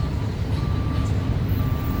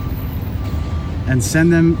and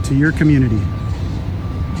send them to your community.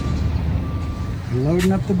 They're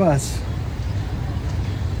loading up the bus.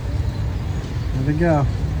 There they go.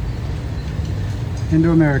 Into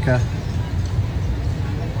America.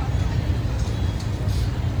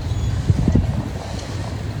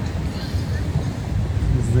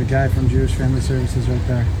 This is the guy from Jewish Family Services right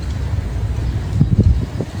there.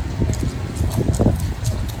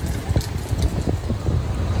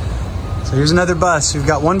 So here's another bus. We've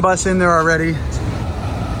got one bus in there already.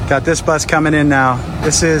 Got this bus coming in now.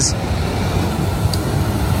 This is,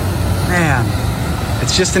 man,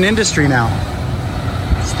 it's just an industry now.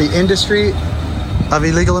 It's the industry of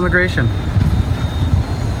illegal immigration.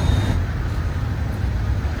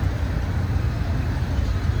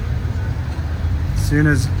 As soon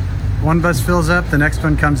as one bus fills up, the next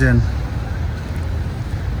one comes in.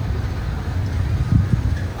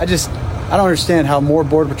 I don't understand how more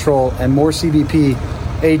Border Patrol and more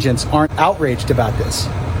CBP agents aren't outraged about this.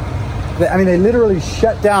 I mean, they literally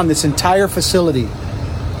shut down this entire facility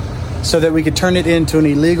so that we could turn it into an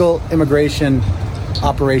illegal immigration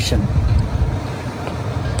operation.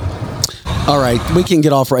 All right, we can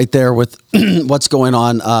get off right there with what's going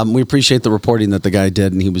on. We appreciate the reporting that the guy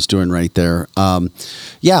did and he was doing right there.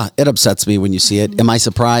 Yeah, it upsets me when you see it. Am I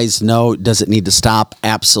surprised? No. Does it need to stop?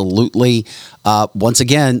 Absolutely. Once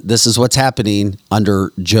again, this is what's happening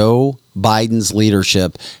under Joe Biden's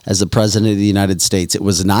leadership as the president of the United States. It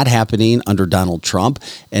was not happening under Donald Trump.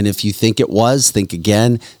 And if you think it was, think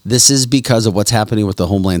again. This is because of what's happening with the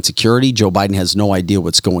Homeland Security. Joe Biden has no idea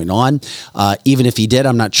what's going on. Even if he did,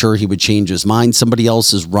 I'm not sure he would change his mind. Somebody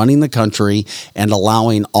else is running the country and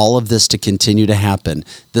allowing all of this to continue to happen.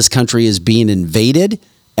 This country is being invaded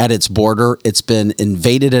at its border. It's been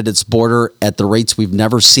invaded at its border at the rates we've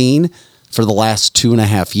never seen for the last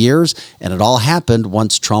 2.5 years, and it all happened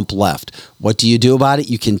once Trump left. What do you do about it?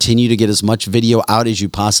 You continue to get as much video out as you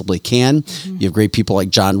possibly can. You have great people like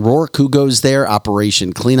John Rourke, who goes there,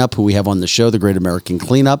 Operation Cleanup, who we have on the show, the Great American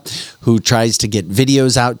Cleanup, who tries to get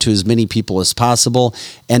videos out to as many people as possible,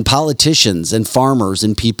 and politicians and farmers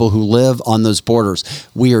and people who live on those borders.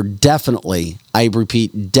 We are definitely, I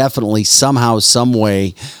repeat, definitely somehow, some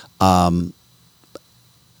way,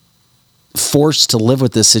 forced to live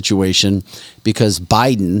with this situation because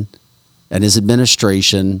Biden and his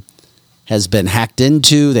administration has been hacked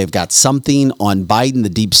into. They've got something on Biden, the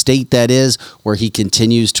deep state that is, where he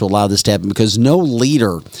continues to allow this to happen because no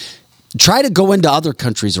leader. Try to go into other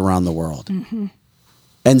countries around the world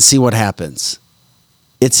and see what happens.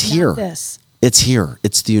 It's here. It's here.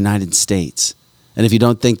 It's the United States. And if you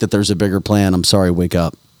don't think that there's a bigger plan, I'm sorry, wake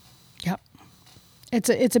up. Yep.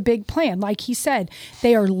 It's a big plan. Like he said,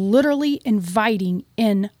 they are literally inviting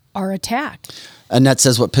in our attack. Annette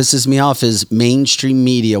says, what pisses me off is mainstream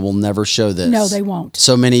media will never show this. No, they won't.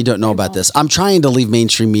 So many don't know about this. I'm trying to leave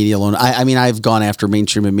mainstream media alone. I mean, I've gone after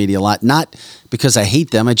mainstream media a lot, not because I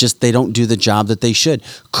hate them. They don't do the job that they should.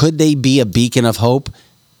 Could they be a beacon of hope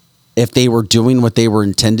if they were doing what they were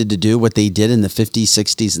intended to do, what they did in the 50s,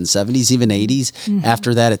 60s, and 70s, even 80s?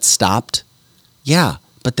 After that, it stopped. Yeah,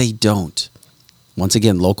 but they don't. Once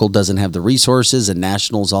again, local doesn't have the resources and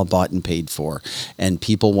national's all bought and paid for. And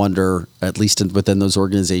people wonder, at least within those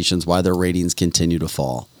organizations, why their ratings continue to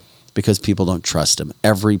fall. Because people don't trust them.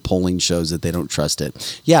 Every polling shows that they don't trust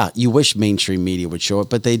it. Yeah, you wish mainstream media would show it,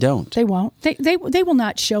 but they don't. They won't. They will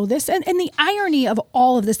not show this. And the irony of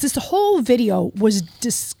all of this whole video was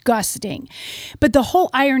disgusting. But the whole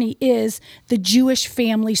irony is the Jewish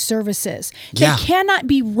family services. They cannot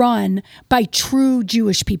be run by true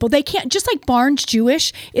Jewish people. They can't, just like Barnes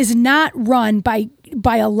Jewish is not run by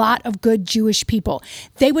a lot of good Jewish people.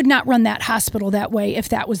 They would not run that hospital that way if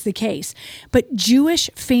that was the case. But Jewish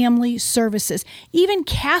family services, even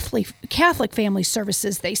Catholic family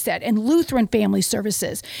services, they said, and Lutheran family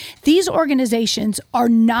services, these organizations are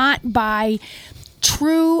not by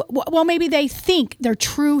true, well, maybe they think they're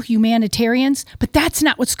true humanitarians, but that's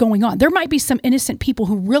not what's going on. There might be some innocent people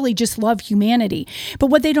who really just love humanity, but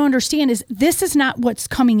what they don't understand is this is not what's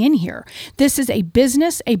coming in here. This is a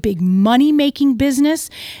business, a big money-making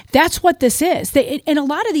business. That's what this is. And a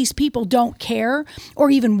lot of these people don't care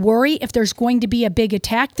or even worry if there's going to be a big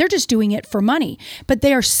attack. They're just doing it for money, but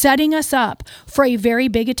they are setting us up for a very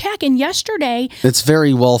big attack. And yesterday... It's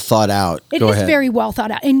very well thought out. It is very well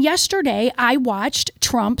thought out. And yesterday, I watched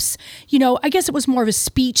Trump's, I guess it was more of a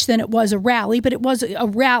speech than it was a rally, but it was a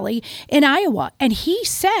rally in Iowa. And he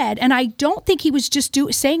said, and I don't think he was just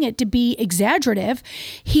saying it to be exaggerative,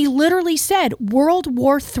 he literally said, World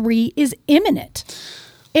War III is imminent.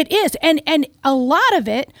 It is. And a lot of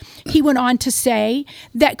it, he went on to say,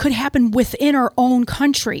 that could happen within our own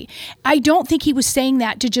country. I don't think he was saying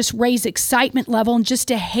that to just raise excitement level and just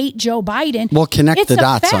to hate Joe Biden. Well, connect the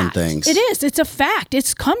dots on things. It is. It's a fact.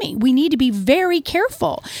 It's coming. We need to be very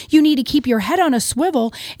careful. You need to keep your head on a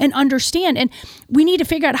swivel and understand. And we need to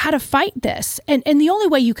figure out how to fight this. And the only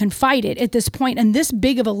way you can fight it at this point and this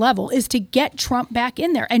big of a level is to get Trump back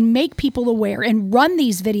in there and make people aware and run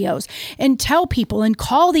these videos and tell people and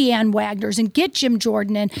call the Ann Wagners and get Jim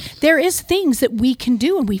Jordan. And there is things that we can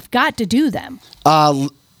do, and we've got to do them.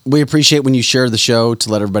 We appreciate when you share the show to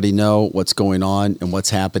let everybody know what's going on and what's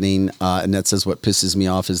happening. And that says what pisses me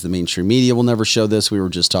off is the mainstream media will never show this. We were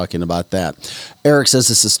just talking about that. Eric says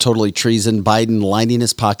this is totally treason. Biden lining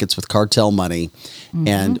his pockets with cartel money.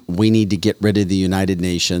 And we need to get rid of the United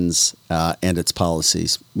Nations and its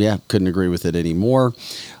policies. Yeah, couldn't agree with it anymore.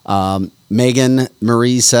 Megan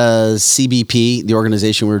Marie says CBP, the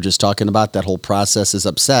organization we were just talking about, that whole process is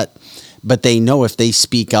upset. But they know if they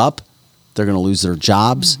speak up, they're going to lose their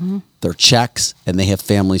jobs, their checks, and they have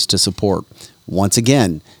families to support. Once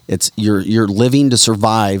again, it's you're living to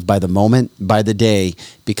survive by the moment, by the day,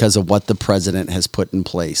 because of what the president has put in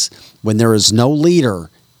place. When there is no leader,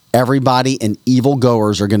 everybody and evil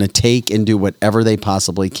goers are going to take and do whatever they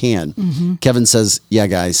possibly can. Kevin says, yeah,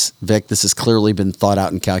 guys, Vic, this has clearly been thought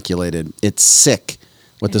out and calculated. It's sick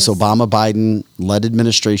what this Obama-Biden-led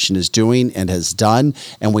administration is doing and has done.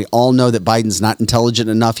 And we all know that Biden's not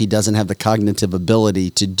intelligent enough. He doesn't have the cognitive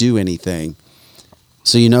ability to do anything.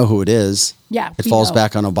 So you know who it is. Yeah. It falls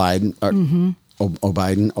back on Obama.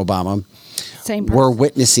 Same person. We're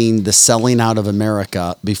witnessing the selling out of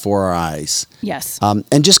America before our eyes. Yes.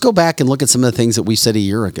 And just go back and look at some of the things that we said a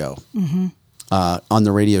year ago. On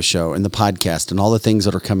the radio show and the podcast and all the things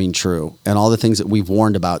that are coming true and all the things that we've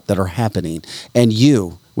warned about that are happening. And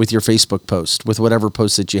you, with your Facebook post, with whatever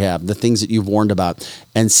post that you have, the things that you've warned about,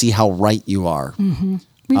 and see how right you are.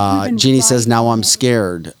 Jeannie says, now I'm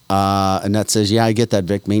scared. Annette says, yeah, I get that,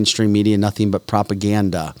 Vic. Mainstream media, nothing but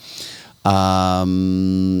propaganda.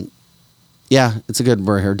 Yeah, it's a good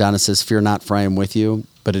word here. Donna says, fear not, for I am with you,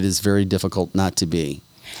 but it is very difficult not to be.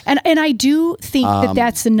 And I do think that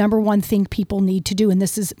that's the number one thing people need to do. And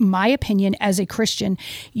this is my opinion as a Christian.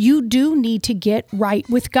 You do need to get right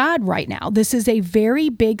with God right now. This is a very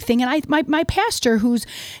big thing. And my pastor, who's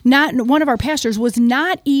not one of our pastors, was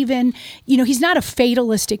not even, he's not a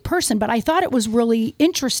fatalistic person, but I thought it was really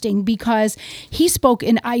interesting because he spoke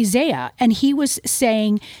in Isaiah and he was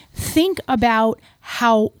saying, think about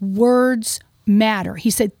how words matter.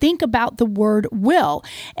 He said, think about the word will.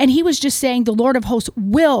 And he was just saying the Lord of hosts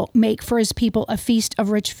will make for his people a feast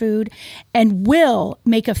of rich food and will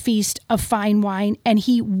make a feast of fine wine, and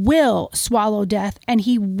he will swallow death and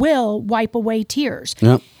he will wipe away tears.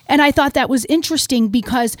 Yep. And I thought that was interesting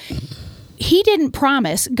because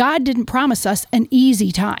God didn't promise us an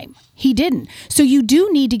easy time. He didn't. So you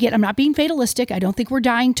do need to get, I'm not being fatalistic. I don't think we're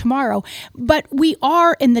dying tomorrow, but we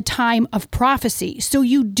are in the time of prophecy. So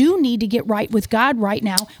you do need to get right with God right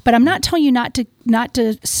now, but I'm not telling you not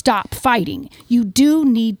to stop fighting. You do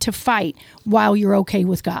need to fight while you're okay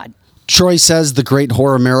with God. Troy says the great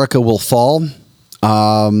whore America will fall.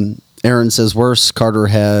 Aaron says worse. Carter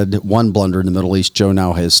had one blunder in the Middle East. Joe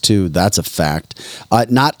now has two. That's a fact.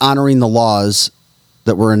 Not honoring the laws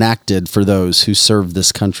that were enacted for those who serve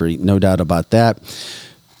this country. No doubt about that.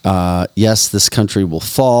 Yes, this country will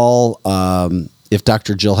fall. If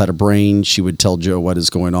Dr. Jill had a brain, she would tell Joe what is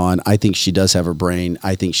going on. I think she does have a brain.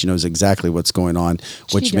 I think she knows exactly what's going on,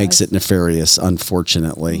 which makes it nefarious,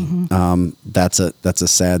 unfortunately. Mm-hmm. That's a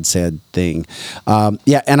sad, sad thing.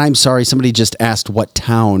 And I'm sorry, somebody just asked what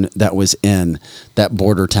town that was in, that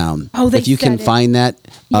border town. Oh, if you can find that,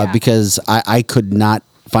 because I could not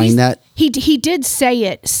find that. He did say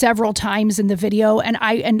it several times in the video, and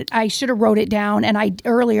I should have wrote it down. And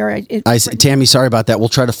Tammy, sorry about that. We'll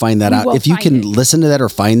try to find that out. If you can listen to that or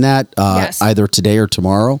find that either today or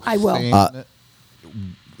tomorrow, I will.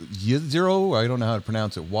 Ysidro, I don't know how to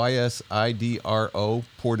pronounce it. Ysidro,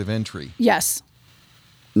 port of entry. Yes.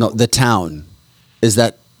 No, the town. Is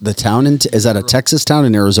that the town? Is that a Texas town,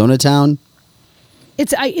 an Arizona town?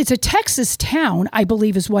 It's a Texas town, I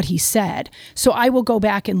believe, is what he said. So I will go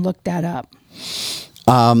back and look that up.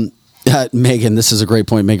 Megan, this is a great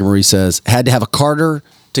point. Megan Marie says, had to have a Carter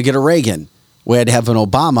to get a Reagan. We had to have an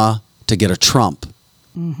Obama to get a Trump.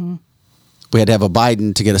 Mm-hmm. We had to have a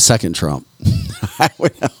Biden to get a second Trump.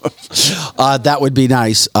 That would be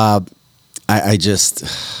nice. I just...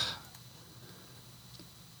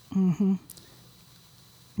 Mm-hmm.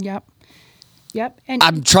 Yep. And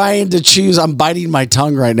I'm trying to choose. I'm biting my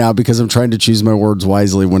tongue right now because I'm trying to choose my words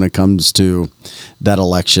wisely when it comes to that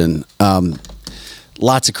election.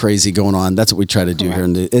 Lots of crazy going on. That's what we try to do here.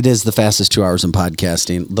 And it is the fastest 2 hours in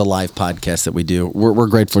podcasting, the live podcast that we do. We're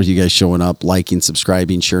grateful for you guys showing up, liking,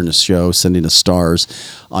 subscribing, sharing the show, sending us stars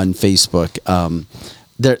on Facebook.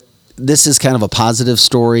 This is kind of a positive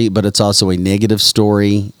story, but it's also a negative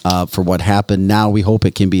story for what happened. Now we hope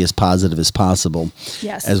it can be as positive as possible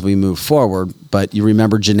as we move forward. But you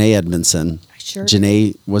remember Janae Edmondson. Sure.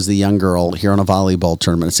 Janae was the young girl here on a volleyball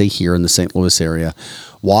tournament, I say here in the St. Louis area,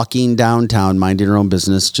 walking downtown, minding her own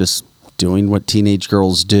business, just doing what teenage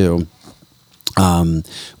girls do.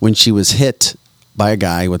 When she was hit by a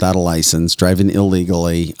guy without a license, driving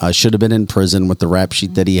illegally, should have been in prison with the rap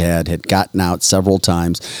sheet that he had gotten out several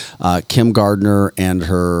times. Kim Gardner and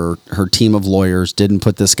her team of lawyers didn't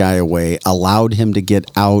put this guy away, allowed him to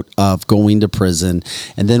get out of going to prison.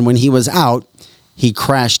 And then when he was out, he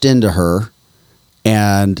crashed into her,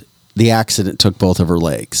 and the accident took both of her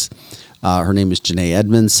legs. Her name is Janae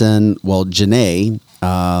Edmondson. Well, Janae,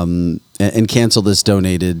 and Cancel This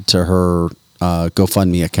donated to her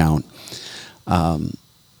GoFundMe account.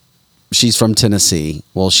 She's from Tennessee.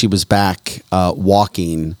 Well, she was back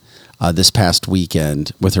walking this past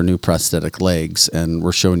weekend with her new prosthetic legs, and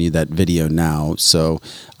we're showing you that video now. So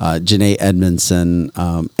Janae Edmondson,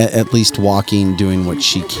 at least walking, doing what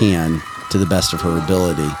she can to the best of her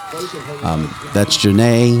ability. That's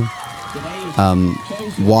Janae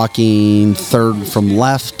walking third from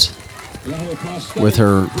left with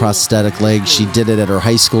her prosthetic leg. She did it at her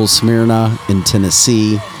high school, Smyrna, in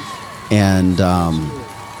Tennessee. And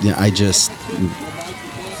I just,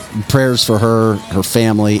 prayers for her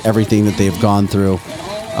family, everything that they've gone through.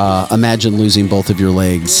 Imagine losing both of your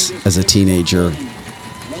legs as a teenager,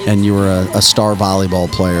 and you were a star volleyball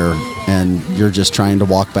player, and you're just trying to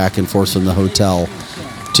walk back and forth from the hotel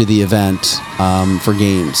to the event for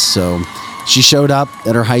games. So she showed up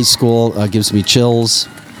at her high school. Gives me chills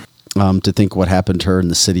to think what happened to her in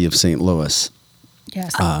the city of St. Louis.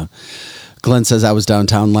 Yes. Glenn says, I was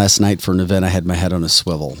downtown last night for an event. I had my head on a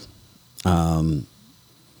swivel.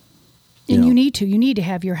 And you need to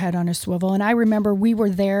have your head on a swivel. And I remember we were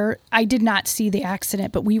there. I did not see the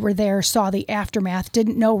accident, but we were there, saw the aftermath,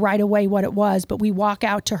 didn't know right away what it was, but we walk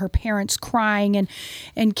out to her parents crying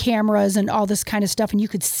and cameras and all this kind of stuff. And you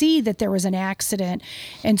could see that there was an accident.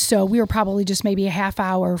 And so we were probably just maybe a half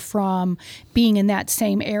hour from being in that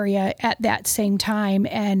same area at that same time.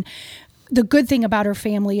 And the good thing about her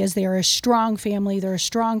family is they're a strong family. They're a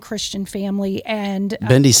strong Christian family. And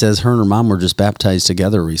Bendy says her and her mom were just baptized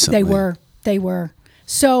together recently. They were.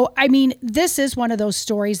 So, I mean, this is one of those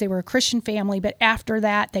stories. They were a Christian family, but after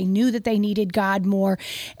that, they knew that they needed God more.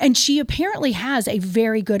 And she apparently has a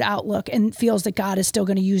very good outlook and feels that God is still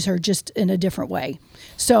going to use her just in a different way.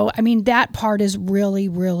 So, I mean, that part is really,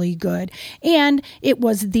 really good. And it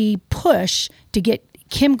was the push to get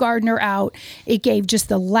Kim Gardner out. It gave just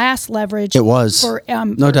the last leverage. It was for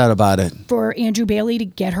no doubt about it for Andrew Bailey to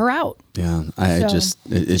get her out. Yeah,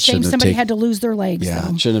 it shame somebody had to lose their legs. Yeah,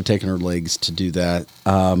 though. shouldn't have taken her legs to do that.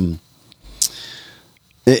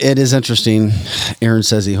 It is interesting. Aaron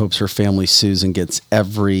says he hopes her family sues and gets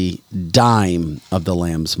every dime of the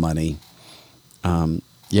lamb's money.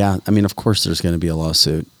 Yeah, I mean, of course there's going to be a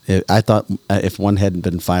lawsuit. I thought if one hadn't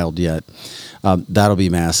been filed yet, that'll be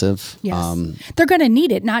massive. Yes. They're going to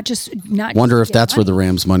need it, not just wonder if that's money. where the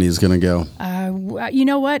Rams' money is going to go. You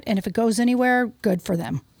know what? And if it goes anywhere, good for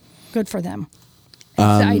them. Good for them.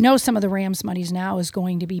 I know some of the Rams' monies now is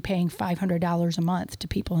going to be paying $500 a month to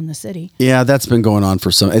people in the city. Yeah, that's been going on for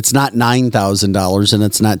some. It's not $9,000, and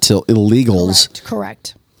it's not till illegals.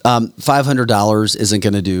 Correct. $500 isn't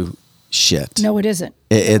going to do shit. No, it isn't.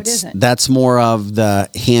 It isn't. That's more of the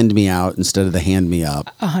hand me out instead of the hand me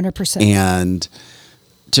up. 100%. And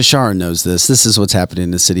Tashara knows this. This is what's happening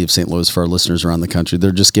in the city of St. Louis for our listeners around the country.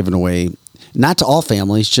 They're just giving away, not to all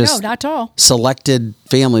families, just not to all. Selected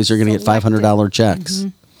families are going to get $500 checks. Mm-hmm.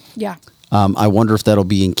 Yeah. I wonder if that'll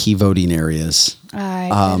be in key voting areas.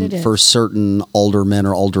 I bet it is. For certain older men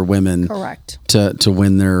or older women. Correct. To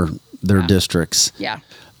win their districts. Yeah.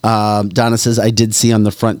 Donna says, I did see on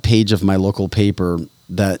the front page of my local paper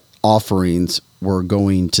that offerings were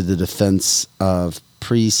going to the defense of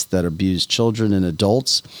priests that abuse children and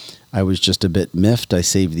adults. I was just a bit miffed. I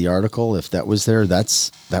saved the article. If that was there,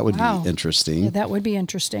 that would be interesting. Yeah, that would be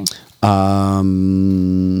interesting. What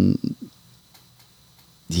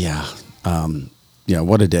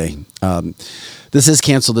a day. This is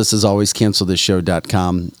Cancel This is always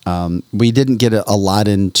cancelthisshow.com. We didn't get a lot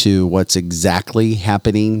into what's exactly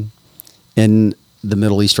happening in the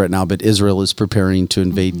Middle East right now, but Israel is preparing to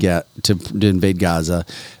invade to invade Gaza.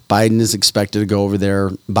 Biden is expected to go over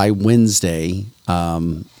there by Wednesday,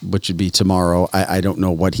 which would be tomorrow. I don't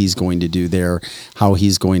know what he's going to do there, how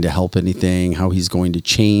he's going to help anything, how he's going to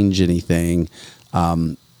change anything,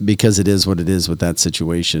 because it is what it is with that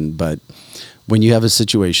situation. But when you have a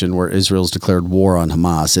situation where Israel's declared war on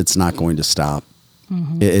Hamas, it's not going to stop.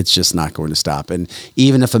 Mm-hmm. It's just not going to stop. And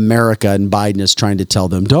even if America and Biden is trying to tell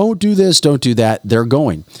them, don't do this, don't do that, they're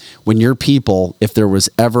going. When your people, if there was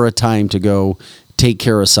ever a time to go take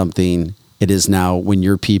care of something, it is now when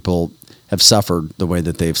your people have suffered the way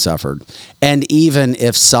that they've suffered. And even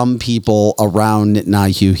if some people around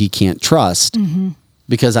Netanyahu he can't trust,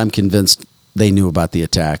 because I'm convinced they knew about the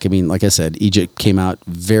attack. I mean, like I said, Egypt came out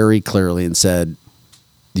very clearly and said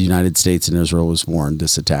the United States and Israel was warned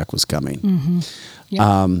this attack was coming. Mm-hmm. Yep.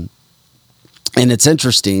 And it's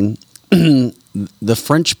interesting, the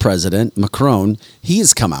French president, Macron, he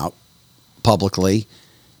has come out publicly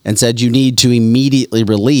and said you need to immediately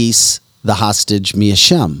release the hostage Mia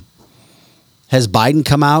Shem. Has Biden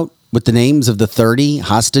come out with the names of the 30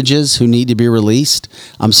 hostages who need to be released?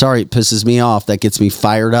 I'm sorry, it pisses me off. That gets me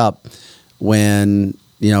fired up when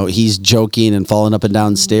he's joking and falling up and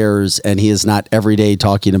down stairs, and he is not every day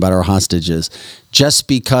talking about our hostages. Just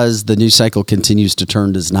because the news cycle continues to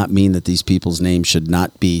turn does not mean that these people's names should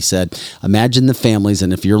not be said. Imagine the families,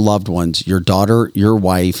 and if your loved ones, your daughter, your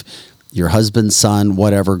wife, your husband, son,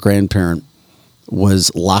 whatever, grandparent,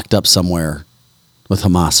 was locked up somewhere with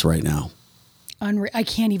Hamas right now. I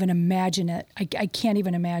can't even imagine it. I can't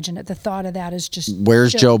even imagine it. The thought of that is just...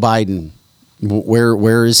 Where's Joe Biden?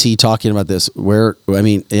 Where is he talking about this?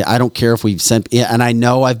 I don't care if we've sent, and I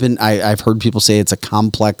know I've heard people say it's a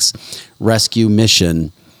complex rescue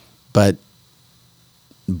mission, but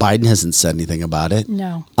Biden hasn't said anything about it.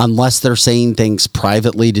 No. Unless they're saying things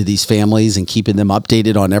privately to these families and keeping them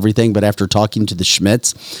updated on everything. But after talking to the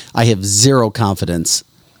Schmitz, I have zero confidence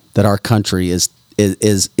that our country is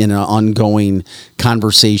in an ongoing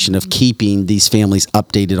conversation of keeping these families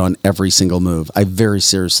updated on every single move. I very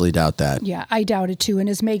seriously doubt that. Yeah, I doubt it too. And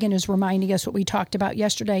as Megan is reminding us what we talked about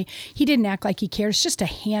yesterday, he didn't act like he cares. Just a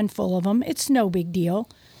handful of them. It's no big deal.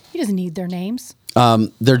 He doesn't need their names.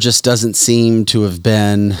 There just doesn't seem to have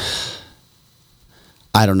been,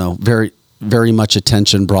 I don't know, very, very much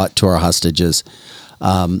attention brought to our hostages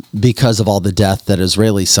because of all the death that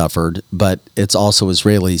Israelis suffered, but it's also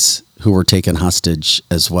Israelis who were taken hostage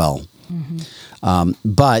as well.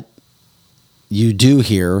 But you do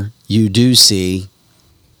see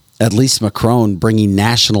at least Macron bringing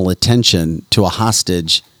national attention to a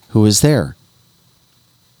hostage who is there.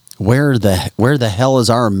 Where the hell is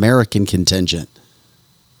our American contingent?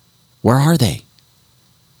 Where are they?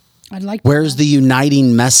 I'd like. Where's the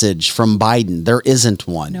uniting message from Biden? There isn't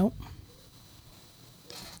one. Nope.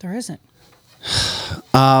 There isn't.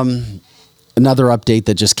 Another update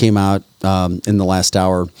that just came out in the last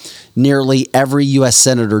hour. Nearly every U.S.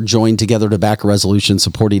 senator joined together to back a resolution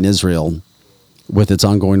supporting Israel with its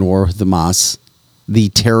ongoing war with Hamas, the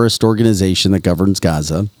terrorist organization that governs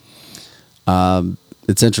Gaza.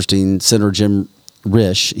 It's interesting. Senator Jim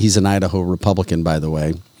Risch, he's an Idaho Republican, by the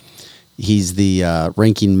way. He's the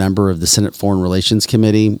ranking member of the Senate Foreign Relations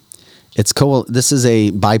Committee. This is a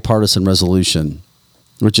bipartisan resolution,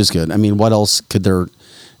 which is good. I mean, what else could there?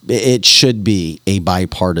 It should be a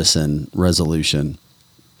bipartisan resolution.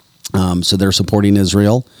 So they're supporting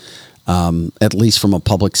Israel, at least from a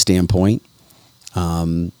public standpoint.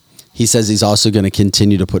 He says he's also going to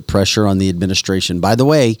continue to put pressure on the administration. By the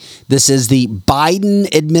way, this is the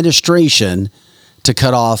Biden administration to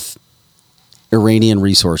cut off Iranian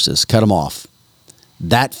resources, cut them off.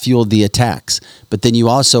 That fueled the attacks. But then you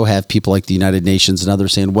also have people like the United Nations and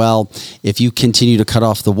others saying, well, if you continue to cut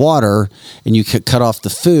off the water and you cut off the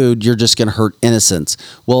food, you're just going to hurt innocents.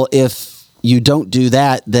 Well, if you don't do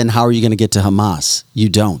that, then how are you going to get to Hamas? You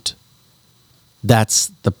don't. That's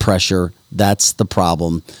the pressure. That's the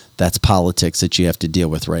problem. That's politics that you have to deal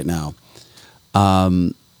with right now.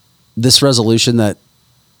 This resolution that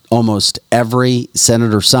almost every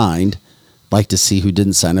senator signed, I'd like to see who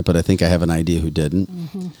didn't sign it, but I think I have an idea who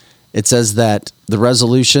didn't. It says that the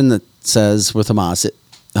resolution that says with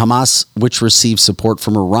Hamas, which received support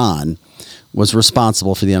from Iran, was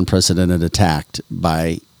responsible for the unprecedented attack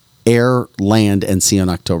by air, land, and sea on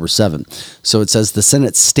October 7. So it says the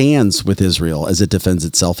Senate stands with Israel as it defends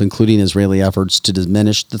itself, including Israeli efforts to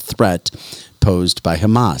diminish the threat posed by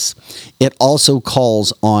Hamas. It also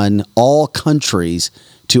calls on all countries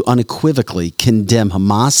to unequivocally condemn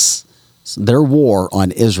Hamas, their war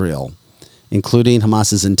on Israel, including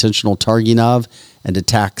Hamas's intentional targeting of and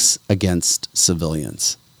attacks against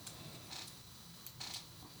civilians.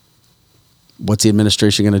 What's the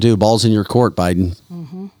administration going to do? Ball's in your court, Biden.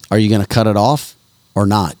 Are you going to cut it off or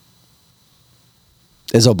not?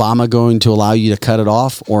 Is Obama going to allow you to cut it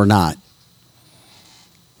off or not?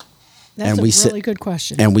 That's a really good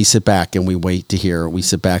question. And we sit back and we wait to hear. We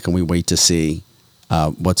sit back and we wait to see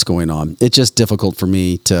what's going on. It's just difficult for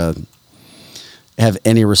me to have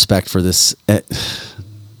any respect for this.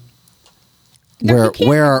 Where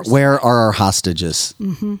are our hostages?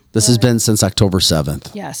 This has been since October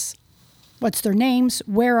 7th. Yes. What's their names?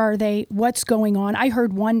 Where are they? What's going on? I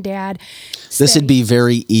heard one dad say, this would be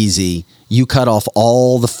very easy. You cut off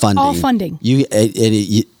all the funding. All funding. And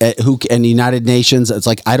the United Nations, it's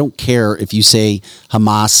like, I don't care if you say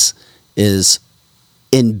Hamas is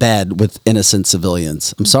in bed with innocent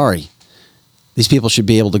civilians. I'm sorry. These people should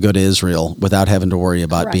be able to go to Israel without having to worry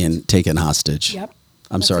about being taken hostage. Yep.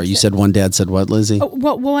 I'm sorry. You said one dad said what, Lizzie? Oh,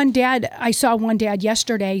 well, I saw one dad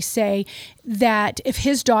yesterday say that if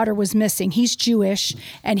his daughter was missing, he's Jewish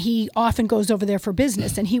and he often goes over there for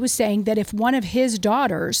business. And he was saying that if one of his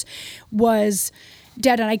daughters was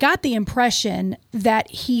dead, and I got the impression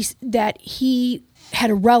that he had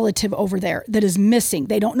a relative over there that is missing.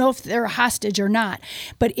 They don't know if they're a hostage or not.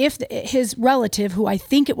 But if his relative, who I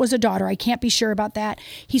think it was a daughter, I can't be sure about that,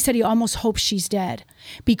 he said he almost hopes she's dead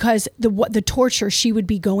because the torture she would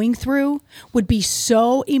be going through would be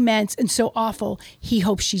so immense and so awful, he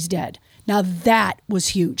hopes she's dead. Now that was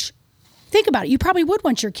huge. Think about it. You probably would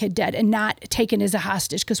want your kid dead and not taken as a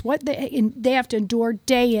hostage because what they have to endure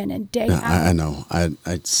day in and day out. I know.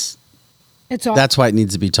 That's why it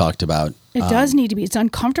needs to be talked about. It does need to be. It's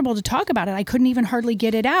uncomfortable to talk about it. I couldn't even hardly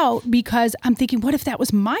get it out because I'm thinking, what if that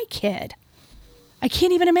was my kid? I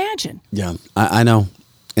can't even imagine. Yeah, I know.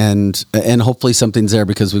 And hopefully something's there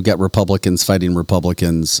because we've got Republicans fighting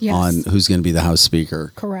Republicans on who's going to be the House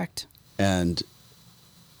Speaker. Correct. And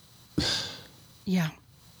yeah,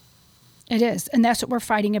 it is. And that's what we're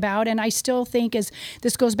fighting about. And I still think, as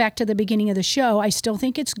this goes back to the beginning of the show, I still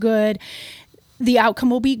think it's good. The outcome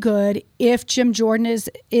will be good if Jim Jordan is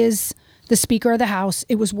the Speaker of the House.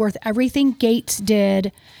 It was worth everything Gates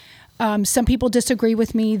did Some people disagree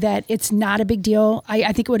with me that it's not a big deal.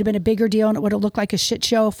 I think it would have been a bigger deal and it would have looked like a shit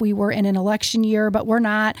show if we were in an election year, but we're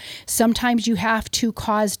not. Sometimes you have to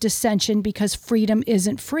cause dissension because freedom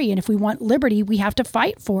isn't free. And if we want liberty, we have to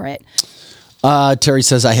fight for it. Terry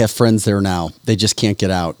says, I have friends there now. They just can't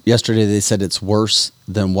get out. Yesterday, they said it's worse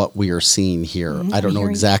than what we are seeing here. I don't know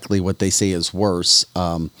exactly what they say is worse.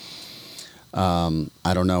 I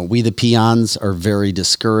don't know. We, the peons, are very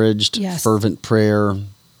discouraged. Yes. Fervent prayer,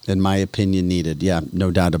 in my opinion, needed. Yeah,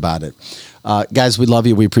 no doubt about it. Guys, we love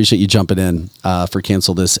you. We appreciate you jumping in for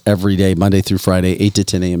Cancel This every day, Monday through Friday, 8 to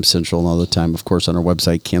 10 a.m. Central, and all the time, of course, on our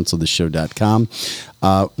website,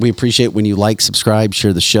 cancelthisshow.com. We appreciate when you like, subscribe,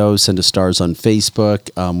 share the show, send us stars on Facebook.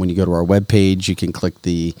 When you go to our webpage, you can click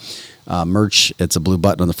the merch. It's a blue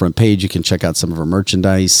button on the front page. You can check out some of our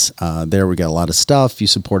merchandise. There we got a lot of stuff. You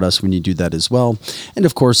support us when you do that as well. And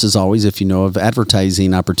of course, as always, if you know of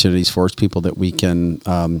advertising opportunities for us, people that we can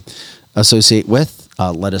associate with,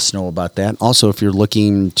 let us know about that. Also, if you're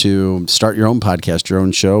looking to start your own podcast, your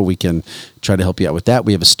own show, we can try to help you out with that.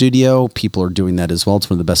 We have a studio. People are doing that as well. It's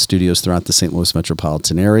one of the best studios throughout the St. Louis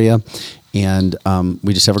metropolitan area. And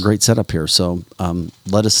we just have a great setup here. So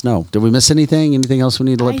let us know. Did we miss anything? Anything else we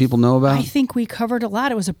need to let people know about? I think we covered a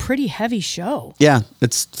lot. It was a pretty heavy show. Yeah,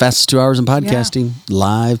 it's fastest 2 hours in podcasting.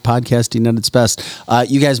 Live podcasting at its best.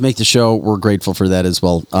 You guys make the show. We're grateful for that as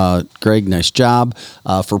well. Greg, nice job.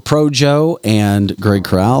 For Pro Joe and Greg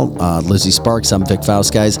Corral, Lizzie Sparks, I'm Vic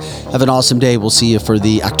Faust. Guys, have an awesome day. We'll see you for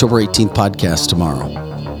the October 18th podcast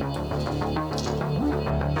tomorrow.